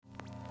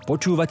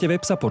Počúvate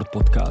WebSupport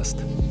podcast.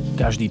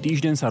 Každý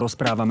týždeň sa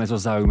rozprávame so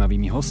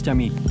zaujímavými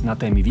hostiami na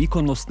témy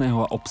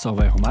výkonnostného a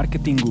obsahového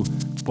marketingu,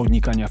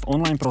 podnikania v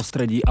online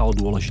prostredí a o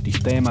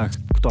dôležitých témach,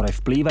 ktoré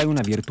vplývajú na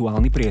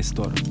virtuálny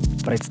priestor.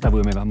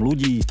 Predstavujeme vám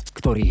ľudí,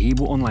 ktorí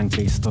hýbu online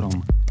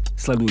priestorom.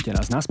 Sledujte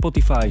nás na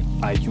Spotify,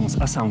 iTunes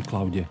a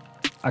Soundcloude.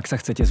 Ak sa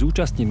chcete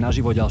zúčastniť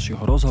naživo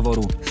ďalšieho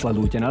rozhovoru,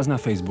 sledujte nás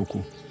na Facebooku.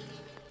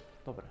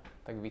 Dobre,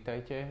 tak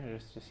vítajte, že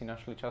ste si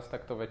našli čas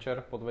takto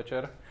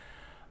podvečer.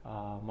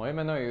 Moje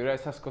meno je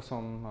Juraj Sasko,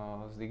 som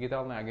z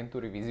digitálnej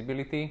agentúry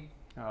Visibility.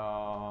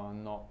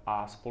 No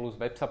a spolu s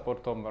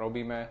WebSupportom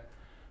robíme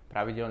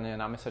pravidelne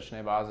na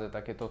mesačnej báze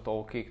takéto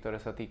talky,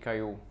 ktoré sa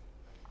týkajú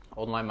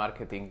online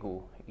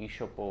marketingu,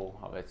 e-shopov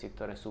a veci,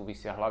 ktoré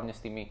súvisia hlavne s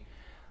tými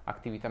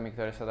aktivitami,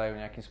 ktoré sa dajú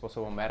nejakým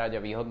spôsobom merať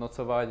a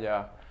vyhodnocovať.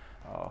 A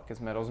keď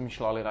sme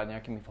rozmýšľali nad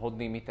nejakými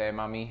vhodnými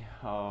témami,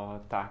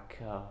 tak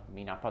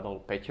mi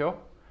napadol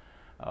Peťo.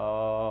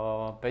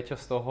 Peťo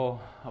z toho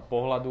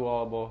pohľadu,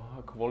 alebo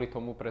kvôli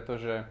tomu,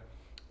 pretože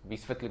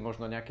vysvetlí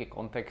možno nejaký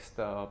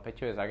kontext.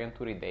 Peťo je z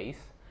agentúry Days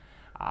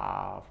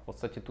a v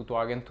podstate túto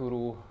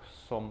agentúru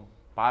som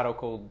pár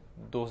rokov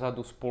dozadu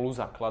spolu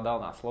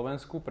zakladal na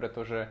Slovensku,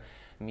 pretože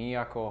my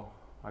ako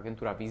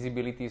agentúra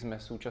Visibility sme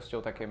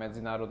súčasťou takej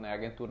medzinárodnej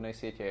agentúrnej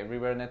siete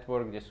Everywhere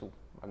Network, kde sú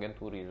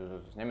agentúry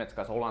z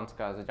Nemecka, z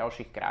Holandska, z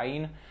ďalších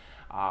krajín.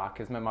 A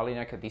keď sme mali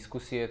nejaké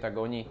diskusie, tak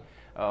oni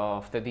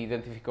vtedy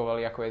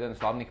identifikovali ako jeden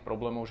z hlavných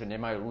problémov, že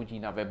nemajú ľudí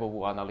na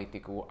webovú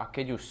analytiku. A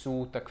keď už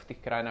sú, tak v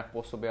tých krajinách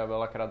pôsobia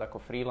veľakrát ako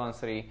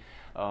freelanceri,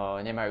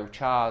 nemajú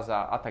čas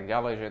a tak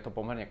ďalej, že je to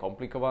pomerne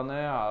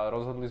komplikované. A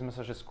rozhodli sme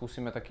sa, že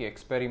skúsime taký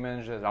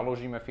experiment, že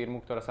založíme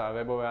firmu, ktorá sa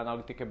na webovej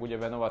analytike bude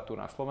venovať tu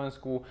na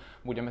Slovensku.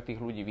 Budeme tých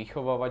ľudí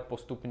vychovávať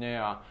postupne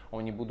a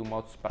oni budú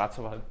môcť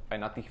pracovať aj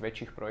na tých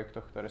väčších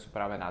projektoch, ktoré sú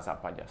práve na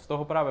západe. Z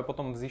toho práve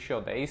potom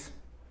vzýšiel Days,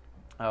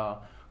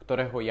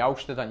 ktorého ja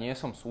už teda nie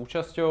som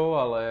súčasťou,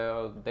 ale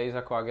Days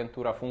ako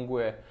agentúra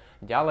funguje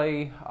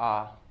ďalej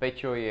a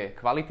Peťo je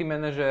quality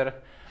manager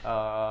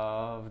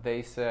v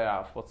Dayse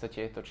a v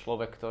podstate je to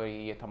človek,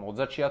 ktorý je tam od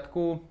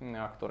začiatku,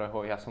 a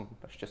ktorého ja som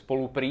ešte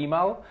spolu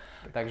prijímal,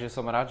 takže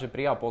som rád, že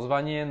prijal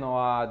pozvanie. No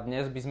a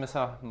dnes by sme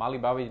sa mali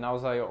baviť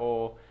naozaj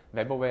o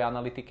webovej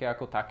analytike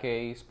ako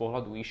takej z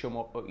pohľadu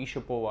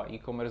e-shopov a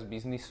e-commerce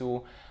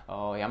biznisu.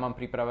 Ja mám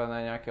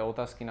pripravené nejaké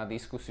otázky na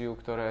diskusiu,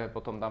 ktoré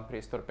potom dám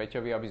priestor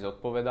Peťovi, aby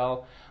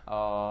zodpovedal.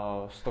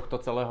 Z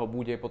tohto celého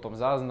bude potom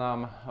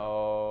záznam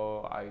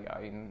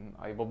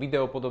aj vo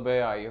videopodobe,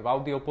 aj v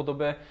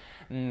audiopodobe.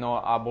 No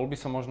a bol by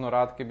som možno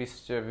rád, keby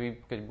ste vy,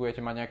 keď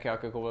budete mať nejaké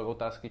akékoľvek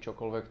otázky,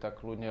 čokoľvek, tak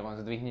ľudne len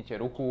zdvihnite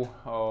ruku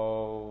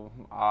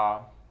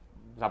a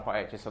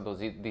zapájajte sa do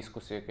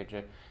diskusie,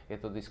 keďže je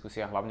to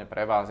diskusia hlavne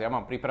pre vás. Ja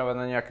mám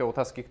pripravené nejaké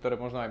otázky, ktoré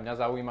možno aj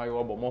mňa zaujímajú,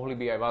 alebo mohli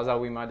by aj vás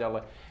zaujímať,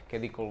 ale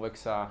kedykoľvek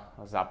sa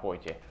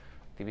zapojte.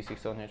 Ty by si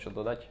chcel niečo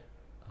dodať?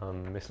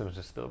 Myslím,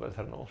 že si to dobre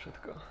zhrnul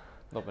všetko.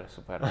 Dobre,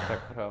 super.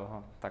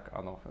 Tak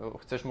áno.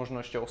 Chceš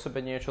možno ešte o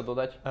sebe niečo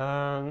dodať?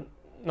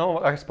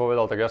 No, ako si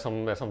povedal, tak ja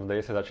som v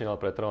Dayse začínal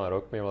pred 3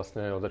 rokmi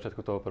vlastne od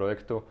začiatku toho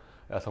projektu.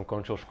 Ja som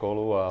končil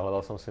školu a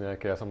hľadal som si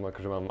nejaké, ja som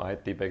akože mám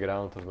IT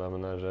background, to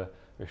znamená, že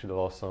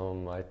vyštudoval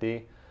som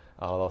IT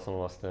a hľadal som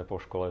vlastne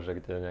po škole,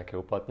 že kde je nejaké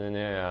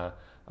uplatnenie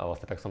a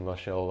vlastne tak som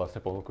našiel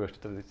vlastne ponuku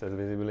ešte cez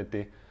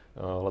Visibility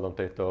hľadom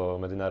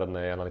tejto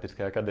medzinárodnej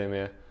analytickej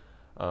akadémie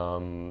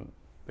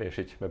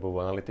riešiť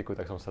webovú analytiku,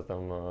 tak som sa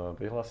tam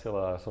prihlásil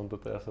a som tu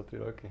teraz 3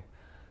 roky,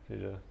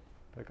 čiže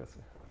tak asi.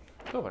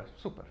 Dobre,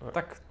 super.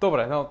 Tak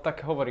dobre, no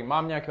tak hovorím,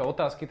 mám nejaké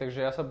otázky,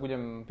 takže ja sa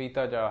budem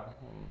pýtať a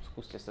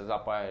skúste sa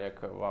zapájať,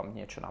 ak vám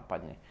niečo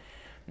napadne.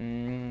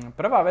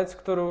 Prvá vec,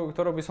 ktorou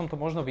by som to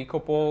možno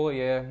vykopol,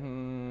 je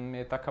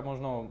taká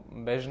možno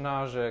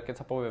bežná, že keď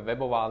sa povie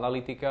webová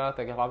analytika,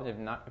 tak hlavne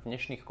v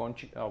dnešných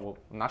alebo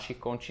v našich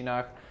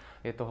končinách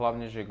je to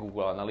hlavne, že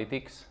Google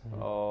Analytics.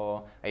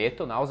 A je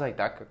to naozaj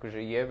tak,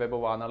 akože je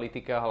webová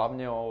analytika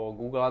hlavne o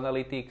Google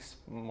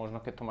Analytics,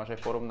 možno keď to máš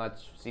aj porovnať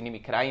s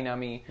inými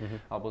krajinami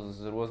alebo s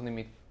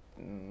rôznymi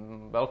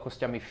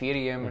veľkosťami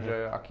firiem,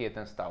 že aký je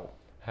ten stav?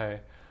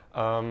 Hej,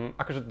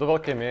 akože do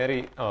veľkej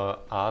miery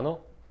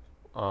áno.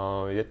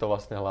 Je to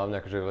vlastne hlavne,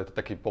 akože je to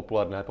taký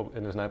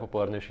jeden z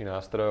najpopulárnejších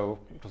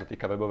nástrojov, čo sa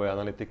týka webovej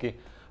analytiky,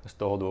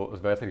 z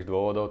viacerých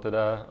dôvodov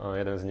teda.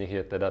 Jeden z nich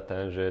je teda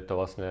ten, že je to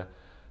vlastne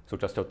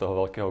súčasťou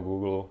toho veľkého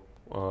Google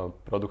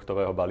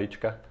produktového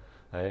balíčka.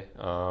 Hej?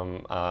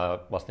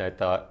 A vlastne aj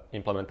tá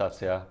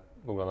implementácia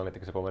Google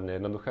Analytics je pomerne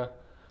jednoduchá,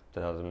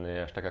 teda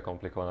nie je až taká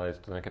komplikovaná, je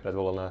to nejaké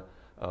predvolené,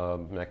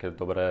 nejaké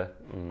dobré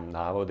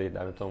návody,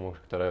 dajme tomu,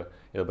 ktoré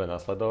je dobré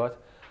nasledovať.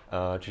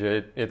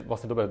 Čiže je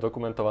vlastne dobre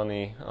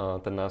dokumentovaný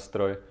ten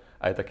nástroj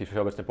a je taký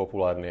všeobecne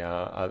populárny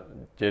a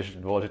tiež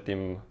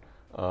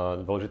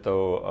dôležitou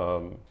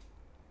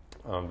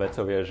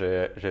vecou je,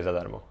 že je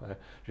zadarmo.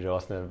 Čiže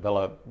vlastne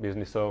veľa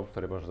biznisov,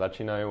 ktoré možno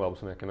začínajú alebo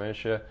sú nejaké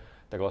menšie,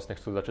 tak vlastne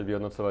chcú začať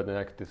vyhodnocovať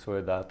nejaké tie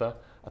svoje dáta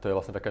a to je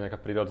vlastne taká nejaká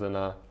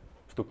prirodzená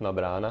vstupná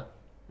brána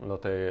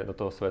do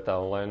toho sveta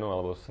online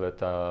alebo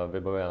sveta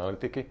webovej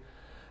analytiky.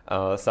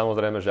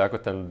 Samozrejme, že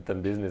ako ten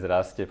biznis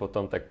rastie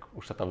potom, tak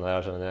už sa tam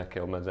naráža na nejaké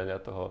obmedzenia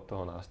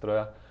toho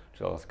nástroja.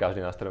 Čiže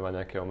každý nástroj má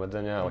nejaké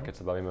obmedzenia, ale keď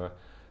sa bavíme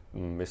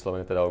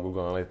vyslovene teda o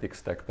Google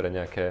Analytics, tak pre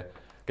nejaké,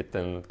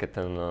 keď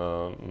ten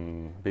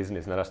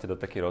biznis narastie do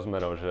takých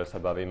rozmerov, že sa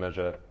bavíme,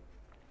 že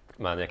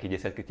má nejakých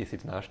desiatky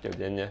tisíc návštev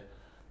denne,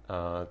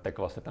 tak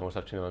vlastne tam už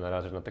začíname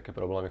narážať na také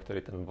problémy,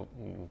 ktorý ten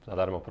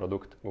zadarmo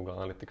produkt Google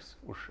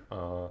Analytics už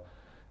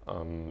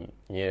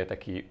nie je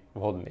taký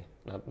vhodný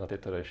na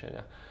tieto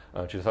riešenia.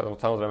 Čiže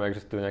samozrejme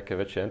existujú nejaké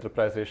väčšie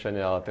enterprise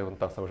riešenia, ale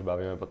tam sa už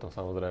bavíme potom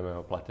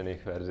samozrejme o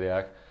platených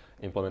verziách.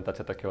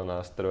 Implementácia takého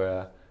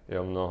nástroja je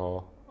o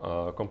mnoho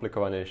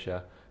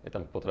komplikovanejšia. Je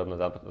tam potrebné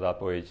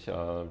zapojiť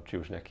či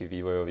už nejaký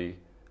vývojový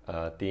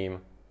tím,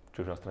 či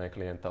už na strane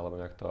klienta, alebo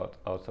nejak to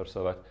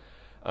outsourcovať.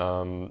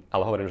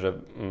 Ale hovorím, že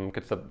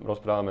keď sa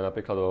rozprávame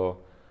napríklad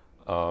o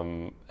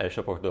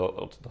e-shopoch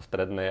do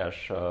strednej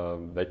až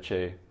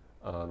väčšej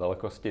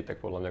veľkosti, tak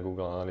podľa mňa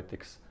Google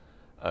Analytics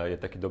je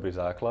taký dobrý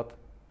základ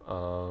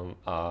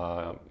a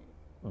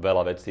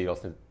veľa vecí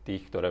vlastne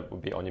tých, ktoré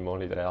by oni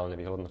mohli reálne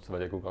vyhodnocovať,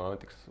 je Google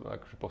Analytics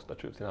akože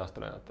postačujúci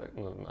nástroj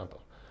na to.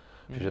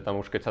 Čiže tam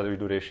už keď sa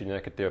idú riešiť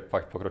nejaké tie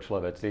fakt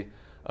pokročilé veci,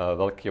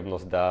 veľký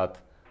obnos dát,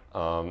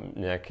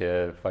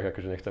 nejaké, fakt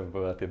akože nechcem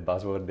povedať tie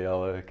buzzwordy,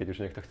 ale keď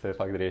už niekto chce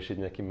fakt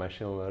riešiť nejaký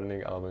machine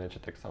learning alebo niečo,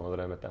 tak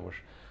samozrejme tam už,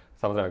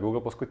 samozrejme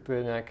Google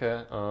poskytuje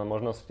nejaké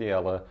možnosti,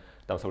 ale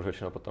tam sa už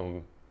väčšinou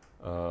potom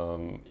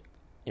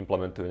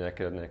implementujú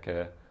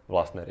nejaké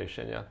vlastné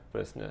riešenia,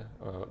 presne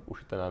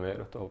ušité na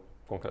mieru toho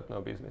konkrétneho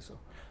biznisu.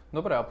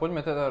 Dobre, a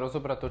poďme teda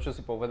rozobrať to, čo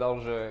si povedal,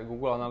 že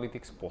Google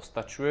Analytics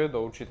postačuje do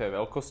určitej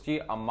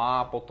veľkosti a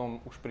má potom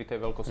už pri tej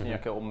veľkosti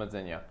nejaké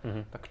obmedzenia.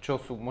 Tak čo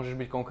sú, môžeš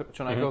byť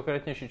čo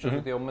najkonkrétnejší, čo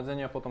sú tie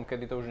obmedzenia, potom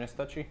kedy to už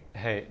nestačí?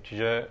 Hej,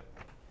 čiže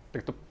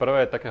tak to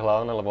prvé je také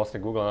hlavné, lebo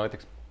vlastne Google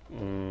Analytics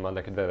má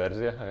také dve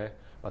verzie, hej.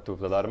 Má tu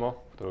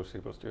zadarmo, ktorú si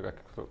proste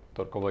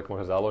ktokoľvek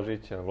môže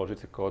založiť,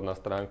 vložiť si kód na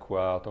stránku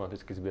a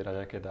automaticky zbiera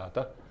nejaké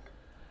dáta.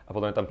 A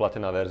potom je tam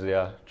platená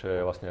verzia, čo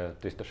je vlastne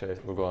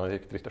 360, Google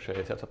Analytics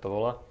 360 sa to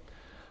volá.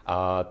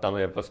 A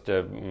tam je proste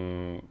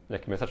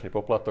nejaký mesačný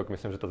poplatok,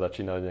 myslím, že to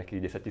začína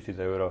nejakých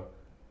 10 000 eur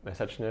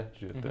mesačne,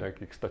 čiže to je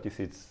nejakých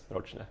 100 000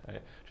 ročne.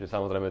 Hej. Čiže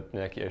samozrejme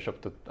nejaký e-shop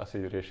to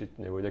asi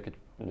riešiť nebude, keď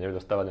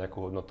nedostáva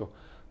nejakú hodnotu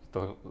z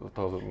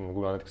toho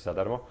Google Analytics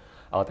zadarmo.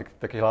 Ale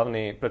taký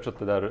hlavný, prečo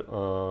teda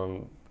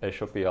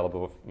e-shopy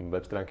alebo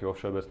web stránky vo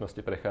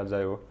všeobecnosti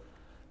prechádzajú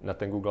na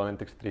ten Google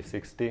Analytics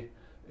 360,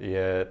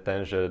 je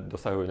ten, že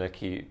dosahujú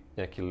nejaký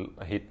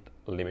hit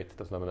limit.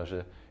 To znamená,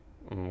 že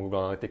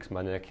Google Analytics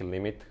má nejaký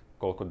limit,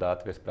 koľko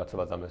dát vie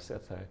spracovať za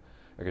mesiac.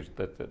 Takže to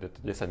je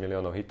 10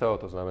 miliónov hitov,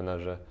 to znamená,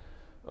 že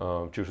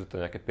či už sú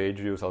to nejaké page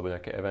views, alebo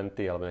nejaké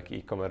eventy, alebo nejaké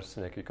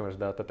e-commerce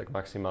dáta, tak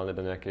maximálne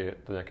do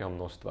nejakého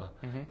množstva.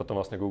 Potom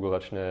vlastne Google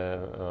začne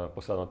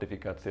posielať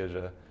notifikácie,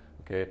 že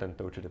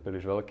tento účet je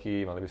príliš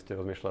veľký, mali by ste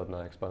rozmýšľať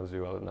na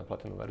expanziu alebo na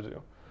platenú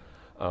verziu.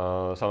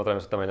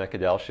 Samozrejme sú tam aj nejaké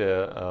ďalšie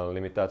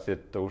limitácie,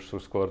 to už sú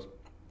skôr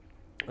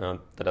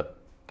teda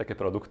také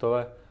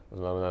produktové. To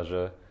znamená,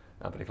 že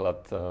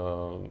napríklad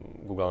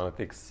Google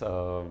Analytics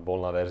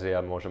voľná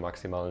verzia môže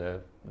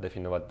maximálne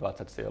definovať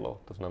 20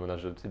 cieľov. To znamená,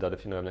 že si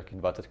definujem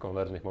nejakých 20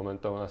 konverzných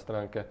momentov na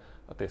stránke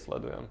a tie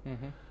sledujem.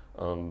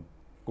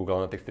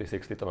 Google Analytics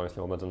 360 to má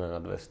myslím obmedzené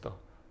na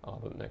 200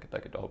 alebo nejaké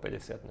takéto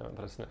 50, neviem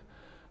presne.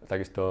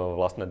 Takisto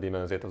vlastné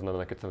dimenzie, to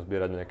znamená, keď chcem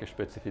zbierať nejaké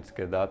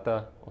špecifické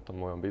dáta o tom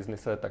mojom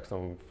biznise, tak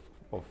som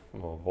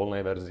vo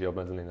voľnej verzii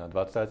obmedzený na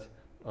 20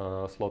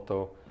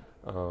 slotov,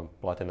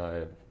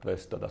 platená je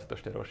 200, dá sa to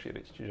ešte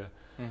rozšíriť. Čiže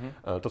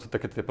to sú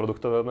také tie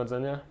produktové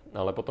obmedzenia,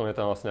 ale potom je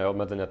tam vlastne aj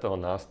obmedzenia toho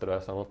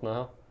nástroja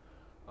samotného,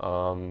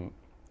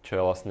 čo je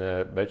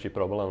vlastne väčší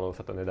problém, lebo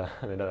sa to nedá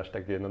až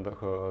tak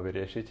jednoducho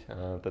vyriešiť,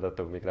 teda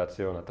tou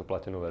migráciou na tú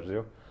platenú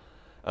verziu.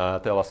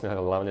 A to je vlastne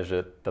hlavne,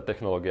 že tá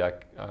technológia,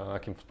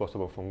 akým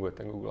spôsobom funguje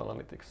ten Google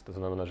Analytics. To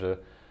znamená, že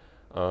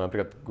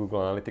napríklad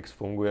Google Analytics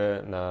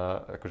funguje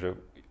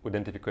akože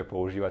identifikuje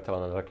používateľa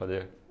na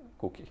základe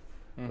cookie.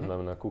 To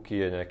znamená,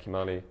 cookie je nejaký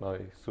malý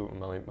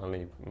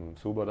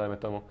súbor, dajme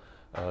tomu,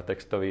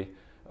 textový,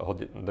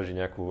 drží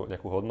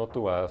nejakú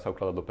hodnotu a sa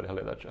ukladá do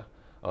prehliadača.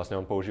 A vlastne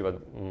on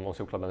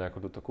si ukladá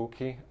nejakú túto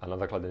cookie a na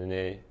základe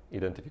nej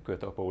identifikuje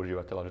toho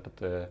používateľa, že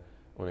toto je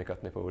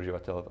unikátny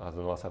používateľ a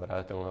znova sa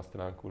vrátil na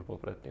stránku, už bol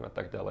predtým a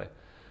tak ďalej.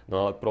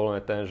 No ale problém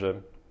je ten,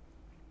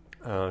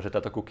 že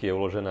táto cookie je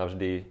uložená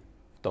vždy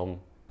v tom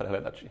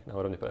prehliadači, na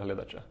úrovni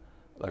prehliadača,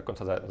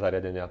 dokonca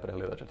zariadenia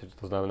prehliadača.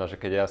 To znamená, že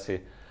keď ja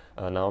si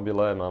na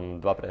mobile mám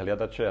dva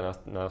prehliadače a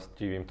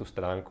navštívim tú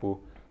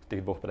stránku z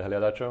tých dvoch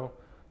prehliadačov,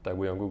 tak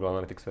budem Google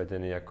Analytics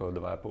vedený ako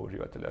dva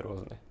používateľia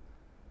rôzne.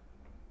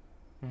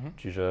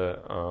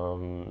 Čiže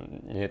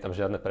nie je tam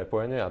žiadne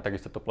prepojenie a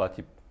takisto to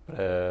platí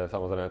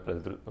samozrejme pre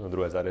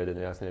druhé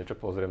zariadenie. Ja si niečo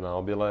pozriem na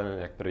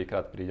mobile, nejak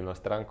prvýkrát prídem na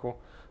stránku,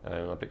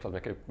 napríklad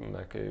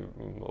nejakej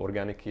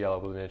organiky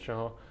alebo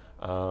niečoho.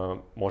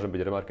 Môžem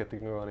byť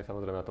remarketingovaný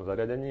samozrejme na tom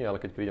zariadení, ale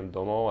keď prídem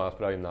domov a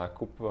spravím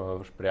nákup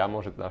už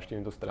priamo, že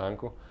navštívim tú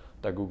stránku,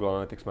 tak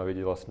Google Analytics ma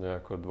vidí vlastne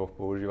ako dvoch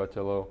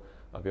používateľov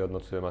a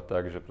vyhodnocuje ma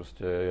tak, že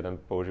proste jeden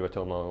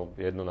používateľ mal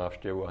jednu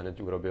návštevu a hneď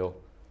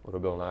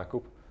urobil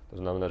nákup. To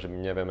znamená, že my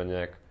nevieme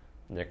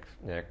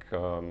nejak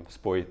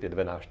spojiť tie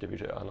dve návštevy,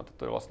 že áno,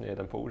 toto je vlastne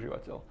jeden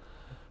používateľ.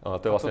 A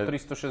to vlastne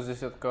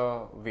 360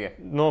 vie?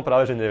 No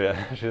práve, že nevie.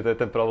 Že to je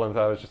ten problém,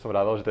 práve, že som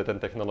rával, že to je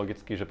ten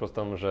technologický, že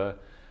prostom, že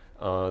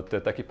to je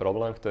taký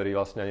problém, ktorý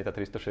vlastne ani tá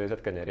 360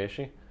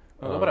 nerieši.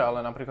 No dobré, ale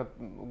napríklad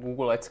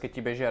Google Ads, keď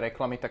ti bežia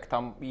reklamy, tak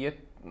tam je...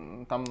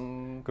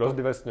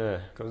 Cross-device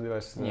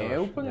nie je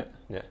úplne?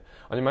 Nie.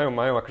 Oni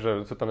majú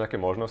akože sú tam nejaké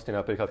možnosti,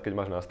 napríklad keď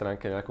máš na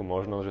stránke nejakú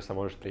možnosť, že sa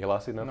môžeš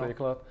prihlásiť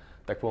napríklad,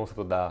 tak potom sa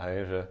to dá,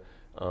 hej, že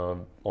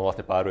on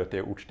vlastne páruje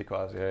tie účty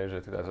kvázi, hej,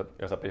 že teda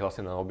ja sa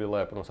prihlásim na mobile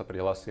a potom sa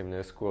prihlásim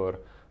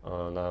neskôr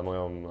na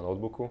mojom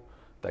notebooku,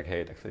 tak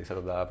hej, tak sa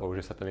to dá,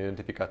 použije sa ten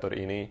identifikátor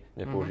iný,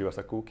 nepoužíva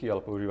sa cookie,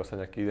 ale používa sa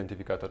nejaký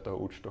identifikátor toho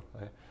účtu,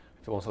 hej.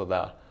 Potom sa to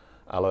dá.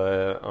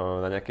 Ale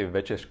na nejakej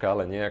väčšej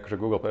škále nie, akože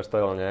Google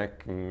predstavil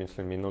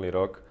myslím minulý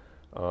rok,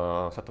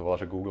 sa to volá,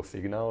 že Google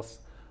Signals.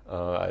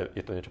 A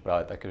je to niečo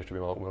práve také, že by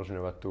malo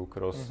umožňovať tú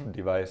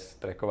cross-device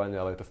trackovanie,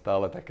 ale je to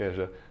stále také,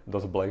 že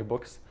dosť black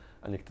box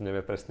a nikto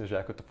nevie presne, že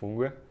ako to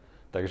funguje.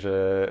 Takže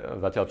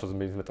zatiaľ, čo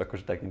sme to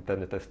akože tak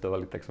interne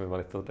testovali, tak sme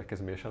mali to také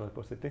zmiešané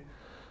pocity,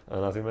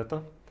 nazvime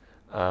to.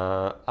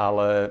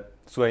 Ale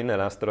sú aj iné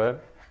nástroje,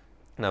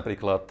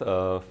 napríklad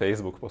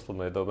Facebook v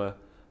poslednej dobe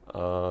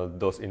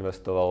dosť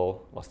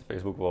investoval, vlastne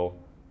Facebook bol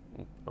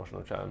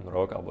možno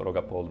rok alebo rok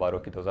a pol, 2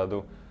 roky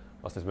dozadu.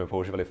 Vlastne sme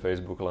používali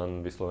Facebook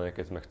len vyslovene,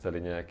 keď sme chceli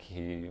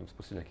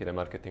spustiť nejaký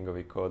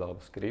remarketingový kód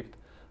alebo skript,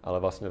 ale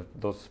vlastne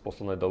dosť v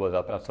poslednej dobe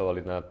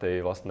zapracovali na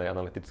tej vlastnej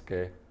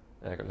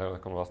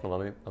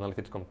vlastnom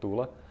analytickom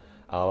toole.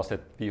 A vlastne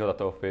výhoda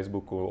toho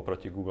Facebooku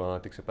oproti Google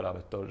Analytics je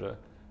práve to, že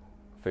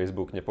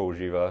Facebook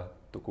nepoužíva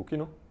tú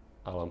cookinu,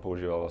 ale on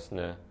používa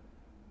vlastne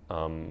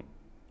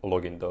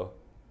login do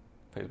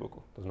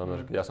Facebooku. To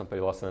znamená, že keď ja som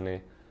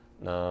prihlásený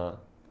na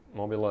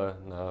mobile,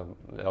 na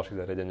ďalších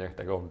zariadeniach,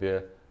 tak on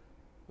vie,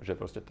 že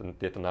proste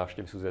tieto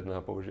návštevy sú z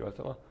jedného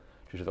používateľa.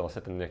 Čiže to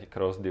vlastne ten nejaký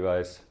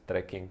cross-device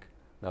tracking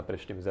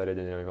naprieč tými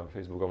zariadeniami mám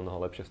Facebook o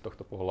mnoho lepšie z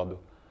tohto pohľadu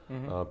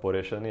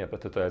poriešený a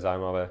preto to je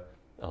zaujímavé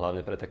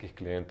hlavne pre takých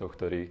klientov,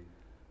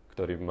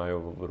 ktorí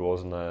majú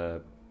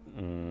rôzne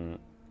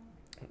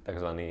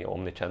tzv.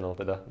 Omnichannel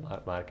teda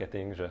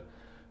marketing,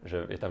 že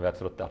je tam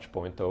viacero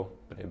touchpointov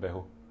v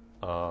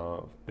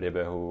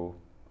priebehu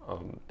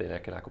tej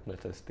nejaké nákupnej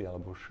cesty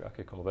alebo už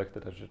akékoľvek,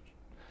 teda,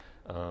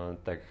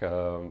 tak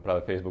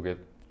práve Facebook je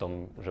v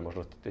tom, že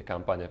možno tie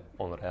kampane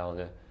on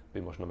reálne by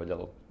možno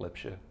vedel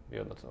lepšie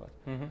vyhodnocovať.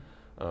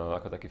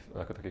 Ako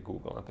taký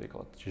Google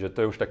napríklad. Čiže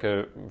to je už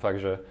také fakt,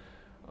 že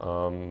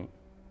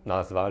na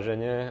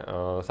zváženie.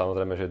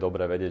 Samozrejme, že je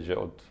dobré vedieť, že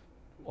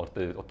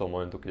od toho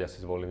momentu, keď ja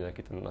si zvolím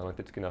nejaký ten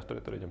analytický nástroj,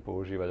 ktorý idem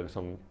používať, aby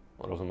som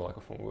rozumel, ako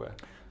funguje.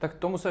 Tak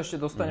k tomu sa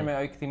ešte dostaneme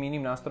aj k tým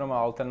iným nástrojom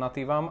a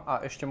alternatívam.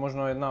 A ešte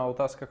možno jedna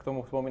otázka k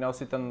tomu. Spomínal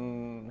si ten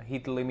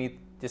hit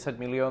limit 10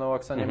 miliónov,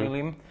 ak sa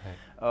nemýlim.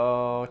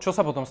 Čo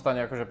sa potom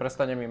stane? Akože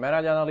prestane mi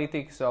merať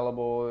Analytics?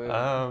 Alebo...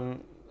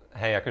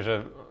 akože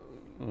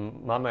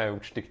máme aj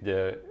účty,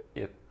 kde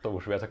je to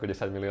už viac ako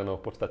 10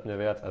 miliónov, podstatne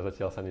viac a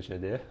zatiaľ sa nič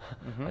nedieje.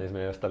 Ani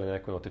sme nedostali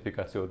nejakú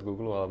notifikáciu od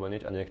Google alebo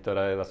nič. A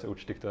niektoré zase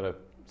účty, ktoré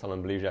sa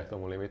len blížia k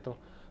tomu limitu.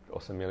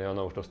 8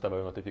 miliónov už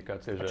dostávajú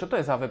notifikácie. A čo to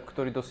je za web,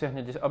 ktorý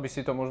dosiahne, aby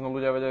si to možno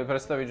ľudia vedeli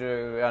predstaviť,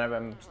 že ja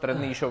neviem,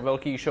 stredný e-shop,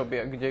 veľký e-shop,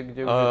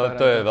 kde už je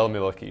to je veľmi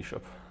veľký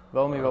e-shop.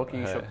 Veľmi veľký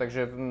e-shop,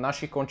 takže v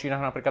našich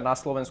končinách napríklad na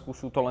Slovensku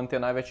sú to len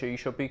tie najväčšie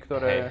e-shopy,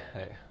 ktoré...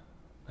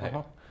 Hej.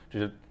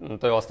 Čiže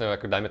to je vlastne,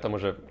 ako dajme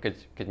tomu, že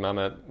keď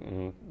máme,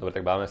 dobre,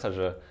 tak bávame sa,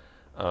 že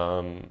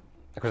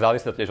ako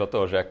závisí to tiež od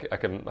toho, že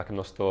aké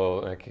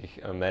množstvo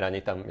nejakých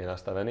meraní tam je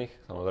nastavených.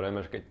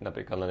 Samozrejme, že keď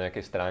napríklad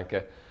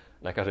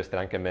na každej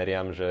stránke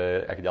meriam,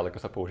 že ak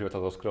ďaleko sa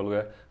používateľ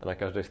zoskroluje a na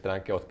každej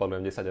stránke odpalujem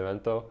 10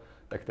 eventov,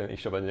 tak ten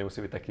e-shop nemusí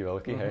byť taký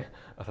veľký, hej,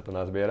 a sa to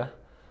nazbiera.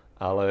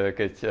 Ale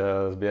keď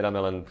zbierame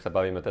len, sa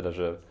bavíme teda,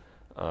 že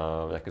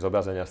nejaké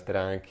zobrazenia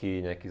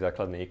stránky, nejaký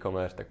základný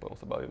e-commerce, tak potom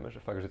sa bavíme,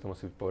 že fakt, že to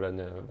musí byť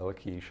poriadne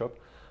veľký e-shop.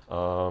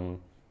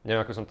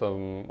 Neviem, ako som to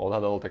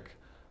odhadol, tak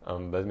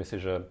vezmi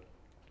si, že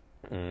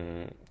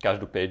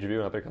každú page view,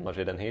 napríklad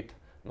máš jeden hit,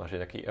 máš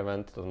nejaký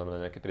event, to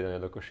znamená nejaké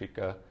pridanie do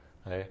košíka,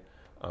 hej.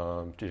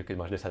 Čiže keď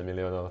máš 10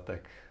 miliónov,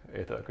 tak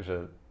je to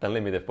akože, ten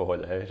limit je v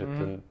pohode, hej, že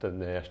ten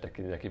nie je až taký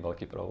nejaký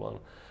veľký problém.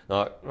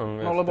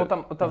 No lebo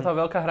tá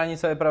veľká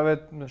hranica je práve,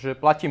 že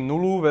platím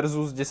nulu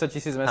versus 10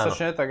 000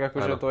 mesačne, tak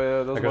akože to je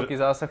dosť veľký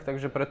zásah,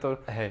 takže preto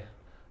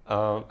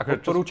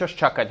odporúčaš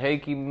čakať, hej,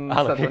 kým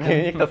sa to...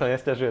 Nikto sa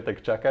nesťažuje,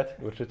 tak čakať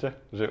určite.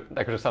 Že,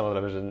 akože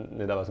samozrejme, že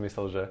nedáva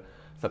zmysel, že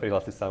sa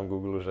prihlásiť sám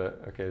Google, že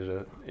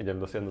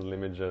idem dosiahnuť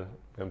limit, že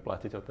budem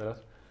platiť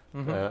odteraz.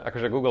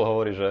 Akože Google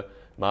hovorí, že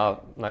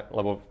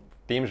lebo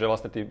tým, že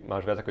vlastne ty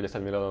máš viac ako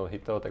 10 miliónov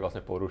hitov, tak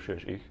vlastne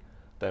porušuješ ich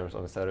terms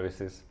on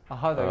services.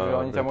 Aha, takže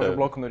oni ťa môžu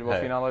bloknúť vo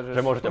finále. Že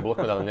môžu ťa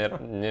bloknúť, ale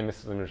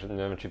nemyslím, že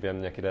neviem, či viem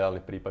nejaký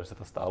reálny prípad, že sa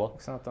to stalo.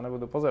 Tak sa na to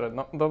nebudú pozerať,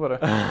 no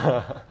dobre.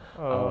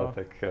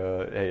 Tak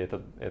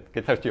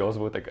keď sa ti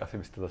ozvú, tak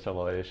asi by si to začal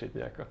mal riešiť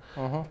nejako.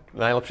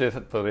 Najlepšie je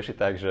sa to riešiť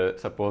tak, že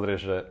sa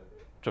pozrieš, že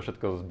čo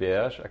všetko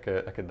zbieraš,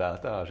 aké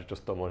dáta a že čo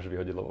z toho môžeš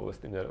vyhodiť, lebo vôbec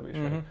s tým nerobíš.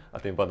 A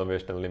tým pádom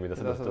vieš ten limit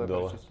sa dostať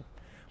dole.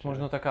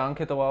 Možno taká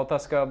anketová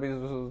otázka, aby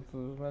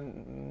sme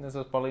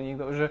nezaspali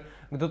nikto, že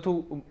kto tu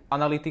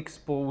Analytics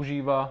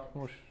používa,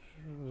 už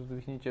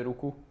zdvihnite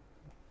ruku.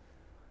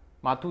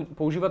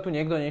 Používa tu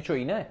niekto niečo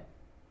iné?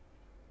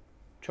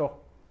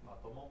 Čo?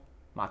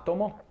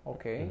 Matomo?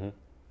 OK.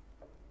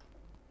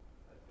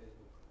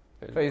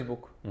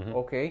 Facebook.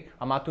 OK.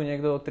 A má tu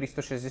niekto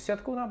 360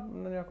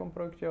 na nejakom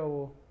projekte,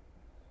 alebo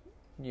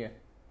nie?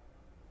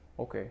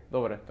 OK,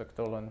 dobre, tak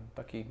to len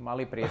taký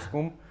malý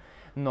prieskum.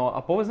 No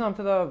a povedz nám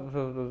teda,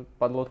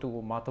 padlo tu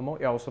Matomo,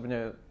 ja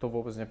osobne to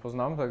vôbec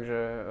nepoznám,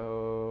 takže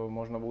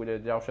možno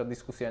bude ďalšia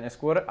diskusia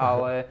neskôr,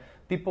 ale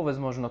ty povedz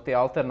možno tie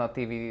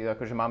alternatívy,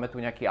 akože máme tu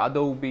nejaký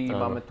Adobe,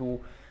 máme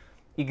tu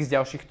x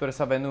ďalších, ktoré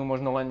sa venujú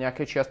možno len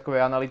nejakej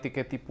čiastkovej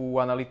analytike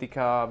typu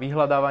analytika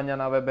vyhľadávania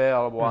na webe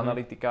alebo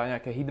analytika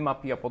nejaké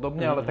heatmapy a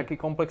podobne, ale taký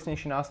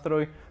komplexnejší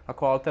nástroj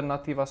ako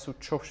alternatíva sú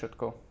čo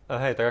všetko?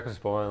 Hej, tak ako si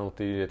spomenul,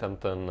 je tam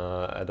ten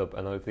Adobe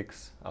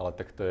Analytics, ale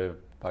tak to je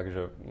fakt,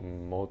 že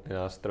mohutný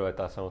nástroj,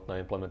 tá samotná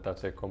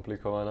implementácia je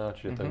komplikovaná,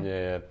 čiže to nie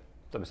je,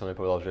 to by som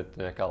nepovedal, že je to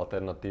nejaká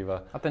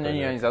alternatíva. A ten nie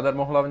je ani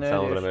zadarmo hlavne?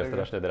 Samozrejme je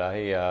strašne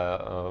drahý a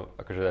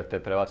akože aj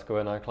tie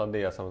prevádzkové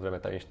náklady a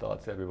samozrejme tá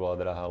inštalácia by bola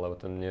drahá, lebo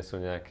to nie sú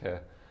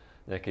nejaké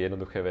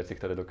jednoduché veci,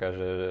 ktoré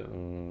dokáže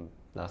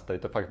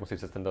nastaviť. To fakt musí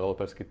cez ten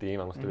developerský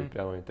tím a musí to byť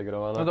priamo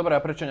integrované. No dobré,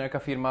 a prečo nejaká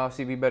firma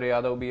si vyberie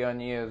Adobe a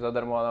nie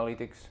zadarmo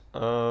Analytics?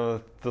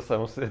 To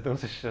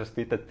musíš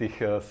spýtať tých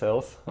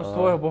sales. No z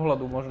tvojho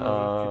pohľadu možno,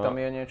 či tam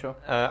je niečo?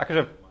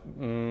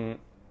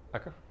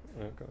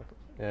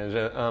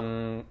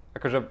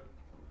 Akože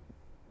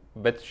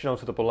väčšinou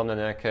sú to podľa mňa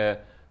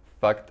nejaké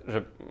fakt,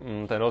 že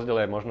ten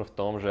rozdiel je možno v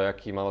tom, že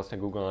aký má vlastne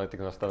Google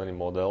Analytics nastavený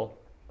model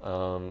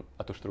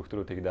a tú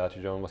štruktúru tých dát,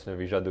 čiže on vlastne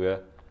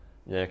vyžaduje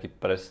nejakú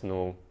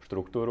presnú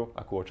štruktúru,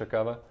 akú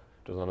očakáva.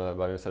 Čo znamená,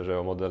 bavíme sa, že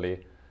o modeli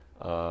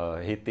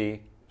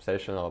hity,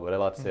 session alebo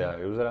relácia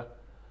usera,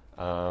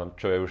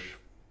 čo je už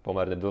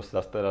pomerne dosť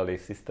zastaralý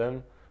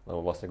systém,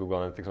 lebo vlastne Google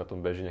Analytics na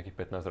tom beží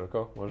nejakých 15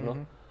 rokov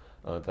možno.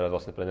 Teraz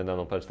vlastne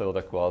prednedávno predstavil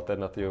takú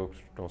alternatívu,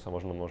 k tomu sa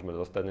možno môžeme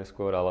dostať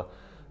neskôr, ale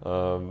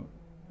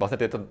vlastne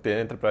tie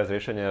enterprise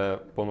riešenia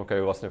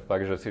ponúkajú vlastne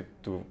fakt, že si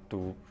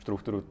tú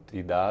štruktúru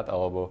tých dát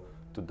alebo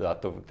tú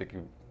dátovú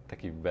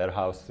taký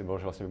warehouse si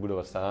môžeš vlastne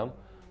vybudovať sám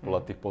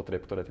podľa tých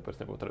potrieb, ktoré ty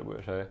presne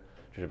potrebuješ. Hej.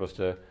 Čiže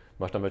proste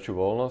máš tam väčšiu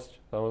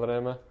voľnosť,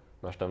 samozrejme,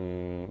 máš tam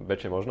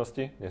väčšie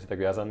možnosti, nie si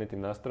tak viazaný tým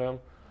nástrojom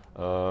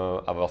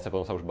a vlastne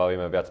potom sa už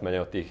bavíme viac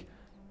menej o tých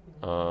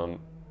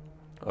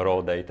raw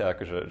data,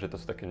 akože, že to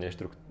sú také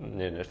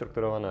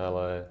neštrukturované,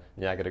 ale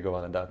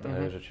neagregované dáta,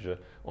 hej, že čiže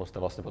on sa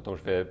tam vlastne potom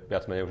už vie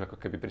viac menej už ako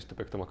keby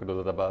pristúpe k tomu ako do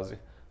databázy,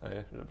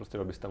 hej, že proste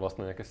robí si tam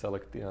vlastne nejaké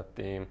selekty nad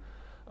tým.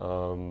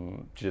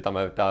 Čiže tam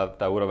aj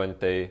tá úroveň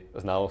tej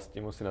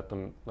znalosti musí na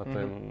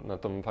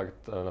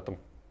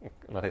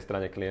tej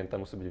strane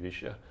klienta musí byť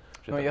vyššia.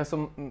 No ja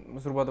som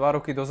zhruba 2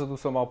 roky dozadu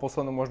som mal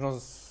poslednú možnosť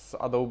z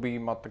Adobe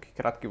mať taký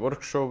krátky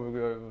workshop,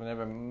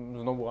 neviem,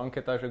 znovu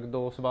anketa, že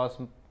kto z vás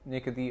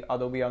niekedy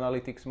Adobe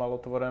Analytics mal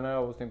otvorené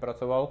alebo s tým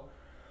pracoval.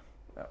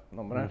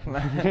 Dobre.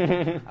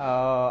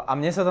 A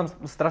mne sa tam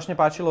strašne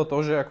páčilo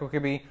to, že ako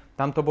keby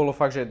tam to bolo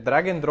fakt, že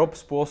drag and drop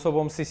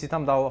spôsobom si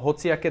tam dal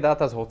hociaké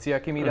dáta s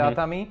hociakými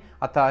dátami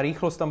a tá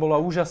rýchlosť tam bola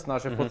úžasná,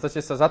 že v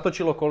podstate sa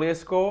zatočilo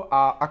koliesko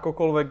a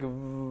akokoľvek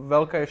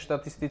veľká je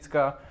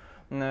štatistická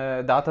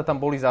dáta tam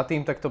boli za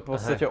tým, tak to v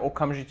podstate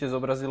okamžite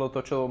zobrazilo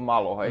to, čo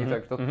malo, hej,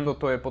 tak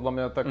toto je podľa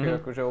mňa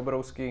také akože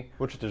obrovský.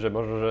 Určite, že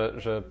možno,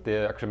 že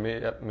tie, akože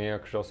my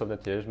akože osobne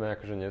tiež sme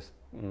akože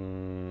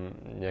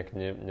nejak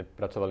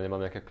nepracovali,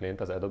 nemám nejakého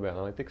klienta z Adobe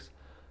Analytics,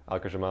 ale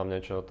akože mám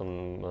niečo o tom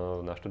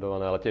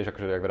naštudované, ale tiež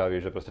akože, jak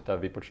vraví, že proste tá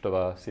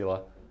výpočtová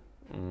sila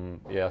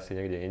je asi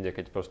niekde inde,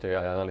 keď proste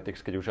aj Analytics,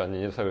 keď už ani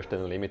nedosahuješ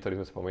ten limit,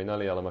 ktorý sme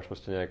spomínali, ale máš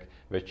proste nejak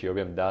väčší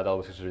objem dát, alebo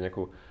si chceš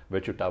nejakú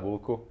väčšiu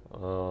tabuľku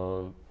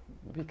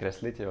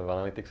vykresliť v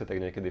Analyticse, tak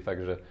niekedy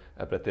fakt, že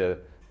aj pre tie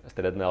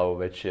stredné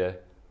alebo väčšie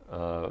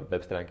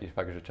web stránky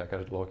fakt, že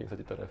čakáš dlho, kým sa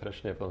ti to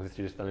refreshne, potom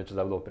zistíš, že si tam niečo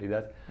zabudol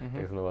pridať,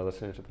 tak znova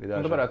zase niečo pridáš.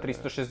 No dobré, a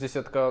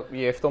 360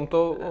 je v tomto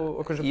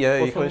akože je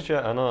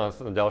rýchlejšia, áno, a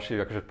ďalší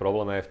akože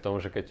problém je v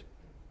tom, že keď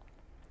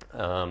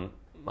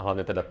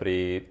hlavne teda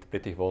pri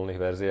tých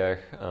voľných verziách,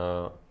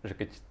 že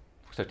keď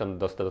chceš tam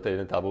dostať do tej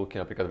jednej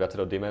tabuľky napríklad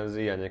viacero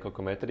dimenzií a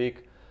niekoľko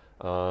metrík,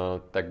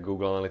 tak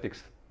Google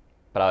Analytics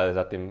práve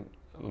za tým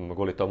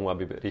kvôli tomu,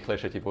 aby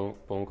rýchlejšie ti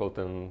ponúkol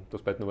tú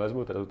spätnú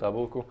väzbu, teda tú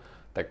tabuľku,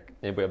 tak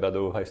nebude brať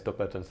do úvahy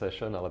 100%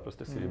 session, ale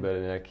proste si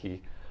vyberie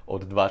nejaký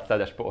od 20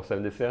 až po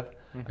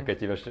 80. A keď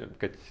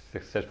si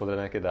chceš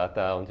pozrieť nejaké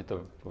dáta a on ti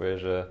to povie,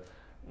 že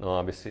No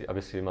aby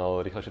si mal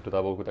rýchlejšie tú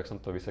tabuľku, tak som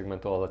to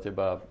vysegmentoval za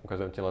teba a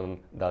ukazujem ti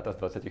len dáta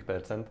z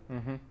 20%.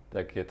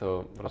 Tak je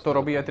to... A to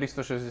robí aj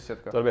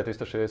 360. To robí aj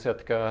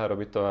 360,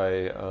 robí to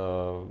aj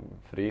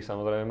free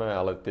samozrejme,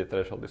 ale tie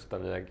thresholdy sú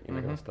tam nejak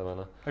inak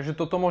nastavené. Takže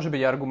toto môže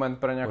byť argument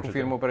pre nejakú Určite.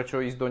 firmu,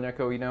 prečo ísť do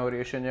nejakého iného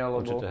riešenia,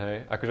 lebo... Určite, hej.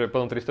 Akože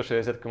potom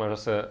 360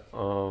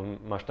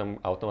 máš tam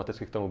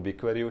automaticky k tomu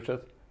BigQuery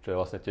účet, čo je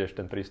vlastne tiež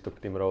ten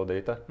prístup k tým raw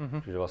data,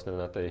 čiže vlastne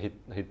na tej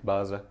hit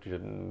báze, čiže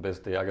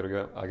bez tej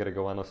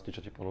agregovanosti,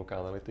 čo ti ponúka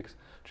Analytics.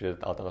 Čiže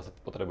ale tam zase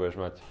potrebuješ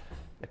mať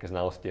nejaké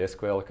znalosti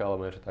SQL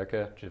alebo niečo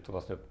také, čiže tu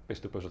vlastne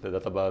pristupuješ do tej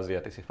databázy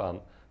a ty si fan,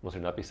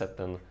 musíš napísať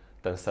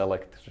ten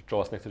select, čo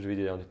vlastne chceš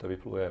vidieť a on ti to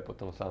vypluje a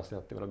potom sám si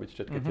nad tým robiť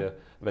všetky tie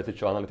veci,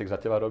 čo Analytics za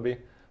teba robí,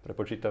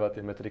 prepočítava tie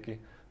metriky,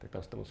 tak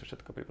tam si to musíš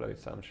všetko pripraviť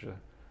sám, čiže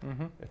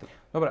je to...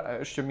 Dobre,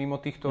 a ešte mimo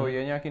týchto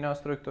je nejaký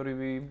nástroj, ktorý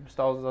by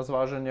stal za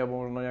zváženie,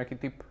 alebo možno nejaký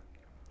typ?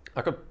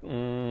 Ako,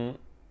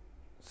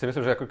 si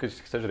myslím, že ako keď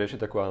chceš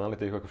riešiť takú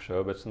analytiku ako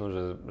všeobecnú,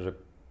 že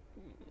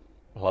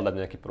hľadať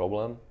nejaký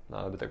problém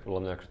na webe, tak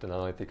podľa mňa akože ten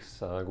Analytics,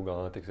 Google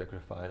Analytics je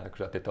akože fajn,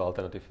 akože a tieto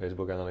alternatívy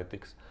Facebook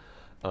Analytics,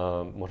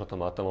 možno to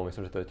Matomo,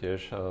 myslím, že to je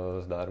tiež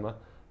zdarma.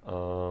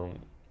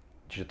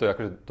 Čiže to je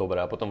akože dobré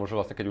a potom možno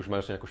vlastne, keď už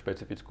máš nejakú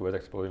špecifickú vec,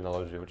 tak si povedeš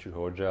naložiť či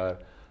Hotjar,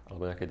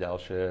 alebo nejaké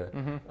ďalšie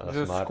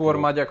Že skôr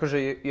mať akože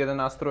jeden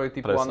nástroj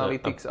typu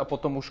Analytics a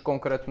potom už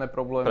konkrétne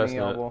problémy.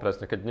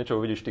 Presne, keď niečo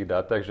uvidíš v tých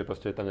dátach, že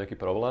proste je tam nejaký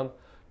problém,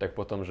 tak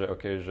potom, že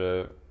OK,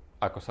 že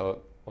ako sa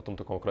o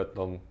tomto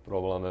konkrétnom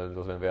probléme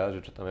dozviem viac,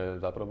 že čo tam je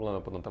za problém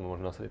a potom tam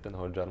môžem nasadiť ten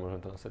Hotjar,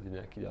 môžem tam nasadiť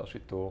nejaký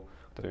ďalší tool,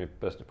 ktorý mi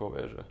presne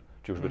povie, že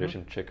či už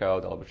riešim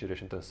checkout, alebo či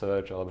riešim ten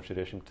search, alebo či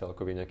riešim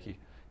celkový nejaký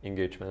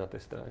engagement na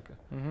tej stránke.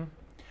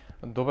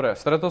 Dobre,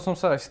 stretol som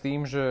sa aj s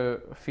tým,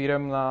 že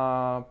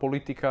firemná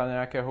politika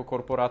nejakého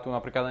korporátu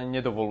napríklad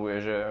ani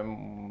nedovoluje, že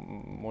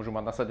môžu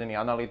mať nasadený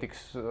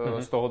Analytics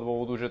z toho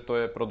dôvodu, že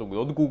to je produkt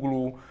od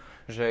Google,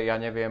 že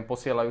ja neviem,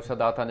 posielajú sa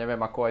dáta,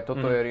 neviem ako aj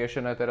toto je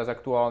riešené teraz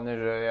aktuálne,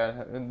 že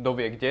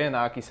dovie kde,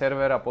 na aký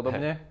server a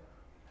podobne.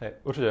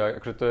 Hej,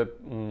 určite, akože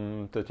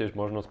to je tiež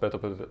možnosť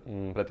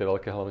pre tie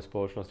veľké hlavné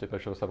spoločnosti,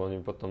 prečo sa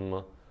oni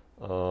potom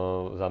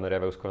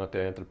zameriavajú skôr na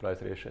tie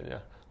enterprise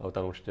riešenia. Ale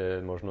tam určite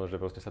je možnosť,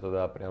 že proste sa to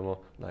dá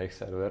priamo na ich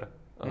server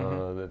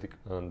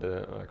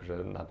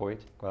akože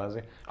napojiť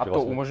kvázi. A to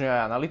vlastne umožňuje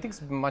aj Analytics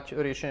mať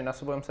riešenie na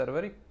svojom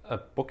serveri?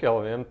 Pokiaľ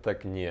viem,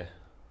 tak nie.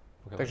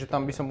 Takže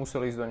tam by som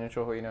musel ísť do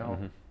niečoho iného.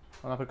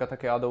 A napríklad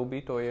také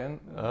Adobe to je?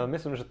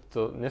 Myslím, že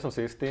to, nie som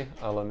si istý,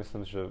 ale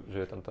myslím, že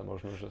je tam tá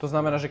možnosť. Že to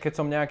znamená, že keď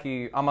som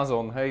nejaký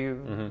Amazon, hej,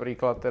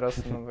 príklad teraz.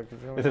 No, tak,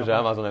 myslím, že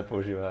Amazon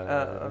nepoužíva.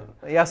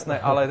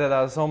 Jasné, ale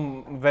teda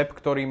som web,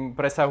 ktorým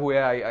presahuje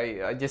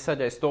aj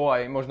 10, aj 100,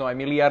 aj možno aj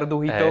miliardu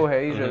hitov,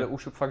 hej, že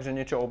už fakt, že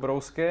niečo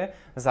obrovské.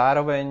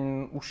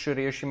 Zároveň už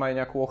riešim aj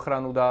nejakú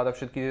ochranu dát a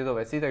všetky tieto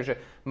veci,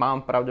 takže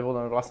mám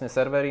pravdepodobne vlastne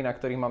servery, na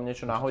ktorých mám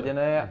niečo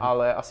nahodené,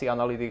 ale asi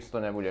Analytics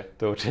to nebude.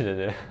 To určite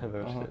nie.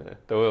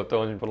 To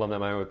oni podľa mňa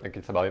majú,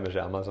 keď sa bavíme,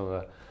 že Amazon,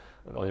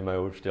 oni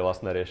majú určite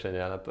vlastné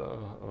riešenia na to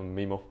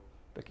mimo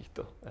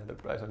takýchto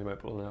enterprise. Oni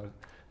majú podľa mňa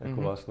nejakú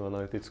vlastnú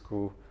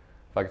analytickú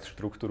fakt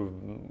štruktúru,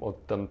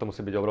 tam to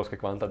musí byť obrovské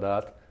kvanta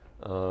dát,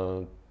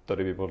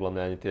 ktoré by podľa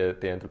mňa ani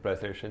tie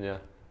enterprise riešenia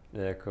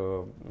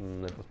nejako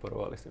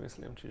nepodporovali, si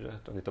myslím.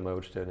 Čiže oni to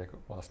majú určite nejako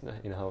vlastne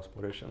in-house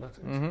poriešené.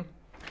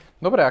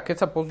 Dobre, a keď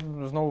sa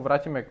znovu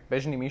vrátime k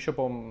bežným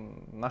e-shopom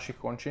v našich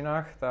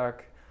končinách,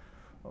 tak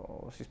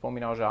si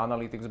spomínal, že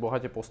Analytics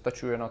bohate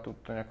postačuje na tú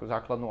nejakú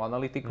základnú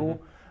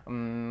analytiku.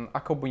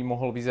 Ako by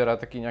mohol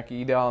vyzerať taký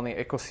nejaký ideálny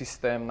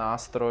ekosystém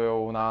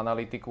nástrojov na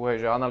analytiku,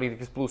 hej, že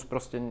Analytics plus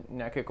proste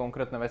nejaké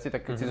konkrétne veci,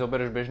 tak keď si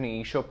zoberieš bežný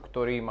e-shop,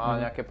 ktorý má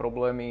nejaké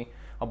problémy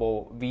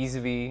alebo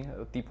výzvy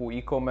typu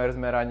e-commerce,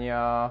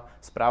 merania,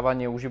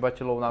 správanie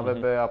užívateľov na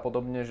webe a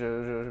podobne, že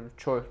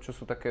čo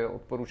sú také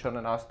odporúčané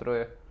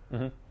nástroje?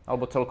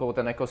 Alebo celkovo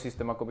ten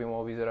ekosystém, ako by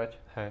mohol vyzerať?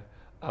 Hej.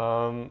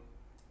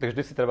 Tak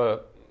vždy si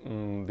treba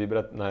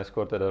vybrať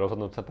najskôr, teda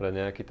rozhodnúť sa pre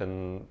nejaký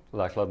ten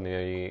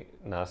základný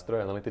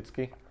nástroj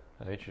analytický.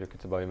 Hej, čiže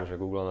keď sa bavíme, že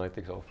Google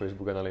Analytics alebo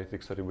Facebook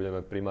Analytics, ktorý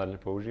budeme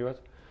primárne používať,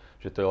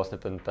 že to je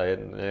vlastne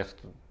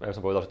ja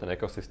som povedal, že ten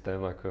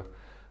ekosystém, ako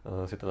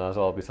si to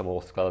nazval, by sa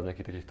mohol skladať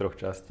nejakých takých troch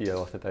častí a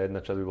vlastne tá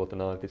jedna časť by bol ten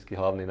analytický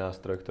hlavný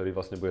nástroj, ktorý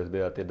vlastne bude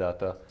zbierať tie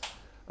dáta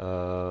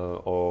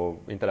o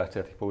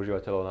interakciách tých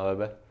používateľov na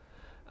webe.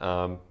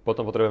 A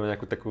potom potrebujeme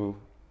nejakú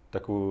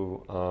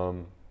takú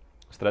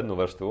strednú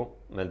vrstvu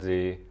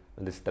medzi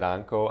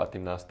stránkou a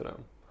tým nástrojom.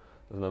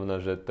 To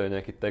znamená, že to je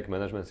nejaký tag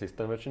management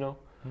systém väčšinou.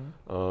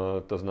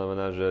 To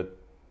znamená, že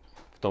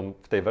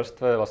v tej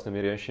vrstve vlastne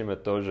my riešime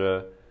to, že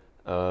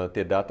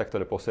tie dáta,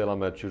 ktoré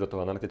posielame či už do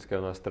toho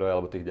analytického nástroja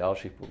alebo tých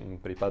ďalších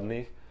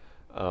prípadných,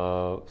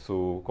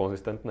 sú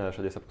konzistentné a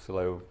všade sa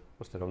posielajú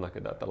proste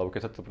rovnaké dáta. Lebo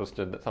keď sa to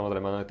proste,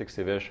 samozrejme Analytics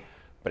si vieš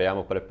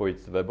priamo prepojiť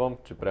s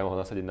webom, či priamo ho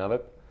nasadiť na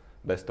web,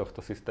 bez tohto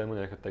systému,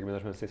 nejakého tag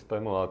management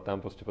systému, ale tam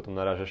proste potom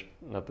narážeš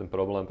na ten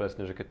problém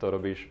presne, že keď to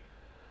robíš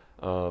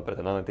pre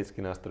ten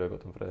analytický nástroj,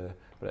 potom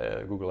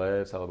pre Google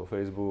Ads alebo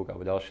Facebook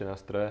alebo ďalšie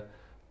nástroje,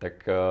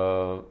 tak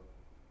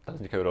tam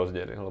vznikajú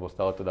rozdiely, lebo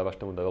stále to dávaš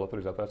tomu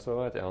developeru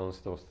zapracovať a on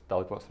si to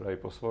stále spraví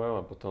po svojom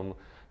a potom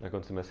na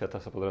konci mesiaca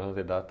sa pozrieš na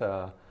tie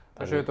dáta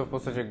Takže je to v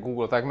podstate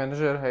Google Tag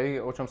Manager, hej,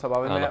 o čom sa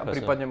bavíme, áno, a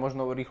prípadne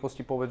možno v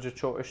rýchlosti povedz, že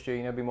čo ešte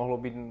iné by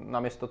mohlo byť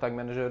namiesto Tag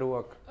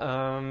Manageru?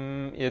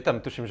 Je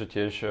tam, tuším, že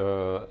tiež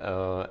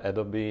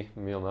Adobe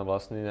má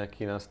vlastný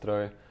nejaký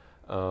nástroj,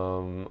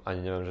 ani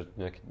neviem, že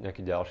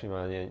nejaký ďalší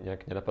ma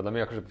nejak nenapadá.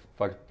 My akože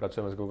fakt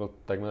pracujeme s Google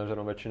Tag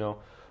Managerom väčšinou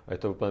a je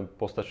to úplne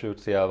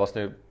postačujúci a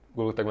vlastne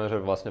Google Tag Manager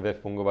vlastne vie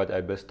fungovať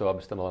aj bez toho,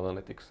 aby ste mal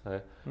Analytics.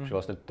 Hej. Čiže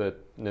vlastne to je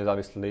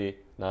nezávislý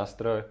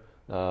nástroj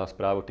na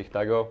správu tých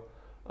tagov,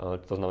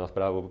 to znamená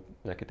správu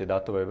nejakej tej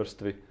dátovej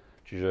vrstvy.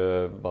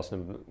 Čiže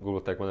vlastne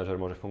Google Tag Manager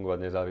môže fungovať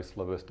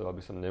nezávisle bez toho,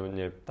 aby som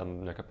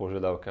tam nejaká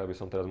požiadavka, aby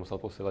som teraz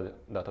musel posielať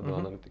dáta do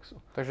Analyticsu.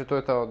 Takže to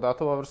je tá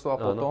dátová vrstva a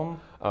potom?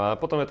 A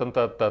potom je tam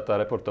tá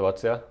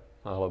reportovacia,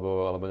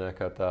 alebo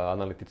nejaká tá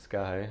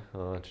analytická, hej.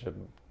 Čiže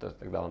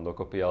tak dávam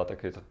dokopy, ale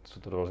sú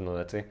to rôzne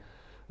veci.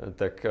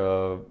 Tak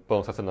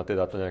potom sa chcem na tie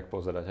dáta nejak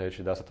pozerať, hej.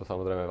 Či dá sa to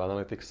samozrejme v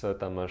Analyticse,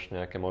 tam máš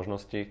nejaké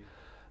možnosti,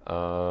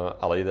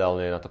 ale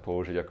ideálne je na to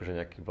použiť akože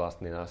nejaký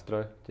vlastný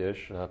nástroj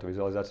tiež na tú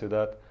vizualizáciu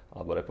dát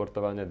alebo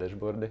reportovanie,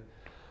 dashboardy.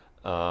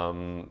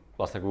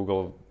 Vlastne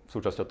Google,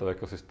 súčasťou toho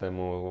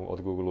ekosystému od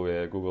Google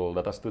je Google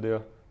Data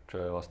Studio,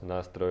 čo je vlastne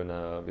nástroj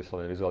na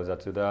vyslovene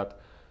vizualizáciu dát.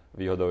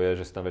 Výhodou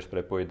je, že si tam vieš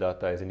prepojiť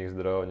dáta aj z iných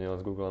zdrojov, nielen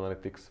z Google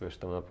Analytics,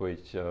 vieš tam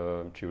napojiť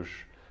či už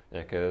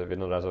nejaké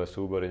jednorazové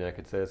súbory,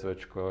 nejaké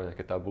CSVčko,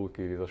 nejaké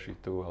tabulky zo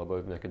sheetu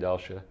alebo nejaké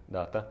ďalšie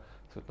dáta.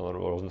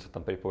 Rôzne sú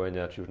tam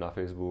pripojenia, či už na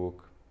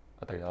Facebook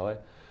a tak ďalej.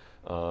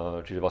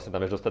 Čiže vlastne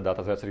tam vieš dostať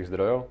dáta z viacerých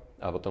zdrojov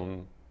a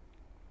potom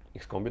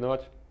ich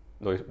skombinovať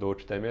do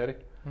určitej miery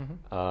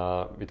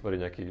a vytvoriť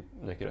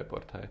nejaký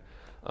report. Hej.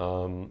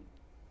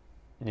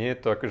 Nie je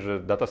to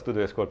akože Data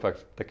Studio je skôr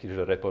fakt taký,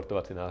 že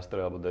reportovací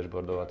nástroj alebo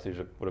dashboardovací,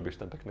 že urobíš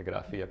tam pekné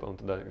grafy a potom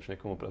to dáš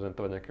niekomu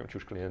prezentovať nejakému či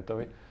už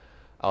klientovi.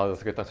 Ale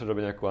zase keď tam chceš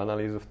robiť nejakú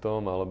analýzu v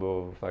tom,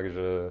 alebo fakt,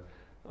 že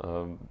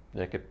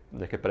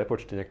nejaké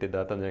prepočty, nejaké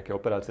dáta, nejaké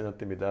operácie nad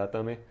tými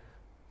dátami,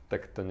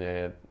 tak to nie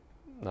je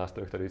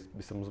nástroj, ktorý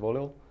by som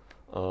zvolil,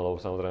 lebo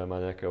samozrejme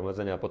má nejaké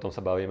obmedzenia a potom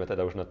sa bavíme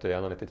teda už na tej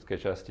analytickej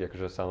časti,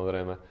 akože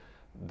samozrejme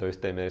do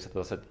istej miery sa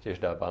to zase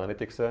tiež dá v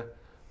Analyticse,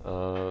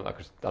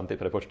 akože tam tie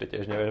prepočty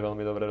tiež nevieš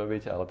veľmi dobre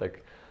robiť, ale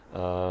tak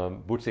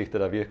buď si ich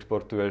teda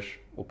vyexportuješ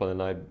úplne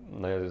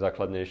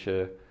najzákladnejšie,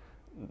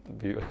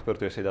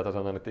 vyexportuješ si dáta z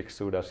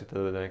Analyticsu, dáš si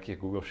teda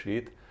nejaký Google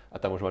Sheet a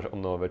tam už máš o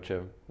mnoho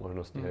väčšie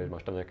možnosti, hej,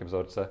 máš tam nejaké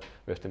vzorce,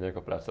 vieš tým nejako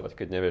pracovať,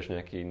 keď nevieš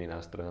nejaký iný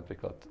nástroj,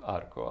 napríklad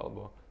Arco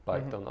alebo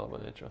Python alebo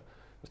niečo.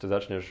 Proste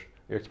začneš,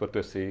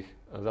 exportuješ si ich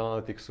z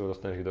Analyticsu,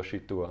 dostaneš ich do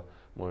Sheetu a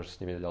môžeš s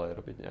nimi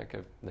ďalej robiť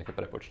nejaké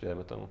prepočty,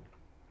 dajme tomu.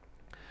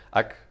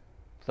 Ak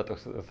sa to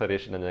chce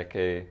riešiť na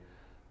nejakej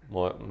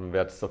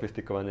viac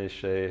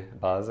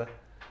sofistikovanejšej báze,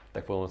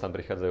 tak potom tam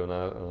prichádzajú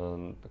na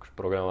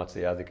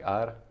programovací jazyk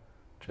R,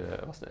 čo je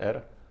vlastne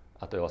R,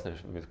 a to je vlastne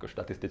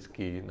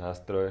štatistický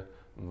nástroj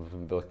s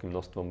veľkým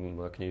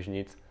množstvom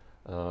knižníc,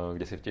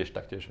 kde si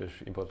taktiež vieš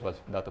importovať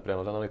dáta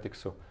priamo z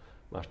Analyticsu.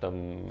 Máš tam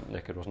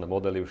nejaké rôzne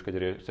modely, už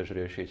keď chceš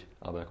riešiť,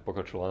 alebo nejakú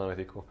pokročilú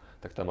analytiku,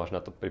 tak tam máš na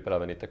to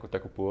pripravený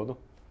takú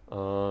pôdu.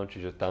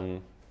 Čiže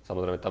tam,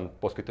 samozrejme, tam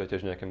poskytuje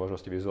tiež nejaké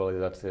možnosti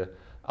vizualizácie,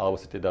 alebo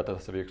si tie dáta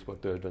zase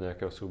vyexportuješ do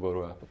nejakého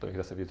súboru a potom ich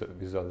zase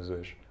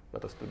vizualizuješ v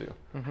Data Studio.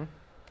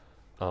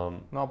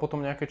 No a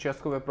potom nejaké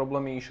čiastkové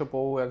problémy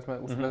e-shopov, jak sme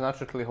už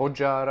načrtli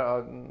Hotjar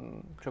a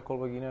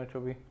čokoľvek iné, čo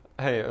by...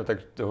 Hej,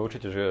 tak to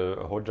určite, že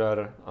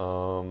Hotjar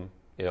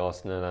je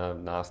vlastne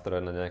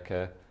nástroj na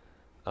nejaké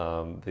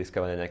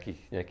získavanie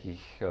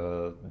nejakých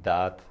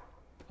dát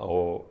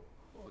o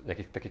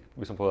nejakých takých,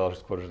 by som povedal,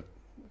 že skôr že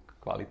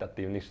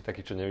kvalitatívnych,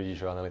 takých, čo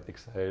nevidíš v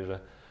Analytics, hej,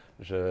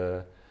 že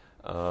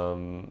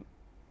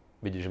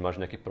vidíš, že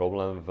máš nejaký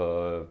problém v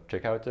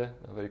checkoute,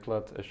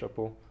 napríklad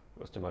e-shopu,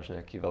 proste máš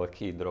nejaký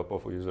veľký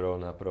drop-off userov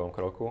na prvom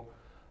kroku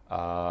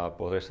a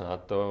pozrieš sa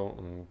na to,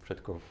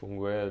 všetko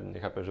funguje,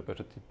 nechápeš, že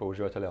prečo tí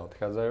používateľia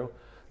odchádzajú,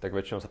 tak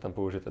väčšinou sa tam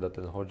použije teda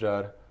ten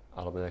Hotjar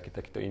alebo nejaký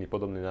takýto iný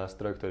podobný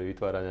nástroj, ktorý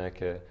vytvára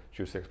nejaké,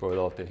 či už si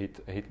povedal, tie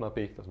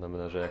hitmapy, to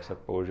znamená, že ak sa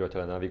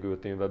používateľia navigujú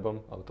tým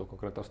webom alebo tou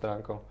konkrétnou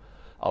stránkou,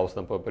 alebo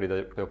sa tam po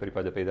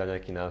prípade pridá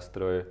nejaký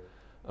nástroj,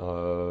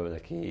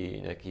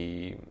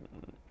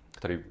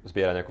 ktorý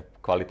zbiera nejakú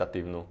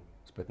kvalitatívnu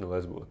spätnú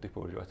väzbu od tých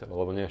používateľov,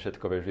 lebo nie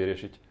všetko vieš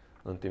vyriešiť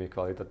len tým,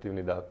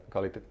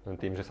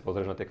 že sa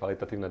pozrieš na tie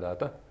kvalitatívne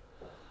dáta,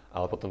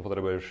 ale potom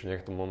potrebuješ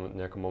v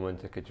nejakom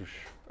momente, keď už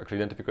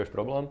identifikuješ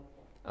problém,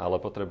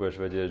 ale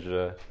potrebuješ vedieť,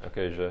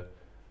 že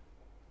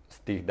z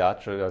tých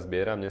dát, čo ja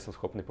zbieram, nie som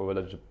schopný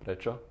povedať, že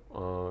prečo,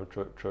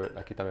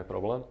 aký tam je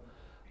problém,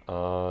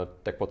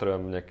 tak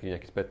potrebujem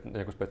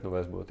nejakú spätnú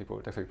väzbu,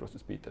 tak sa ich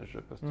proste spýtaš,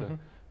 že proste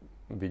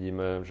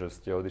vidíme, že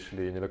ste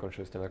odišli,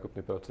 nedokončili ste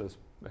nákupný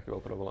proces, aký bol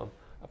problém,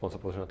 a potom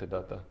sa pozrieš na tie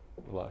dáta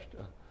zvlášť.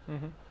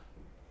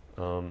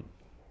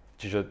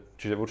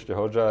 Čiže určite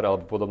Hotjar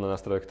alebo podobné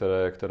nástroje,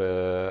 ktoré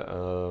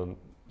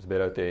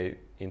zbierajú tie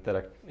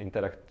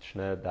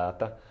interakčné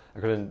dáta.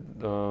 Akože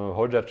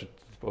Hotjar,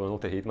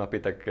 spomenul tie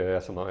heatmapy, tak ja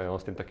mám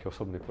s tým taký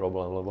osobný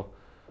problém, lebo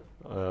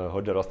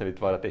Hotjar vlastne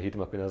vytvára tie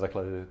heatmapy na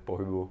základe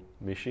pohybu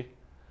myši.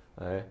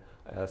 A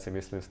ja si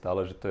myslím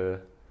stále, že to je,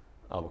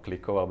 alebo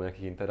klikov, alebo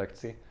nejakých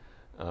interakcií.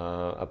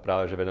 A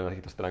práve, že na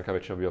týchto stránkach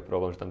väčšinou býva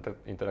problém, že tam tá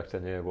interakcia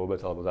nie je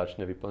vôbec, alebo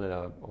začne vyplňať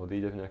a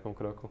odíde v nejakom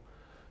kroku.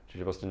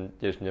 Čiže vlastne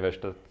tiež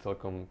nevieš to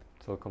celkom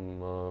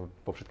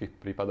po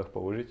všetkých prípadoch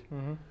použiť.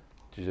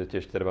 Čiže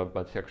tiež treba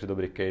mať akože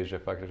dobrý case, že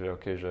fakt, že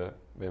OK, že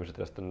viem, že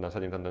teraz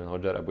nasadím tam ten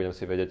Hotjar a budem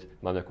si vedieť,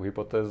 mám nejakú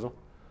hypotézu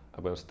a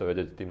budem si to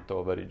vedieť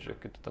týmto overiť, že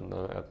keď to tam,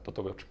 ja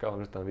toto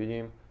očakávam, že tam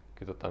vidím,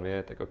 keď to tam je,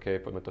 tak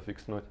OK, poďme to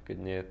fixnúť, keď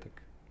nie, tak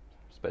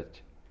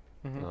späť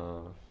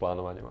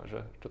plánovaniu a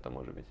že čo tam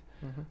môže byť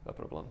za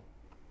problém.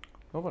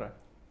 Dobre,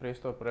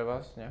 priestor pre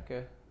vás,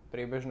 nejaké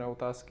priebežné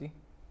otázky?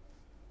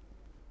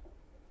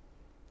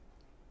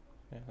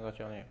 Nie,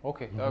 zatiaľ nie.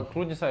 OK, tak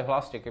kľudne sa aj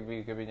hláste,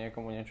 keby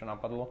niekomu niečo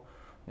napadlo.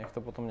 Nech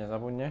to potom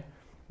nezabudne.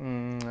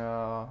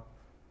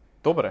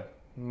 Dobre,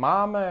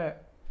 máme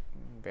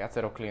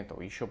viacero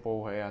klientov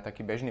e-shopov, hej, a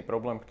taký bežný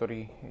problém,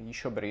 ktorý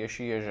e-shop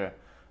rieši, je, že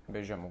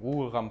bežia mu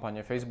Google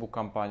kampane, Facebook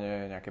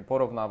kampane, nejaké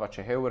porovnávače,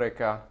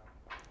 Heureka.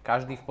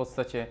 Každý v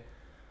podstate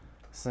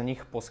z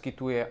nich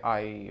poskytuje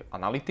aj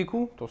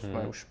analytiku, to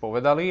sme už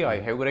povedali,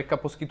 aj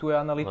Heureka poskytuje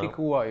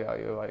analytiku,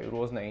 aj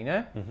rôzne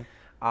iné.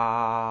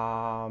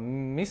 A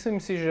myslím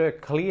si, že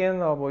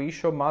klient alebo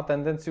e-shop má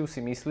tendenciu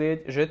si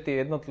myslieť, že tie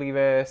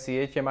jednotlivé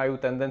siete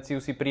majú tendenciu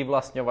si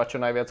privlastňovať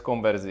čo najviac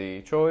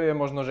konverzií, čo je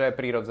možno, že aj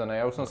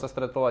prirodzené. Ja už som sa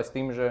stretol aj s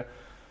tým, že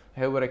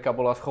Heureka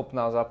bola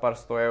schopná za pár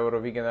 100 eur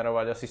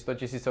vygenerovať asi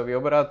 100 000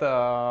 obrat a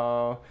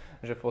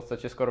že v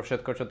podstate skoro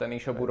všetko, čo ten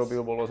e-shop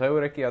urobil, bolo z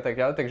Heureky a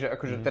tak ďalej. Takže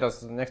akože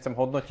teraz nechcem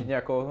hodnotiť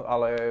nejako,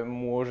 ale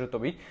môže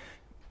to byť.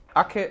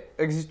 Aké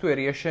existuje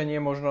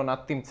riešenie možno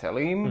nad tým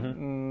celým?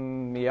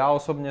 Ja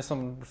osobne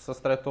som sa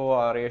stretol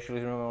a riešili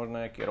sme možno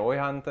nejaký ROI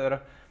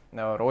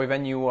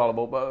Venue,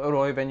 alebo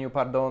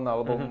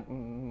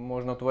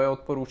možno tvoje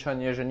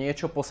odporúčanie, že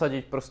niečo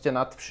posadiť proste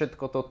nad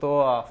všetko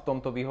toto a v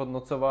tomto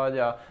vyhodnocovať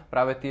a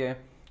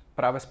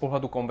práve z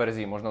pohľadu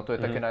konverzií, možno to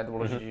je také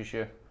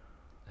najdôležitejšie.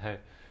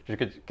 Hej, čiže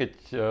keď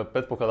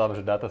predpokladám,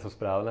 že dáta sú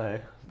správne,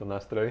 hej, v tom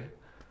nástroji.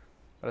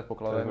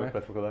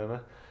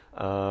 Predpokladajme.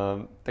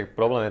 Tak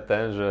problém je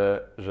ten,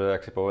 že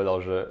ak si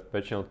povedal, že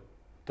väčšinou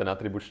ten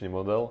atribučný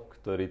model,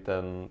 ktorý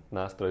ten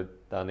nástroj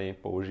daný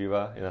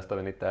používa, je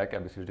nastavený tak,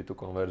 aby si vždy tú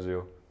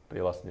konverziu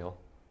privlastnil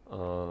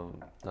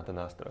na ten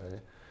nástroj.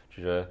 Ne?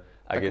 Čiže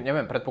tak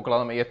neviem,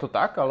 predpokladáme, je to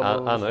tak?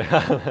 Alebo...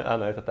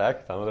 Áno, je to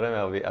tak,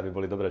 samozrejme, aby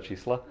boli dobré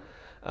čísla.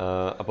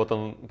 A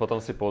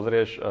potom si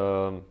pozrieš,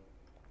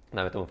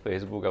 najmä tomu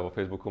Facebook, a vo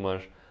Facebooku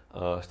máš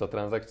 100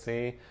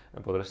 transakcií,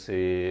 pozrieš si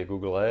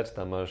Google Ads,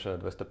 tam máš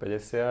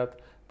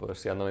 250,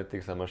 pozrieš si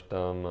Analytics a máš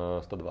tam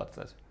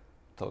 120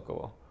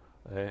 celkovo.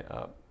 Hej,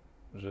 a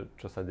že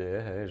čo sa deje,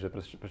 hej, že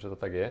prečo to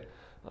tak je.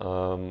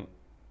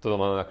 Toto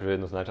máme akože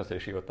jednu z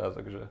najčastejších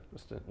otázok, že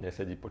proste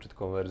nesedí počet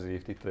konverzií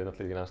v týchto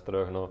jednotlivých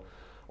nástrojoch. No,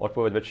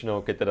 odpoveď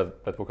väčšinou, keď teda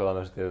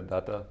predpokladáme, že tie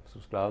dáta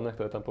sú správne,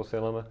 ktoré tam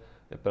posielame,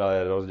 je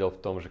práve rozdiel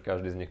v tom, že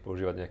každý z nich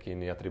používa nejaký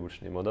iný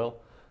atribučný model.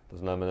 To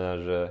znamená,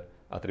 že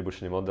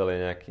atribučný model je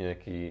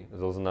nejaký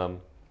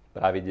zoznam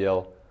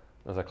pravidiel,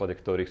 na základe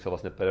ktorých sa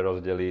vlastne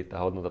prerozdelí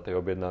tá hodnota tej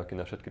objednávky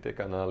na všetky tie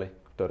kanály,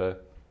 ktoré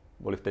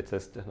boli v tej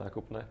ceste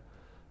nákupnej.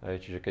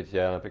 Hej, čiže keď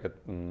ja napríklad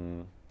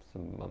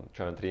mám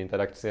 3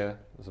 interakcie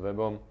s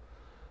webom,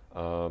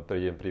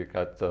 prídem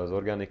prvýkrát z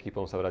organiky,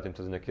 potom sa vrátim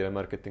cez nejaký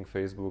remarketing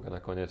Facebook a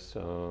nakoniec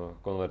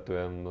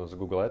konvertujem z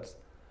Google Ads,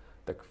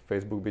 tak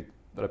Facebook by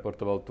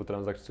reportoval tú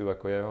transakciu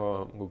ako jeho,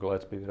 Google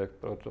Ads by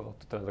reportoval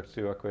tú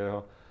transakciu ako jeho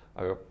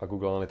a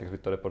Google Analytics by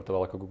to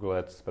reportoval ako Google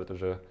Ads,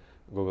 pretože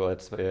Google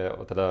Ads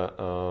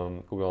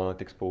Google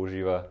Analytics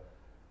používa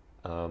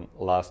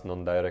last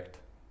non-direct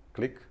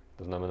click,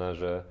 to znamená,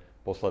 že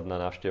posledná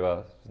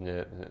návšteva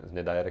z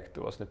nedirectu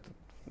vlastne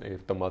je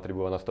v tom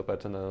atribuovaná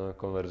 100%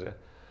 konverzie.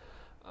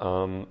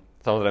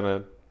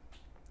 Samozrejme,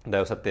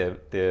 dajú sa tie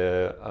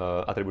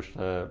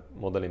atribučné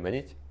modely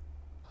meniť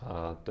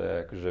a to je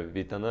akože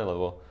vítané,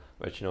 lebo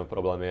väčšinou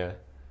problém je,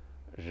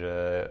 že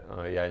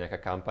je aj nejaká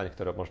kampaň,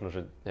 ktorá možno,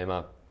 že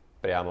nemá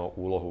priamo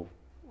úlohu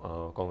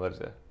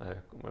konverzie.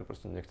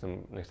 Proste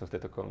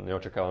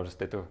neočakávam, že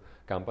z tejto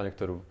kampane,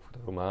 ktorú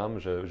mám,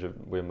 že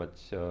budem mať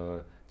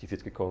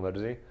tisícky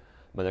konverzií,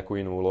 má nejakú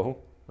inú úlohu,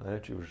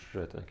 či už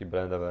je to nejaký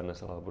brand awareness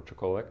alebo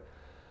čokoľvek.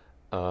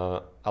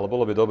 Ale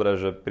bolo by dobré,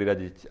 že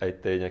priradiť aj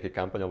tej nejakej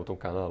kampane alebo tomu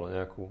kanálu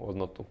nejakú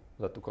hodnotu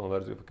za tú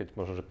konverziu, keď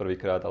možno, že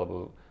prvýkrát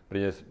alebo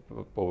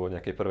po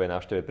nejakej prvej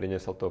návšteve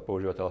priniesol toho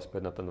používateľa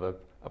späť na ten web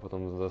a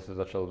potom zase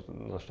začal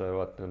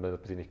naštevovať ten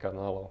web z iných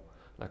kanálov.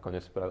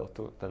 Nakoniec spravil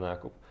ten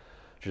nákup.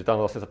 Čiže tam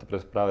vlastne sa to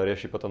práve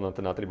rieši potom na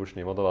ten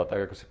atribučný model a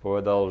tak, ako si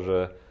povedal, že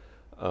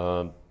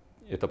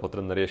je to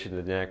potrebné riešiť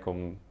v nejakom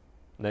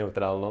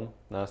neutrálnom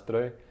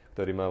nástroji,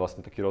 ktorý má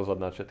vlastne taký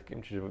rozhľad nad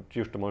všetkým. Čiže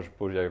či už to môžeš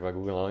použiť aj v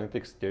Google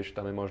Analytics, tiež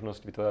tam je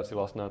možnosť vytvárať si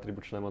vlastné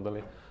atribučné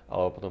modely,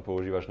 alebo potom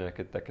používaš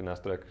nejaké také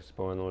nástroje, ako si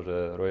spomenul,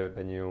 že ROI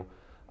Venue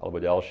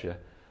alebo ďalšie.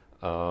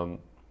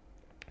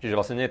 Čiže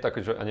vlastne nie je to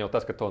ani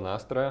otázka toho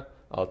nástroja,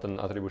 ale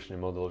ten atribučný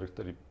model,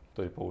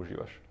 ktorý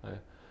používaš. Hej.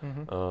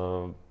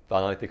 V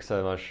Analyticse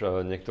máš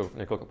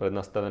niekoľko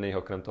prednastavených,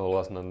 okrem toho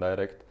vlastne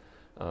Direct.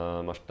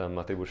 Máš tam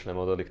atribučné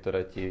modely,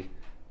 ktoré ti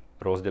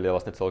rozdelia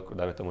vlastne celku,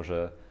 dajme tomu,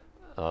 že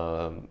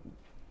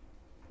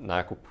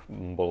nákup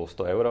bol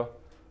 100 €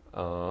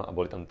 a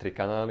boli tam 3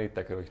 kanály,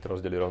 tak ich to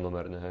rozdelí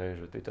rovnomerne, hej,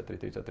 že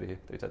 33,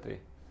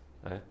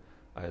 hej,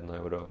 a 1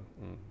 €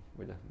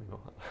 bude mimo.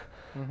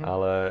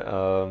 Ale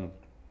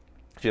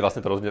čiže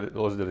vlastne to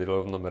rozdelí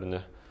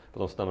rovnomerne.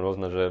 Potom sú tam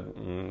rôzne, že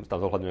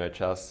tam zohľadňuje aj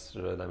čas,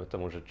 že dajme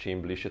tomu, že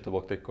čím bližšie to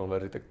bolo k tej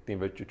konverzii, tak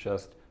tým väčšiu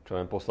časť, čo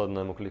viem,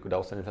 poslednému kliku dá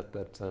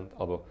 80%,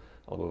 alebo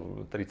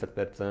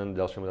 30%,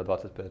 ďalšiemu dá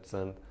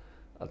 20%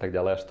 a tak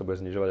ďalej, až to bude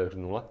znižovať až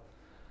k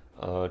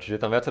 0. Čiže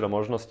je tam viacero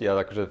možností a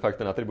takže fakt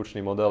ten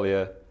atribučný model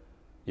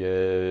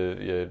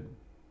je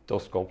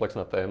dosť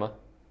komplexná téma,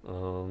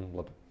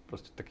 lebo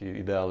proste taký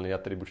ideálny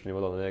atribučný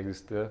model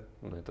neexistuje.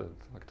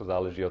 To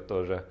záleží od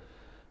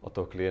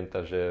toho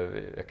klienta, že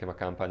aké má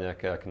kampane,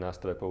 aké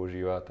nástroje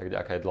používa, tak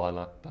aká je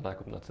dlhá tá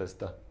nákupná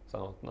cesta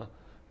samotná.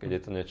 Keď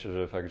je to niečo,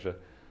 že fakt, že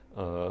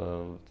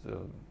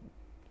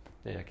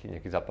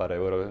nejaký za pár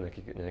eur,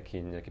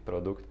 nejaký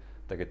produkt,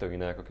 tak je to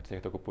iné, ako keď si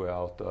niekto kupuje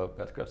auto a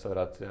viackrát sa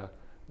vracia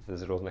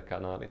cez rôzne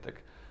kanály. Tak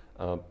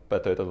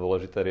preto je to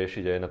dôležité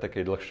riešiť aj na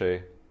takej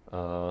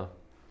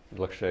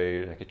dlhšej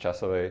nejakej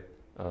časovej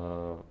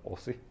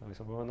osy, aby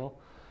som povedal.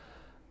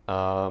 A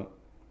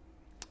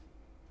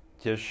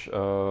tiež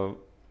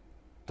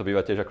to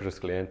býva tiež akože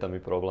s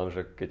klientami problém,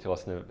 že keď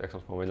vlastne, jak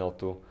som spomínal,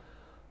 tú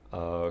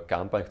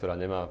kampaň, ktorá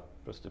nemá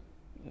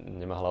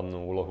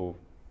hlavnú úlohu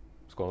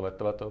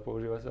skonvertovať toho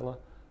používateľa,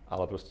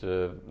 ale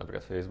proste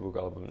napríklad Facebook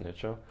alebo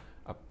niečo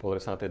a pozrie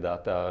sa na tie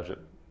dáta, že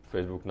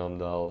Facebook nám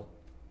dal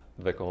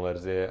 2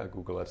 konverzie a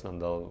Google Ads nám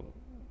dal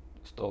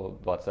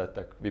 120,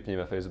 tak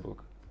vypníme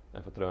Facebook.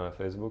 Nepotrebujeme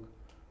Facebook,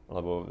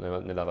 lebo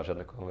nedáva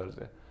žiadne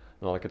konverzie.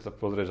 No ale keď sa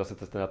pozrieš zase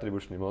cez ten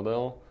atribučný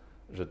model,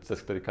 že cez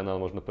ktorý kanál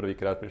možno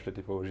prvýkrát prišli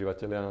tí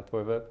používatelia na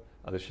tvoj web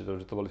a ešte to,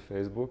 že to boli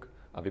Facebook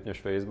a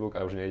vypneš Facebook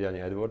a už nejde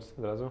ani AdWords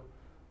zrazu,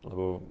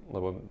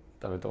 lebo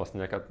tam je to vlastne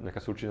nejaká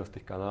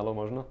súčinnosť tých kanálov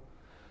možno,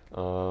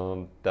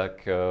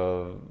 tak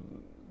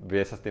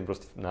vie sa s tým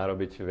proste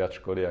narobiť viac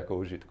škody ako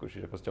užitku.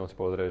 Čiže proste on si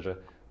pozrie, že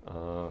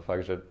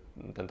fakt, že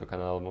tento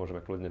kanál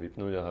môžeme kľudne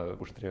vypnúť a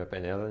ušetríme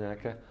peniaze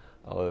nejaké,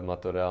 ale má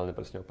to reálne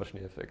presne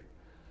opačný efekt.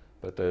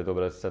 Preto je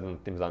dobré sa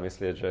tým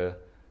zamyslieť, že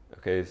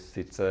OK,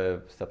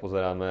 síce sa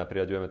pozeráme a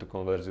priraďujeme tú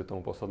konverziu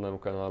tomu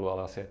poslednému kanálu,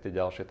 ale asi aj tie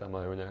ďalšie tam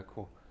majú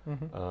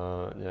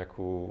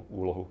nejakú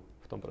úlohu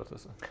v tom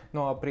procese.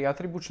 No a pri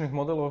atribučných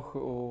modeloch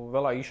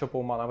veľa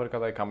e-shopov má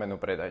napríklad aj kamennú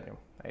predajňu.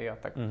 A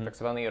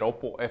takzvaný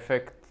ROPO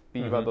efekt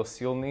býva dosť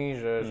silný,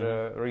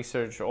 že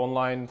research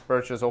online,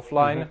 purchase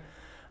offline,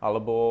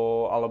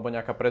 alebo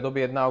nejaká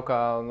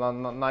predobjednávka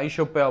na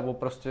e-shope, alebo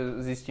proste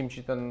zistím,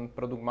 či ten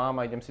produkt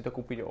mám a idem si to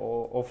kúpiť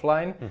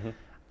offline.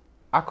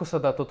 Ako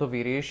sa dá toto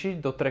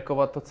vyriešiť,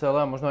 dotrackovať to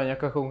celé a možno aj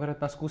nejaká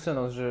konkrétna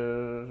skúsenosť,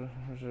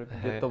 že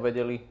kde to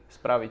vedeli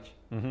spraviť?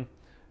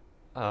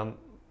 A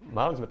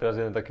mali sme teraz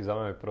jeden taký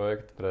zaujímavý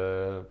projekt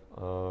pre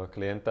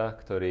klienta,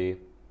 ktorý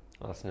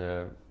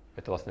vlastne,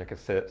 je to vlastne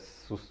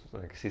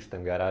nejaký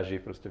systém garáží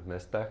proste v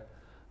mestách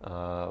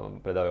a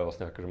predávajú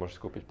vlastne ako, že môžeš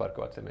kúpiť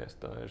parkovacie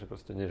miesto, že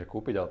proste nie, že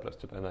kúpiť, ale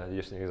proste prenajať,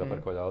 ideš si niekde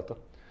zaparkovať auto.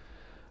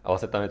 A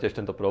vlastne tam je tiež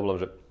tento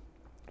problém, že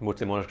buď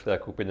si môžeš teda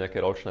kúpiť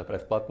nejaké ročné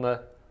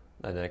predplatné,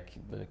 na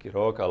nejaký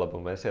rok, alebo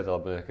mesiac,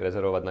 alebo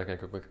rezervovať na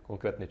nejaký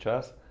konkrétny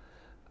čas,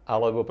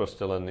 alebo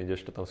proste len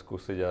ideš to tam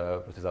skúsiť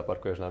a proste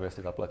zaparkuješ na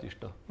mieste, zaplatíš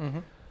to.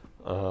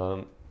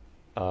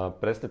 A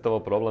presne to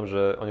bol problém,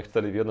 že oni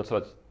chceli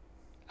vyhodnocovať,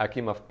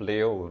 aký má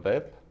vplyv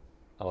web,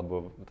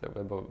 alebo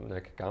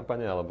nejaké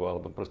kampane,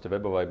 alebo proste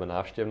webová iba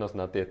návštevnosť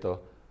na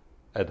tieto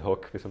ad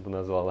hoc, by som to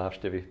nazval,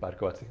 návštevy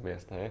parkovacích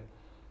miest. Hej.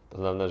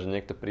 To znamená, že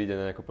niekto príde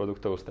na nejakú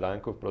produktovú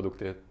stránku, produkt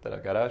je teda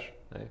garáž,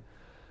 hej,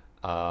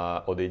 a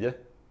odíde,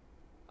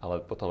 ale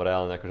potom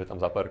reálne akože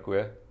tam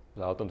zaparkuje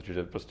za autom,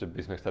 čiže proste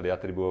by sme chceli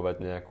atribuovať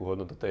nejakú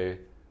hodnotu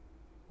tej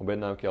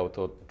objednávky alebo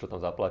to, čo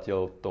tam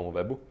zaplatil tomu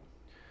webu.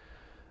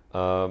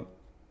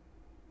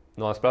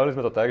 No a spravili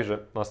sme to tak, že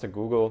vlastne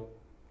Google,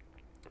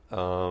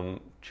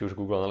 či už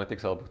Google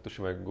Analytics alebo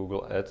tuším aj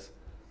Google Ads,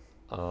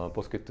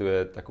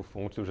 poskytuje takú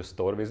funkciu, že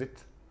Store Visit.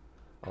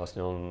 A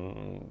vlastne on,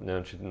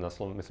 neviem, či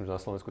myslím, že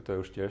na Slovensku to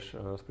je už tiež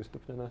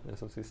sprístupnené, nie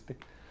som si istý.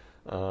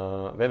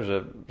 Viem,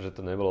 že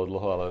to nebolo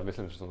dlho, ale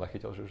myslím, že som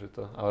zachytil, že už je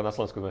to. Ale na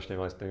Slovensku sme ešte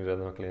nemali s tým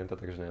žiadneho klienta,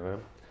 takže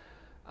neviem.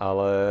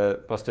 Ale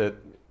proste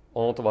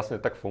ono to vlastne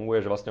tak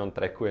funguje, že vlastne on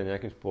trackuje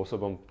nejakým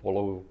spôsobom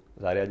polohu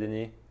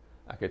zariadení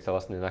a keď sa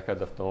vlastne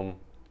nachádza v tom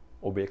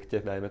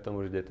objekte, dajme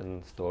tomu, že je ten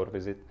store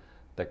visit,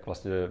 tak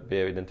vlastne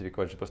vie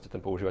identifikovať, že proste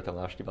ten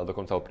používateľ navštíval,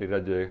 dokonca ho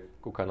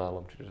priraďuje ku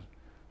kanálom, čiže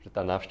že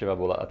tá návšteva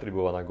bola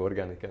atribuovaná k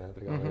organike,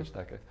 napríklad niečo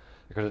také.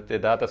 Takže tie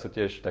dáta sú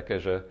tiež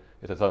také, že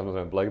je to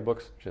samozrejme black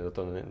box, čiže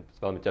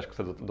veľmi ťažko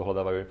sa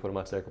dohľadávajú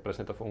informácie, ako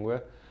presne to funguje.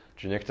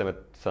 Čiže nechceme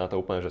sa na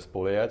to úplne že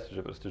spoliehať,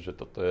 že proste, že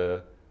toto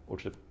je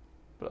určite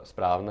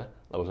správne,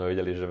 lebo sme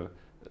videli,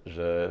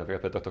 že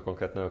napríklad pre tohto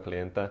konkrétneho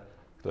klienta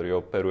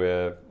ktorý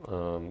operuje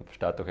v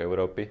štátoch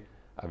Európy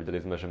a videli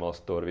sme, že mal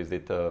store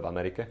visit v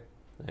Amerike.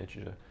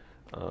 Čiže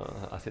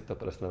asi to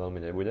presne veľmi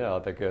nebude,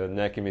 ale tak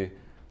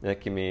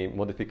nejakými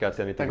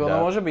modifikáciami tak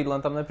ono môže byť,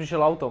 len tam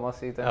neprišiel autom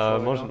asi ten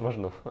človek.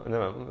 Možno,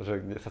 neviem,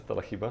 že kde sa stala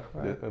chyba,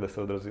 kde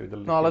sa odrazili.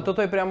 No ale toto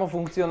je priamo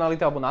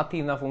funkcionalita, alebo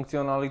natívna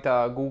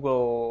funkcionalita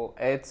Google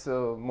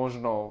Ads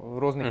možno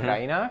v rôznych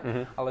krajinách,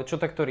 ale čo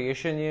takto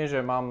riešenie,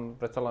 že mám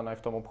predsa len aj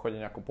v tom obchode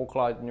nejakú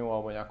pokladňu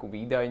alebo nejakú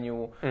výdajňu,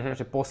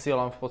 že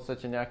posielam v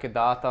podstate nejaké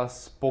dáta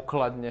z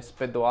pokladne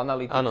späť do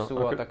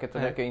Analyticsu a takéto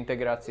nejaké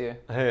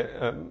integrácie. Hej,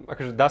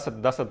 akože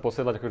dá sa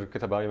posielať, akože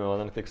keď sa bavíme o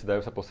Analytics,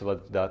 dajú sa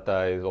posielať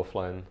dáta aj z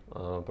offline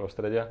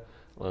prostredia,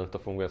 len to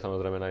funguje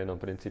samozrejme na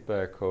inom princípe,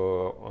 ako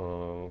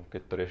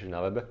keď to riešiš na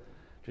webe.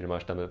 Čiže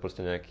máš tam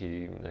proste nejak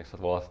sa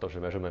volá to,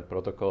 že measurement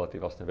protokol a ty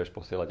vlastne vieš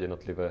posielať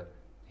jednotlivé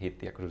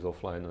hity akože z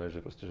offline,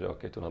 že proste, že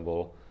OK, tu nám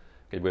bolo,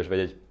 keď budeš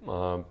vedieť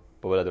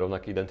povedať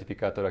rovnaký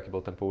identifikátor, aký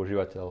bol ten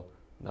používateľ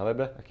na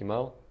webe, aký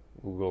mal,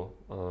 Google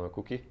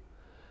cookie,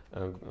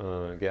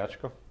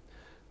 GAčko,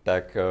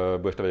 tak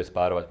budeš to vedieť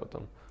spárovať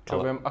potom. Čo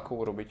viem,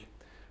 ako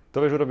urobiť? To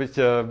vieš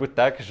urobiť buď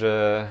tak, že...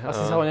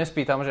 Asi sa ho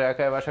nespýtam, že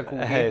aká je vaša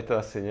cookie. Hej, to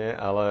asi nie,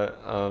 ale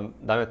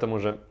dajme tomu,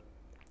 že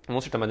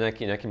musíš tam mať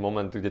nejaký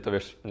moment, kde to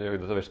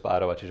vieš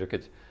spárovať. Čiže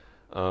keď...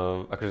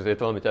 akože je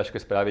to veľmi ťažké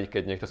spraviť,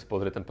 keď niekto si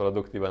pozrie ten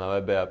produkt iba na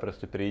webe a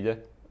proste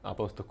príde a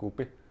potom si to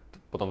kúpi.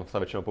 Potom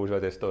sa väčšinou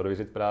používajú tie store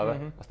visit práve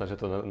a snažia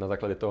to na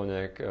základe toho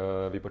nejak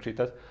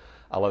vypočítať.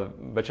 Ale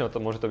väčšinou to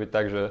môže to byť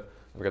tak, že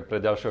napríklad pre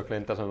ďalšieho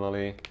klienta sme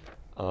mali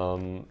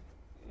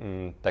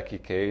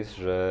taký case,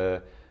 že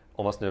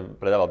on vlastne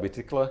predával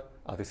bicykle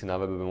a ty si na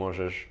webe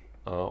môžeš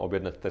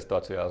objednať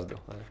testovaciu jazdu.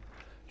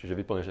 Čiže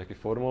vyplníš nejaký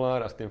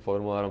formulár a s tým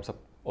formulárom sa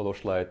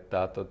odošle aj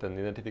ten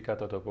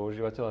identifikátor toho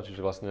používateľa, čiže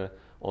vlastne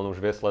on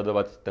už vie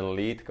sledovať ten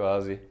lead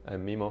kvázi aj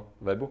mimo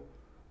webu,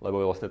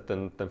 lebo vlastne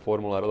ten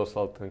formulár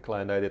odoslal ten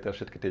client ID, teda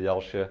všetky tie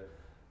ďalšie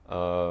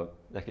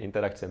nejaké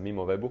interakcie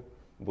mimo webu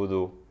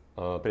budú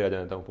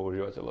priradené tomu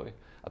používateľovi.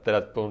 A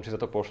teda potom, či sa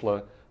to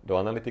pošle do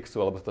Analyticsu,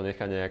 alebo sa to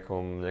nechá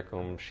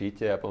nejakom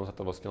šíte a potom sa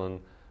to vlastne len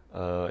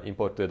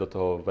importuje do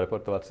toho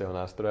reportovacieho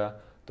nástroja,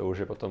 to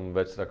už je potom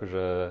vec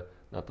akože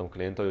na tom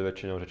klientovi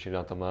väčšinou, že či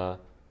na to má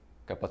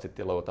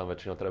kapacity, lebo tam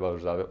väčšinou treba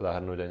už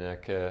zahrnúť aj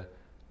nejaké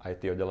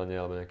IT oddelenie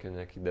alebo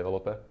nejaký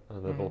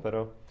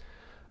developerov.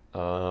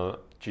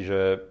 Čiže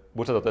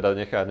buď sa to teda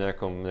nechá v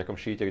nejakom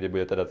šíte, kde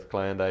bude teda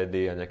client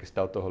ID a nejaký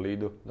stav toho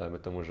leadu, dajme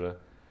tomu, že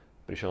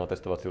prišiel na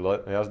testovaciu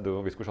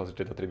jazdu, vyskúšal si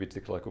tieto 3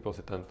 bicykle a kúpil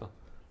si tento.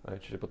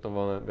 Čiže potom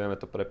vieme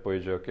to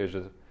prepojiť, že okay,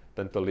 že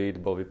tento lead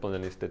bol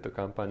vyplnený z tejto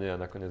kampane a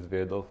nakoniec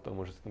viedol k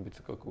tomu, že si ten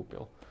bicykel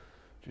kúpil.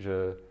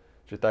 Čiže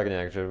tak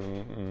nejak, že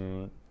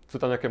sú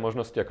tam nejaké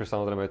možnosti, akože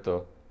samozrejme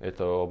je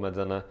to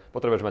obmedzené.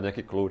 Potrebuješ mať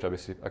nejaký kľúč,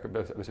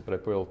 aby si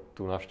prepojil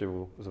tú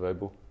návštevu z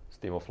webu s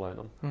tým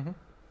offlineom.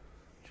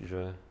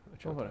 Čiže...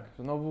 Dobre,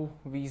 znovu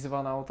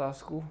výzva na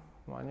otázku.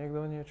 Má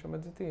niekto niečo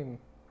medzi tým?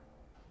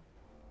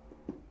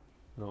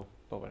 No.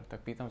 Dobre,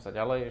 tak pýtam sa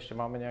ďalej, ešte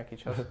máme nejaký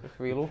čas,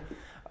 chvíľu.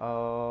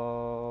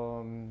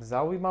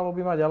 Zaujímalo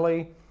by ma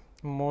ďalej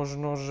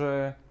možno,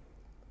 že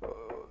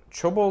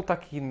čo bol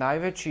taký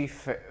najväčší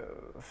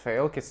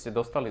fail, keď ste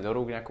dostali do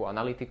rúk nejakú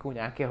analytiku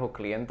nejakého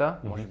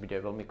klienta, môže byť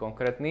aj veľmi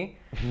konkrétny,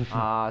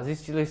 a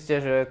zistili ste,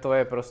 že to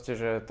je proste,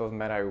 že to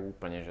merajú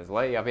úplne že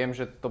zle. Ja viem,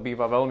 že to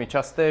býva veľmi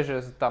časté,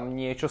 že tam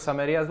niečo sa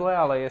meria zle,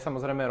 ale je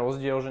samozrejme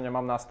rozdiel, že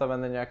nemám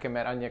nastavené nejaké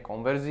meranie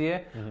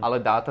konverzie, ale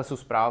dáta sú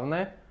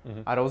správne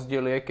a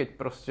rozdiel je, keď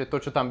proste to,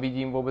 čo tam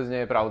vidím, vôbec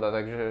nie je pravda.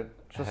 Takže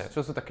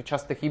čo sú také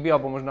časté chyby,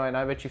 alebo možno aj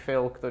najväčší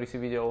fail, ktorý si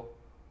videl?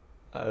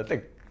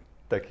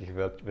 Takých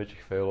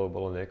väčších failov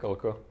bolo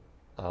niekoľko,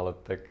 ale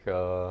tak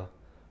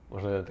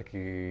možno taký,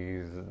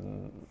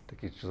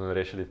 čo sme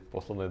riešili v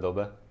poslednej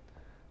dobe,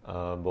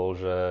 bol,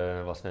 že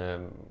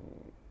vlastne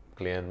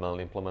klient mal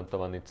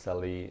implementovaný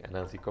celý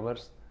Enhanced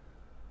e-commerce.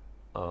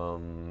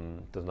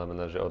 To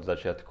znamená, že od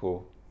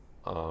začiatku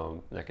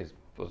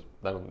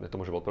dajme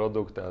tomu, že bol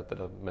produkt a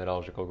teda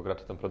meral, že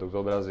koľkokrát ten produkt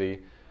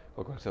zobrazí,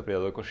 koľkokrát si ho pridá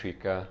do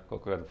košíka,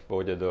 koľkokrát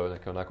vôjde do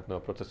nejakého nákupného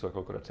procesu a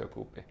koľkokrát si ho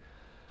kúpi.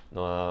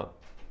 No a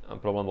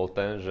problém bol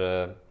ten,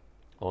 že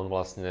on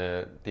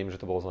vlastne tým, že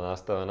to bolo zle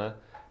nastavené,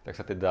 tak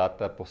sa tie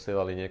dáta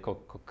posielali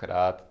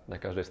niekoľkokrát na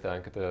každej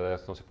stránke. Teda ja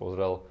som si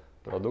pozrel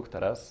produkt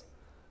raz,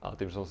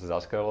 ale tým, že som si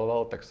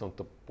zaskreloval, tak som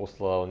to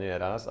poslal nie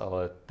raz,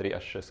 ale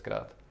 3 až 6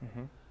 krát.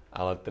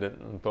 Ale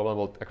problém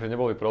bol, akože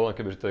nebol by problém,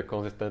 kebyže to je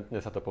konzistentne,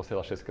 sa to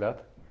posiela 6 krát,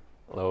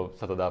 lebo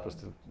sa to dá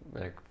proste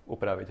nejak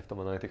upraviť v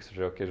tom Analytics,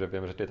 že okay, že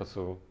viem, že tieto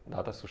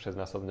dáta sú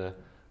 6-násobne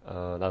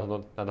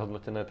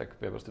nadhodnotené, tak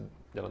je proste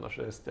deleno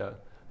 6 a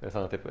viem sa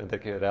na tie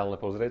metriky reálne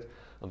pozrieť.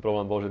 Len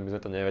problém bol, že my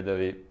sme to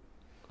nevedeli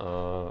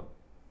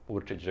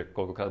určiť, že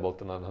koľkokrát bolo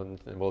to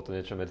nadhodnotené, bolo to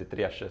niečo medzi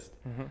 3 a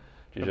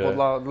 6. Čiže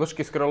podľa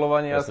dĺžky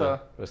scrollovania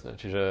presne,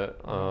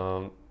 čiže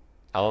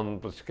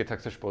ale keď sa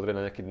chceš pozrieť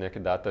na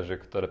nejaké dáta, že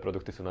ktoré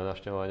produkty sú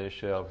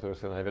najnavštevovanejšie alebo ktoré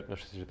sú najviac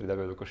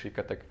pridávajú do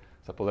košíka, tak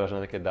sa pozráš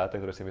na nejaké dáta,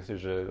 ktoré si myslíš,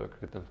 že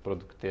ten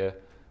produkt je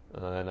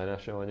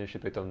najnavštevovanejší,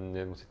 pritom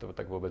nemusí to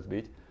tak vôbec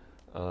byť.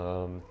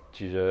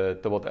 Čiže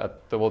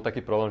to bol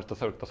taký problém, že to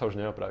sa už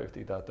neopraví v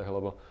tých dátach,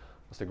 lebo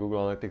vlastne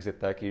Google Analytics je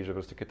taký, že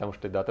proste keď tam už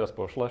tie dáta raz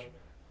pošleš,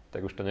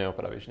 tak už to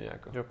neopravíš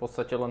nejako. Že v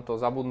podstate len to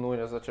zabudnúť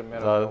a začať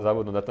merať.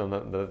 Zabudnúť dať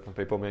tam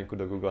pripomienku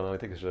do Google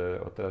Analytics, že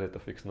odteraz je to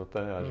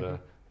fixnuté a že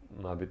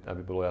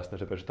aby bolo jasné,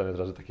 že prečo tam je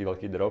zrazu taký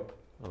veľký drop,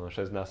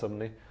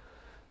 6-násobný.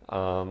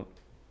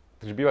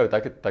 Takže bývajú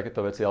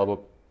takéto veci,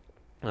 alebo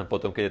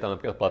potom, keď je tam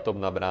napríklad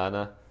platobná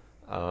brána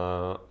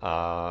a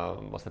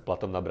vlastne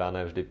platobná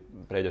brána je vždy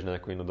prejdeš na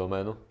nejakú inú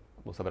doménu,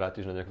 potom sa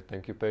vrátiš na nejakú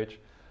thank you page.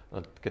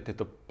 A keď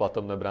tieto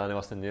platobné brány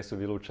vlastne nie sú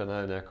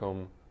vylúčené v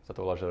nejakom, sa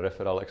to volá, že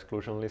referral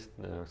exclusion list,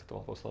 neviem, ako sa to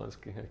volá po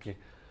slovensky,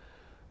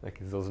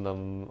 nejaký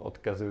zoznam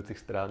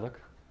odkazujúcich stránok.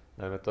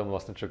 Najmä tomu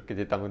vlastne, keď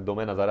je tam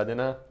doména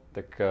zaradená,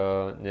 tak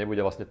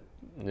nebude vlastne,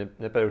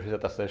 nepreruší sa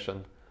tá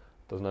session.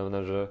 To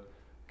znamená, že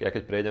ja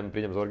keď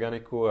prídem z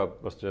organiku a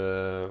proste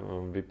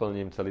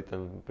vyplním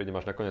prídem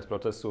až na koniec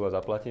procesu a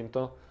zaplatím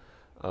to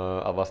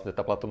a vlastne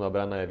tá platobná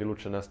brána je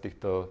vylúčená z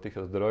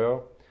týchto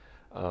zdrojov,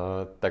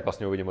 tak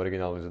vlastne uvidím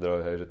originálny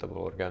zdroj, hej, že to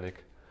bol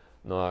organik.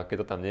 No a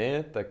keď to tam nie je,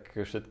 tak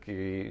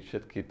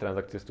všetky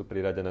transakcie sú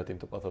priradené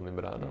týmto platobným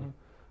bránam.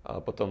 A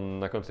potom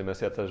na konci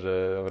mesiaca,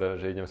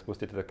 že idem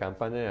spustiť tieto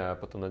kampane a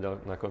potom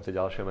na konci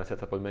ďalšieho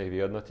mesiaca poďme ich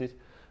vyhodnotiť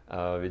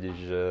a vidíš,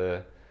 že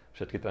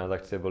všetky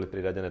transakcie boli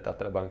priradené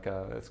Tatra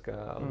Banka SK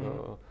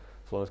alebo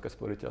Slovenská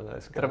sporiteľná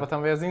SK. Treba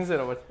tam viac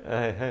inzerovať.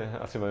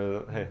 Asi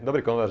majú,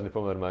 dobrý konverzný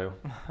pomer majú.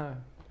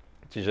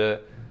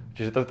 Čiže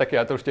to je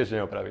také, a to už tiež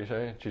neopravíš,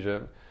 hej?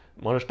 Čiže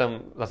môžeš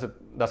tam, zase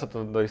dá sa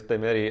to do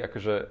istej miery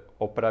akože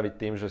opraviť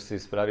tým, že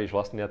si spravíš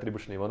vlastný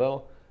atribučný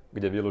model,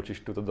 kde vylúčiš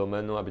túto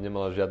doménu, aby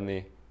nemala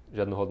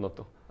žiadnu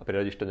hodnotu a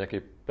priradíš to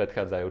nejakej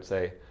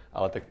predchádzajúcej.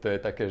 Ale tak to je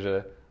také,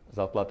 že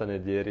zaplatanie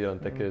diery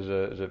len také,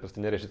 že proste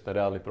neriešiš ten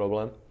reálny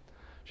problém.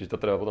 Čiže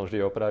to treba potom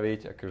vždy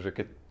opraviť. Akože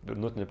keď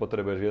nutne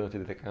potrebuješ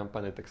vyhodnotiť tie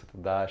kampane, tak sa to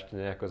dá ešte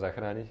nejako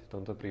zachrániť v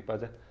tomto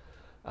prípade.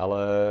 Ale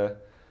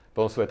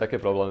potom sú aj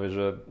také problémy,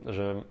 že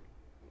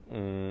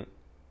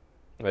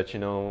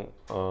väčšinou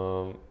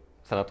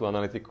sa na tú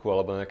analytiku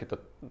alebo na nejaké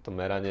to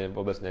meranie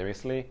vôbec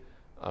nemyslí.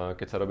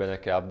 Keď sa robia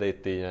nejaké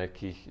updaty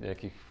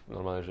nejakých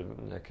normálne, že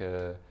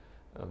nejaké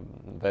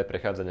web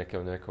prechádza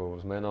nejakou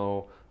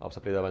zmenou alebo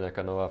sa pridáva nejaká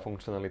nová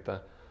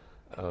funkcionalita.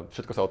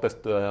 Všetko sa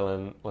otestuje,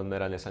 len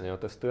meranie sa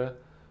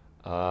neotestuje.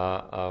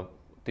 A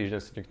týždeň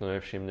si nikto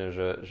nevšimne,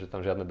 že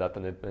tam žiadne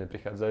dáta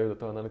neprichádzajú do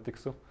toho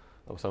Analyticsu.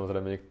 Lebo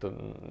samozrejme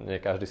nie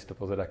každý si to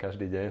pozerá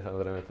každý deň,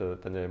 samozrejme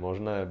to nie je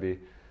možné,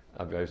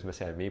 aby sme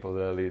si aj my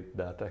pozerali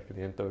dáta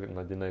klientov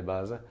na dennej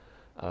báze.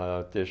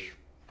 A tiež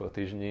po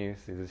týždni